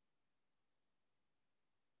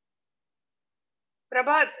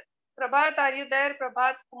Prabhat. Prabhat, are you there?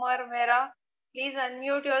 Prabhat Kumar Mehra, please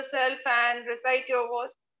unmute yourself and recite your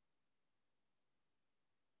verse.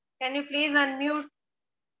 Can you please unmute?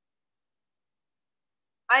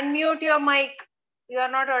 Unmute your mic. You are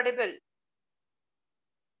not audible.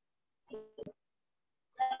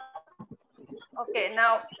 Okay,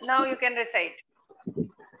 now you can recite.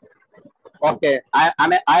 Okay, I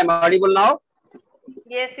am audible now.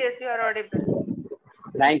 Yes, you are audible.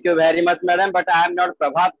 Thank you very much, madam. But I am not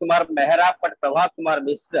Prabhat Kumar Mehra, but Prabhat Kumar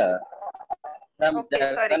Mishra from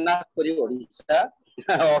Jagannathpuri, Odisha.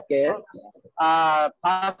 Okay.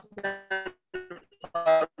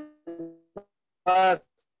 First,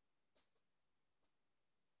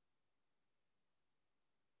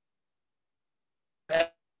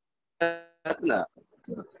 Ratna,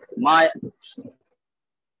 my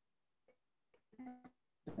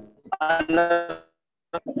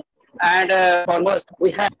and foremost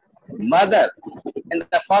we have mother in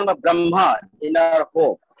the form of Brahma in our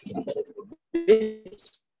home, in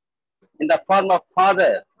the form of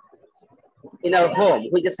father in our home,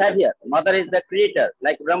 which is here. Mother is the creator,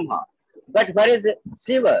 like Brahma. But where is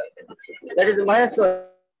Shiva? That is Maheshwar.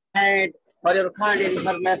 And for your kind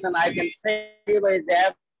information, I can say Shiva is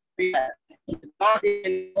everywhere. It's not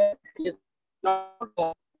in, it's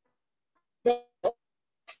not.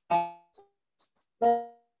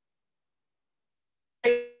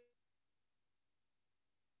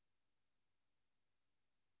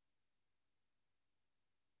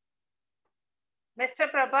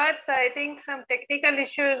 Mr. Prabhat, I think some technical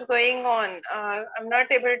issue is going on. I'm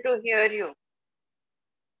not able to hear you.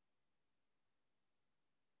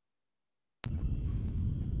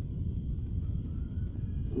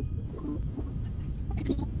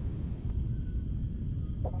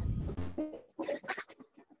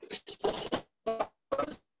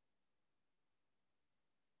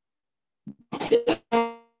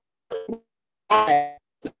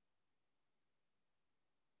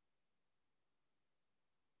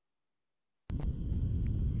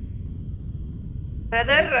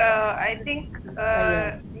 Brother, I think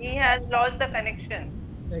he has lost the connection.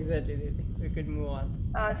 Exactly, Didi. We could move on.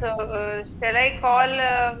 Shall I call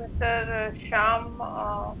Mr.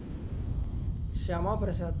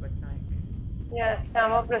 Shyamaprasad Patnaik. Yes,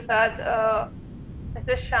 Shyamaprasad.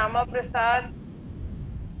 Mr. Shyamaprasad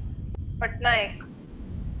Patnaik.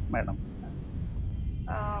 Madam.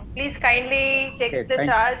 Please kindly take the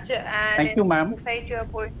charge and thank you, ma'am. recite your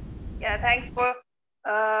poem. Yeah, thanks for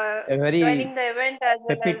A very joining the event as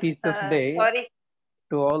well happy as, Teachers Day sorry.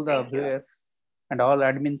 to all the viewers and all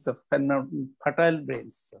admins of Fertile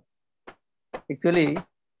Brains. Actually,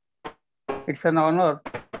 it's an honor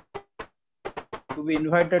to be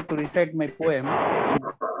invited to recite my poem on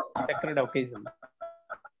this sacred occasion.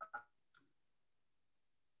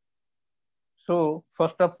 So,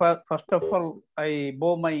 first of all, I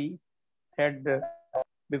bow my head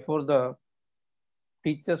before the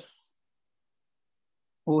teachers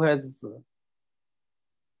who has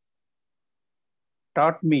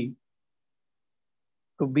taught me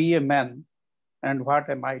to be a man and what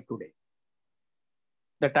am I today.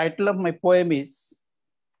 The title of my poem is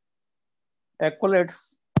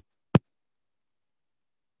Accolades.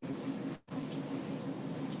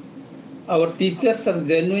 Our teachers are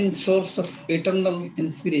genuine source of eternal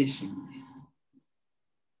inspiration.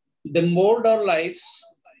 They mold our lives,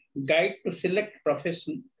 guide to select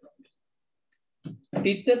profession.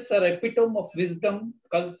 Teachers are epitome of wisdom,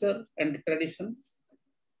 culture, and traditions.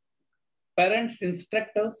 Parents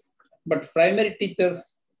instruct us, but primary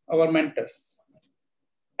teachers, our mentors.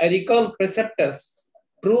 I recall preceptors,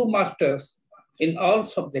 true masters in all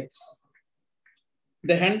subjects.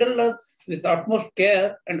 They handled us with utmost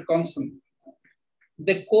care and concern.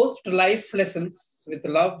 They coached life lessons with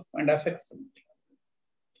love and affection.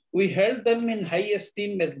 We held them in high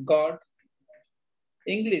esteem as God.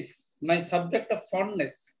 English, my subject of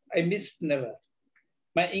fondness, I missed never.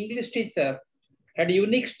 My English teacher had a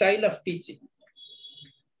unique style of teaching,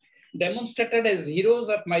 demonstrated as heroes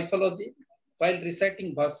of mythology while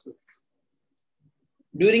reciting verses.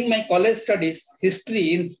 During my college studies,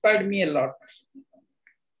 history inspired me a lot.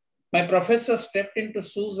 My professor stepped into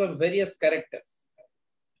shoes of various characters.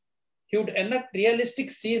 He would enact realistic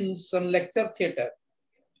scenes on lecture theatre.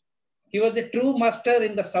 He was a true master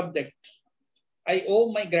in the subject. I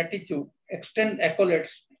owe my gratitude, extend accolades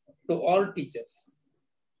to all teachers.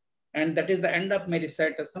 And that is the end of my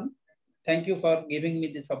recitation. Thank you for giving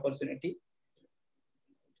me this opportunity.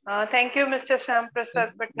 Thank you, Mr.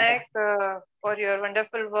 Shyamaprasad Patnaik, for your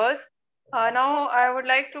wonderful verse. Now, I would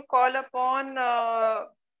like to call upon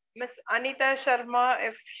Miss Anita Sharma,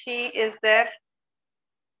 if she is there.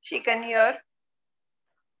 She can hear.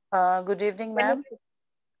 Good evening, ma'am.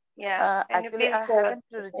 Yeah. Actually, I haven't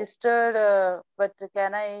registered, but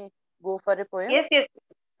can I go for a poem? Yes, yes.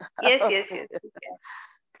 Yes, yes, yes.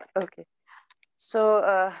 Okay.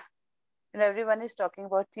 So, everyone is talking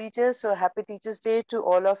about teachers. So, happy Teachers Day to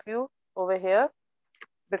all of you over here.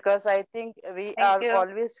 Because I think we are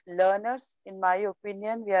always learners. In my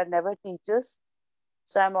opinion, we are never teachers.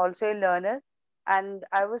 So, I'm also a learner. And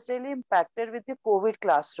I was really impacted with the COVID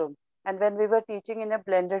classroom. And when we were teaching in a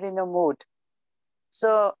blended mode.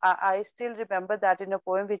 So I still remember that in a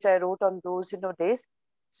poem which I wrote on those days.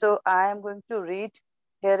 So I am going to read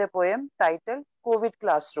here a poem titled COVID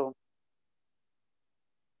Classroom.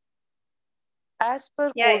 As per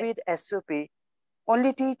COVID SOP,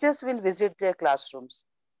 only teachers will visit their classrooms.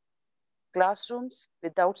 classrooms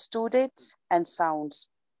without students and sounds,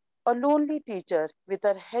 a lonely teacher with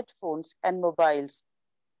her headphones and mobiles.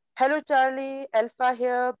 Hello Charlie, Alpha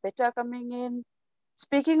here, Beta coming in,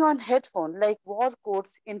 speaking on headphone like war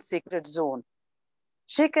codes in secret zone.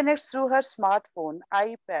 She connects through her smartphone,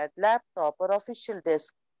 iPad, laptop, or official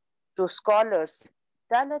desk to scholars,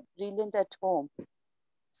 talent brilliant at home.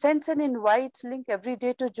 Sends an invite link every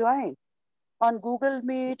day to join on Google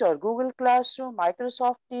Meet or Google Classroom,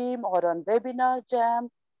 Microsoft Team, or on Webinar Jam,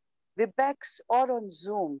 Webex, or on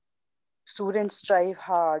Zoom. Students strive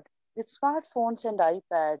hard with smartphones and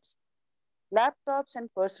iPads, laptops and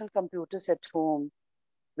personal computers at home,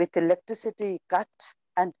 with electricity cut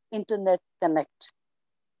and internet connect.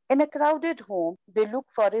 In a crowded home, they look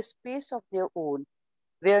for a space of their own,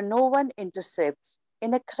 where no one intercepts,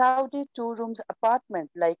 in a crowded two-room apartment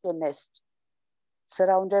like a nest,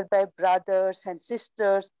 surrounded by brothers and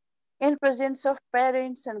sisters, in presence of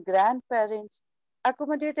parents and grandparents,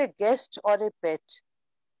 accommodate a guest or a pet.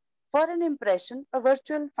 For an impression, a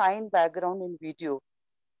virtual fine background in video,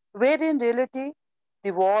 where in reality,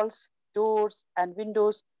 the walls, doors, and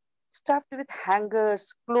windows stuffed with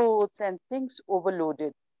hangers, clothes, and things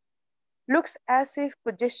overloaded. Looks as if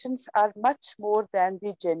possessions are much more than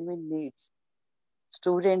the genuine needs.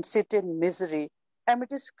 Students sit in misery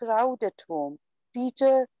amidst crowd at home.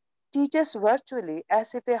 Teaches virtually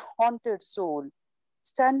as if a haunted soul,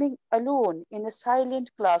 standing alone in a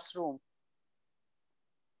silent classroom,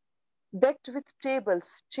 decked with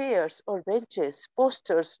tables, chairs, or benches,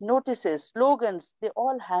 posters, notices, slogans, they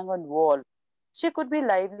all hang on wall. She could be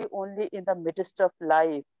lively only in the midst of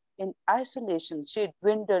life. In isolation, she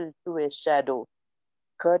dwindled to a shadow.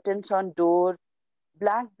 Curtains on door,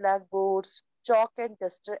 blank blackboards, chalk and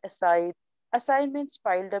duster aside, assignments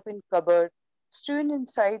piled up in cupboard, strewn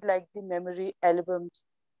inside like the memory albums,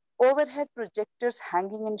 overhead projectors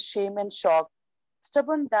hanging in shame and shock,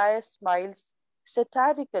 stubborn dire smiles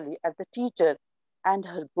satirically at the teacher and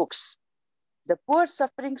her books. The poor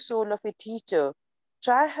suffering soul of a teacher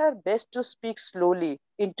try her best to speak slowly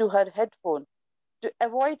into her headphone to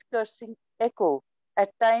avoid cursing echo,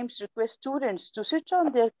 at times request students to switch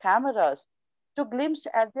on their cameras to glimpse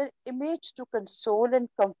at their image to console and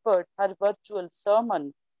comfort her virtual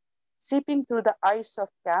sermon, seeping through the eyes of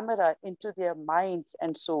camera into their minds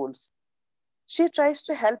and souls. She tries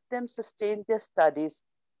to help them sustain their studies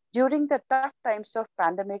during the tough times of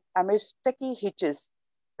pandemic amidst techie hitches,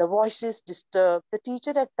 the voices disturbed, the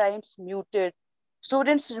teacher at times muted,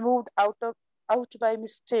 students removed out by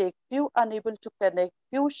mistake, few unable to connect,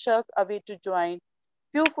 few shirk away to join,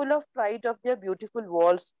 few full of pride of their beautiful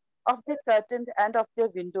walls, of their curtains and of their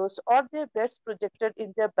windows, or their beds projected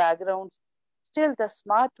in their backgrounds. Still, the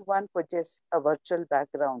smart one possesses a virtual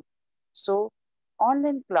background. So,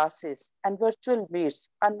 online classes and virtual meets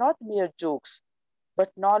are not mere jokes,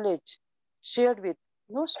 but knowledge shared with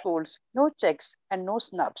no scolds, no checks, and no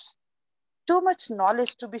snubs. Too much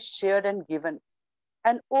knowledge to be shared and given,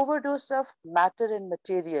 an overdose of matter and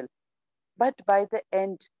material. But by the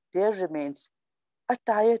end, there remains a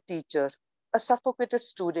tired teacher, a suffocated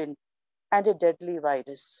student, and a deadly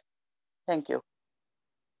virus. Thank you.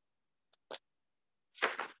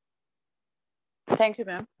 Thank you,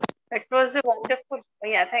 ma'am. It was a wonderful,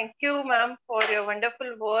 thank you, ma'am, for your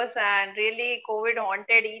wonderful words. And really, COVID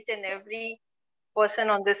haunted each and every person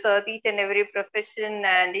on this earth, each and every profession,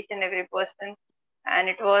 and each and every person. And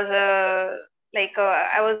it was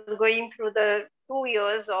I was going through the 2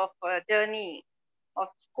 years of journey of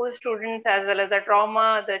school students, as well as the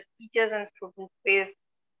trauma the teachers and students faced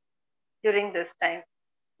during this time.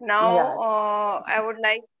 Now, I would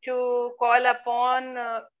like to call upon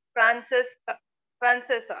Francesa.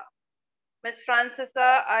 Miss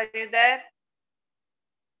Francesa, are you there?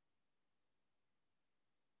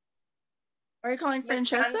 Are you calling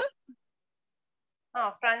Francesca?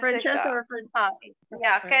 Francesca. Or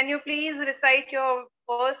yeah, can you please recite your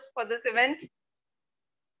verse for this event?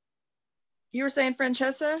 You were saying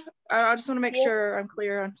Francesca? I just want to make sure I'm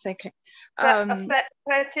clear on saying. Francesca,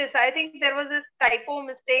 I think there was this typo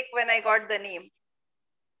mistake when I got the name.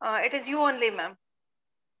 It is you only, ma'am.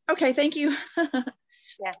 Okay, thank you.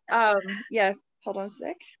 Yeah. Yes, hold on a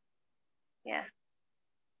sec. Yeah.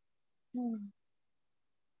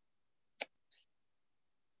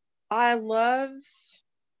 I love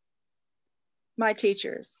my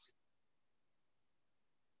teachers.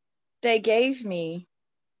 They gave me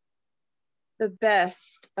the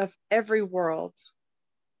best of every world.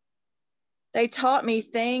 They taught me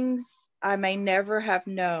things I may never have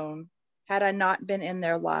known had I not been in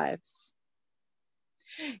their lives.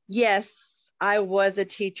 Yes, I was a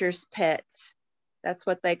teacher's pet. That's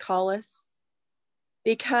what they call us.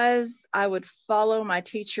 because I would follow my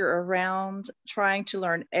teacher around trying to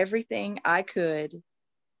learn everything I could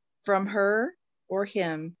from her or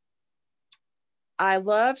him. I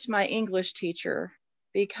loved my English teacher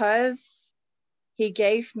because he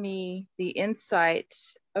gave me the insight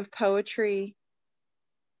of poetry.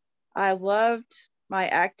 I loved my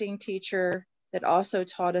acting teacher that also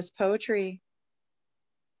taught us poetry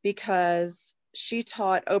because she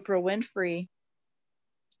taught Oprah Winfrey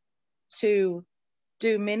to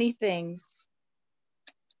do many things.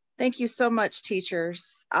 Thank you so much,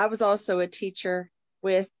 teachers. I was also a teacher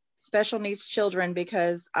with special needs children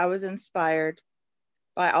because I was inspired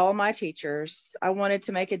by all my teachers. I wanted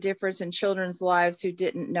to make a difference in children's lives who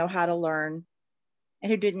didn't know how to learn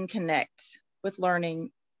and who didn't connect with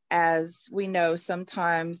learning. As we know,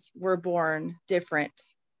 sometimes we're born different.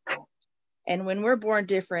 And when we're born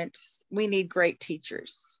different, we need great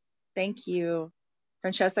teachers. Thank you.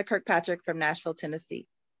 Francesca Kirkpatrick from Nashville, Tennessee.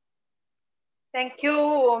 Thank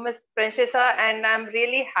you, Ms. Francesca, and I'm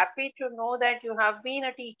really happy to know that you have been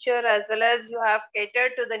a teacher as well as you have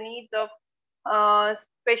catered to the needs of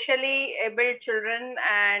specially able children,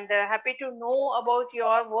 and happy to know about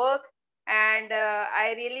your work. And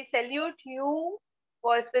I really salute you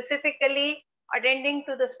for specifically attending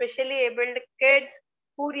to the specially abled kids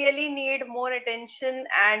who really need more attention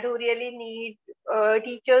and who really need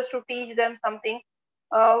teachers to teach them something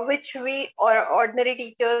which we or ordinary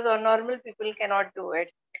teachers or normal people cannot do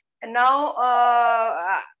it. And now,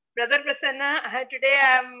 Brother Prasanna, today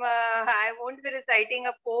I won't be reciting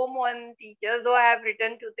a poem on teachers, though I have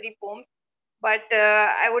written 2-3 poems. But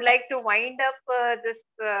I would like to wind up this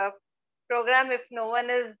program if no one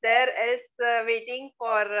is there else waiting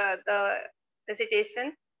for the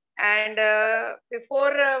recitation. And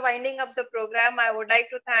before winding up the program, I would like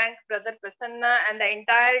to thank Brother Prasanna and the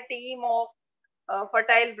entire team of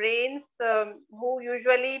Fertile Brains who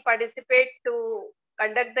usually participate to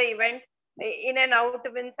conduct the event in and out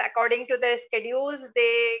according to their schedules.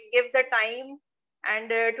 They give the time, and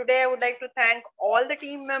today I would like to thank all the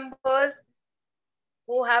team members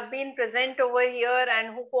who have been present over here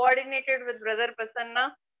and who coordinated with Brother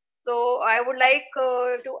Prasanna. So I would like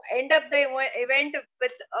to end up the event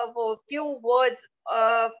with a few words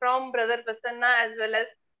from Brother Prasanna, as well as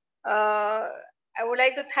I would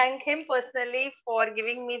like to thank him personally for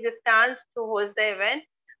giving me this chance to host the event.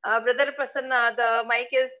 Brother Prasanna, the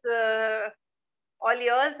mic is all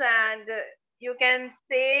yours, and you can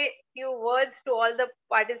say few words to all the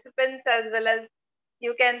participants, as well as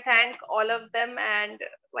you can thank all of them and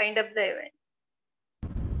wind up the event.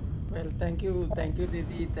 Well, thank you,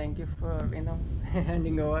 Didi. Thank you for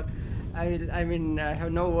handing over. I mean, I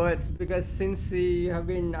have no words because since you have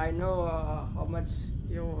been, I know how much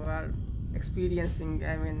you are experiencing.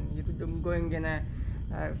 I mean, you're going in a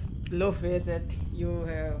low phase that you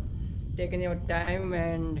have taken your time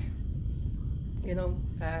and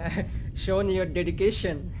shown your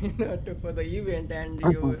dedication for the event, and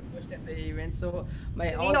you hosted the event. So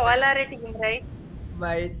my all are a team, right?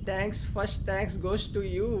 My first thanks goes to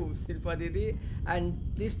you, Shilpa Didi, and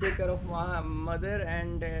please take care of my mother,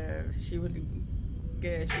 and she will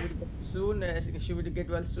get soon. She will get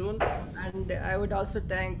well soon. And I would also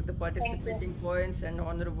thank the participating poets and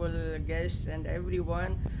honorable guests and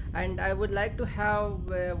everyone. And I would like to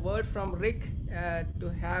have a word from Rick to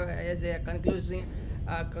have as a concluding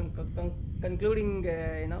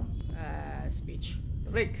speech.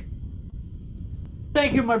 Rick.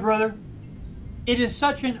 Thank you, my brother. It is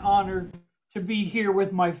such an honor to be here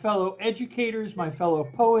with my fellow educators, my fellow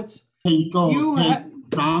poets. Thanks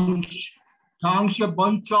a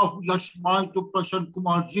bunch of Jasmine to Prashant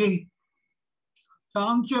Kumar Ji.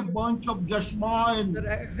 Thanks a bunch of Jasmine,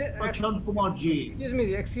 Prashant Kumar Ji.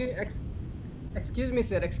 Excuse me,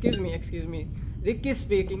 sir. Excuse me. Rick is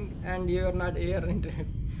speaking and you are not here.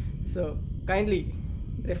 So kindly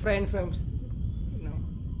refrain from,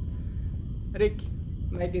 Rick,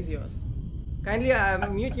 mic is yours. Kindly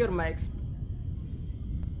mute your mics.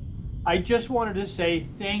 I just wanted to say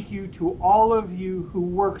thank you to all of you who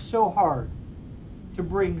work so hard to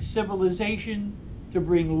bring civilization, to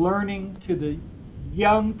bring learning to the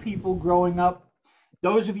young people growing up.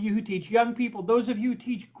 Those of you who teach young people, those of you who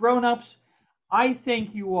teach grown-ups, I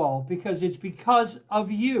thank you all because it's because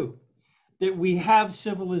of you that we have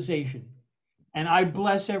civilization. And I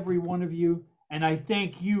bless every one of you, and I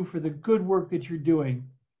thank you for the good work that you're doing.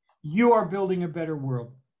 You are building a better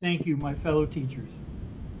world. Thank you, my fellow teachers.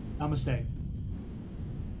 Namaste.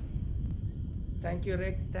 Thank you,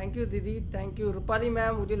 Rick. Thank you, Didi. Thank you. Rupali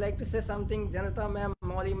ma'am, would you like to say something? Janatha ma'am,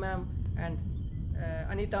 Molly ma'am, and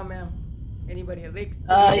Anita ma'am. Anybody? Rick?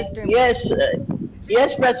 Yes.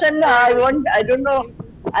 Yes, Prasanna, I don't know.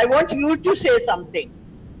 I want you to say something.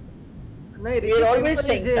 No, We're always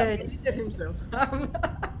saying is a something. teacher himself.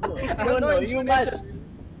 No, you must.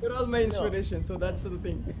 You're all my inspiration, so that's the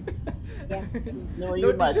thing. Yeah. No,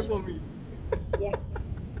 you teacher must. for me. Yeah.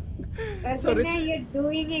 So, Prasanna, you're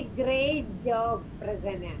doing a great job,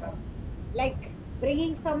 Prasanna. Like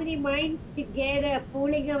bringing so many minds together,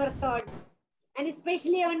 pooling our thoughts, and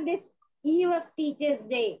especially on this eve of Teachers'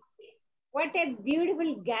 Day. What a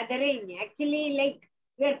beautiful gathering. Actually, like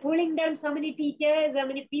we are pulling down so many teachers, so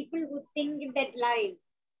many people who think in that line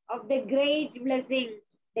of the great blessing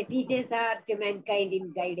the teachers are to mankind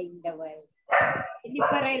in guiding the world.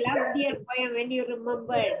 Jennifer, I loved your poem when you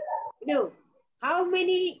remembered, how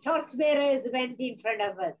many torchbearers went in front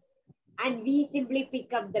of us, and we simply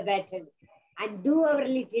pick up the baton and do our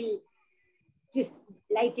little to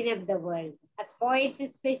lighten up the world. As poets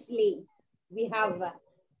especially, we have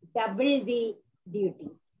double the duty.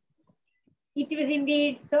 It was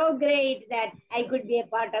indeed so great that I could be a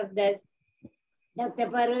part of this. Dr.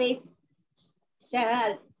 Parvez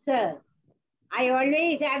Shahar, sir, I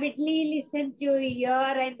always avidly listen to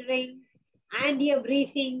your renderings and your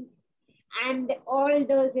briefings and all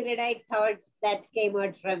those erudite thoughts that came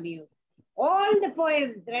out from you. All the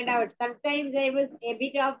poems read out. Sometimes I was a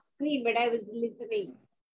bit off screen, but I was listening.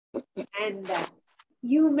 And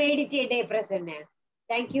you made it a day, Prasanna.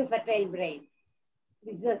 Thank you, Fertile Brains.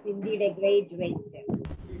 This was indeed a great venture.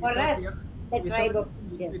 For us, the tribe of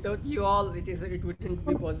teachers. Without you all, it wouldn't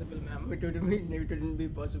be possible, ma'am. It wouldn't be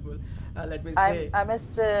possible. Let me say. I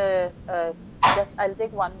must I'll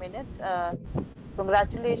take 1 minute.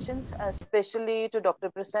 Congratulations, especially to Dr.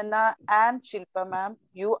 Prasanna and Shilpa ma'am.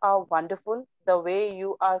 You are wonderful. The way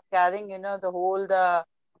you are carrying, the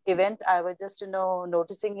event. I was just,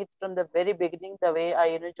 noticing it from the very beginning, the way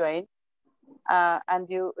I, joined. And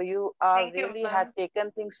you really had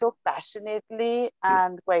taken things so passionately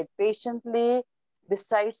and quite patiently,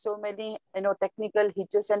 besides so many, technical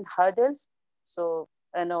hitches and hurdles. So,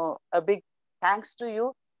 a big thanks to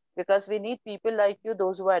you, because we need people like you,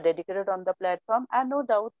 those who are dedicated on the platform. And no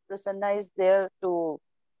doubt Prasanna is there to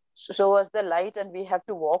show us the light, and we have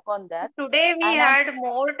to walk on that. Today we had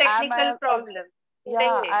more technical problems.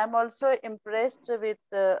 Yeah, I'm also impressed with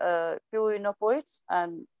few, poets,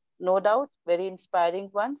 and no doubt very inspiring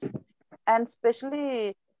ones, and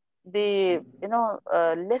especially the,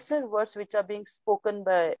 lesser words which are being spoken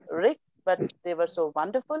by Rick, but they were so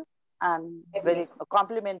wonderful and very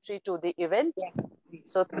complimentary to the event.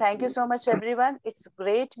 So thank you so much, everyone. It's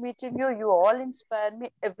great meeting you. You all inspire me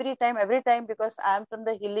every time, because I'm from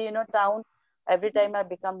the hilly, town. Every time I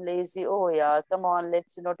become lazy. Oh yeah, come on,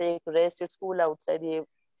 let's, take rest. It's school outside here,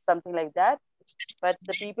 something like that. But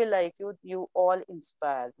the people like you, you all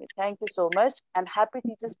inspire me. Thank you so much, and happy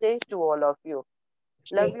Teachers' Day to all of you.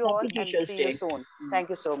 Love you all, and see you soon. Thank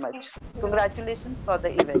you so much. Congratulations for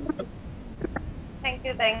the event. Thank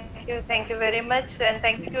you very much, and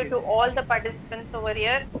thank you to all the participants over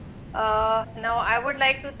here. Now I would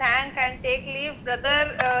like to thank and take leave.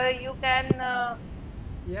 Brother, you can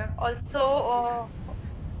also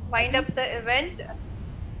wind up the event.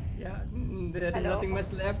 Yeah, there is nothing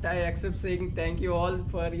much left. I accept saying thank you all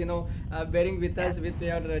for, bearing with us with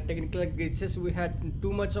your technical glitches. We had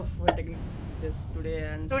too much of technical glitches today,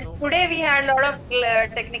 and today we had a lot of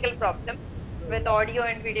technical problems with audio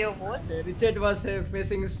and video both. Richard was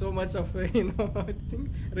facing so much of,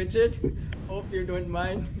 Richard, hope you don't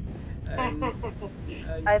mind. And,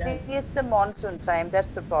 I think it's the monsoon time.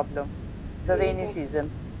 That's the problem. The rainy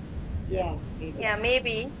season. Yeah. Yeah,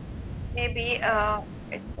 maybe.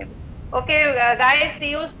 Okay, guys, see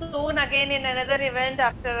you soon again in another event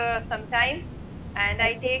after some time. And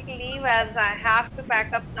I take leave as I have to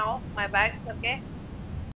pack up now my bags. Okay.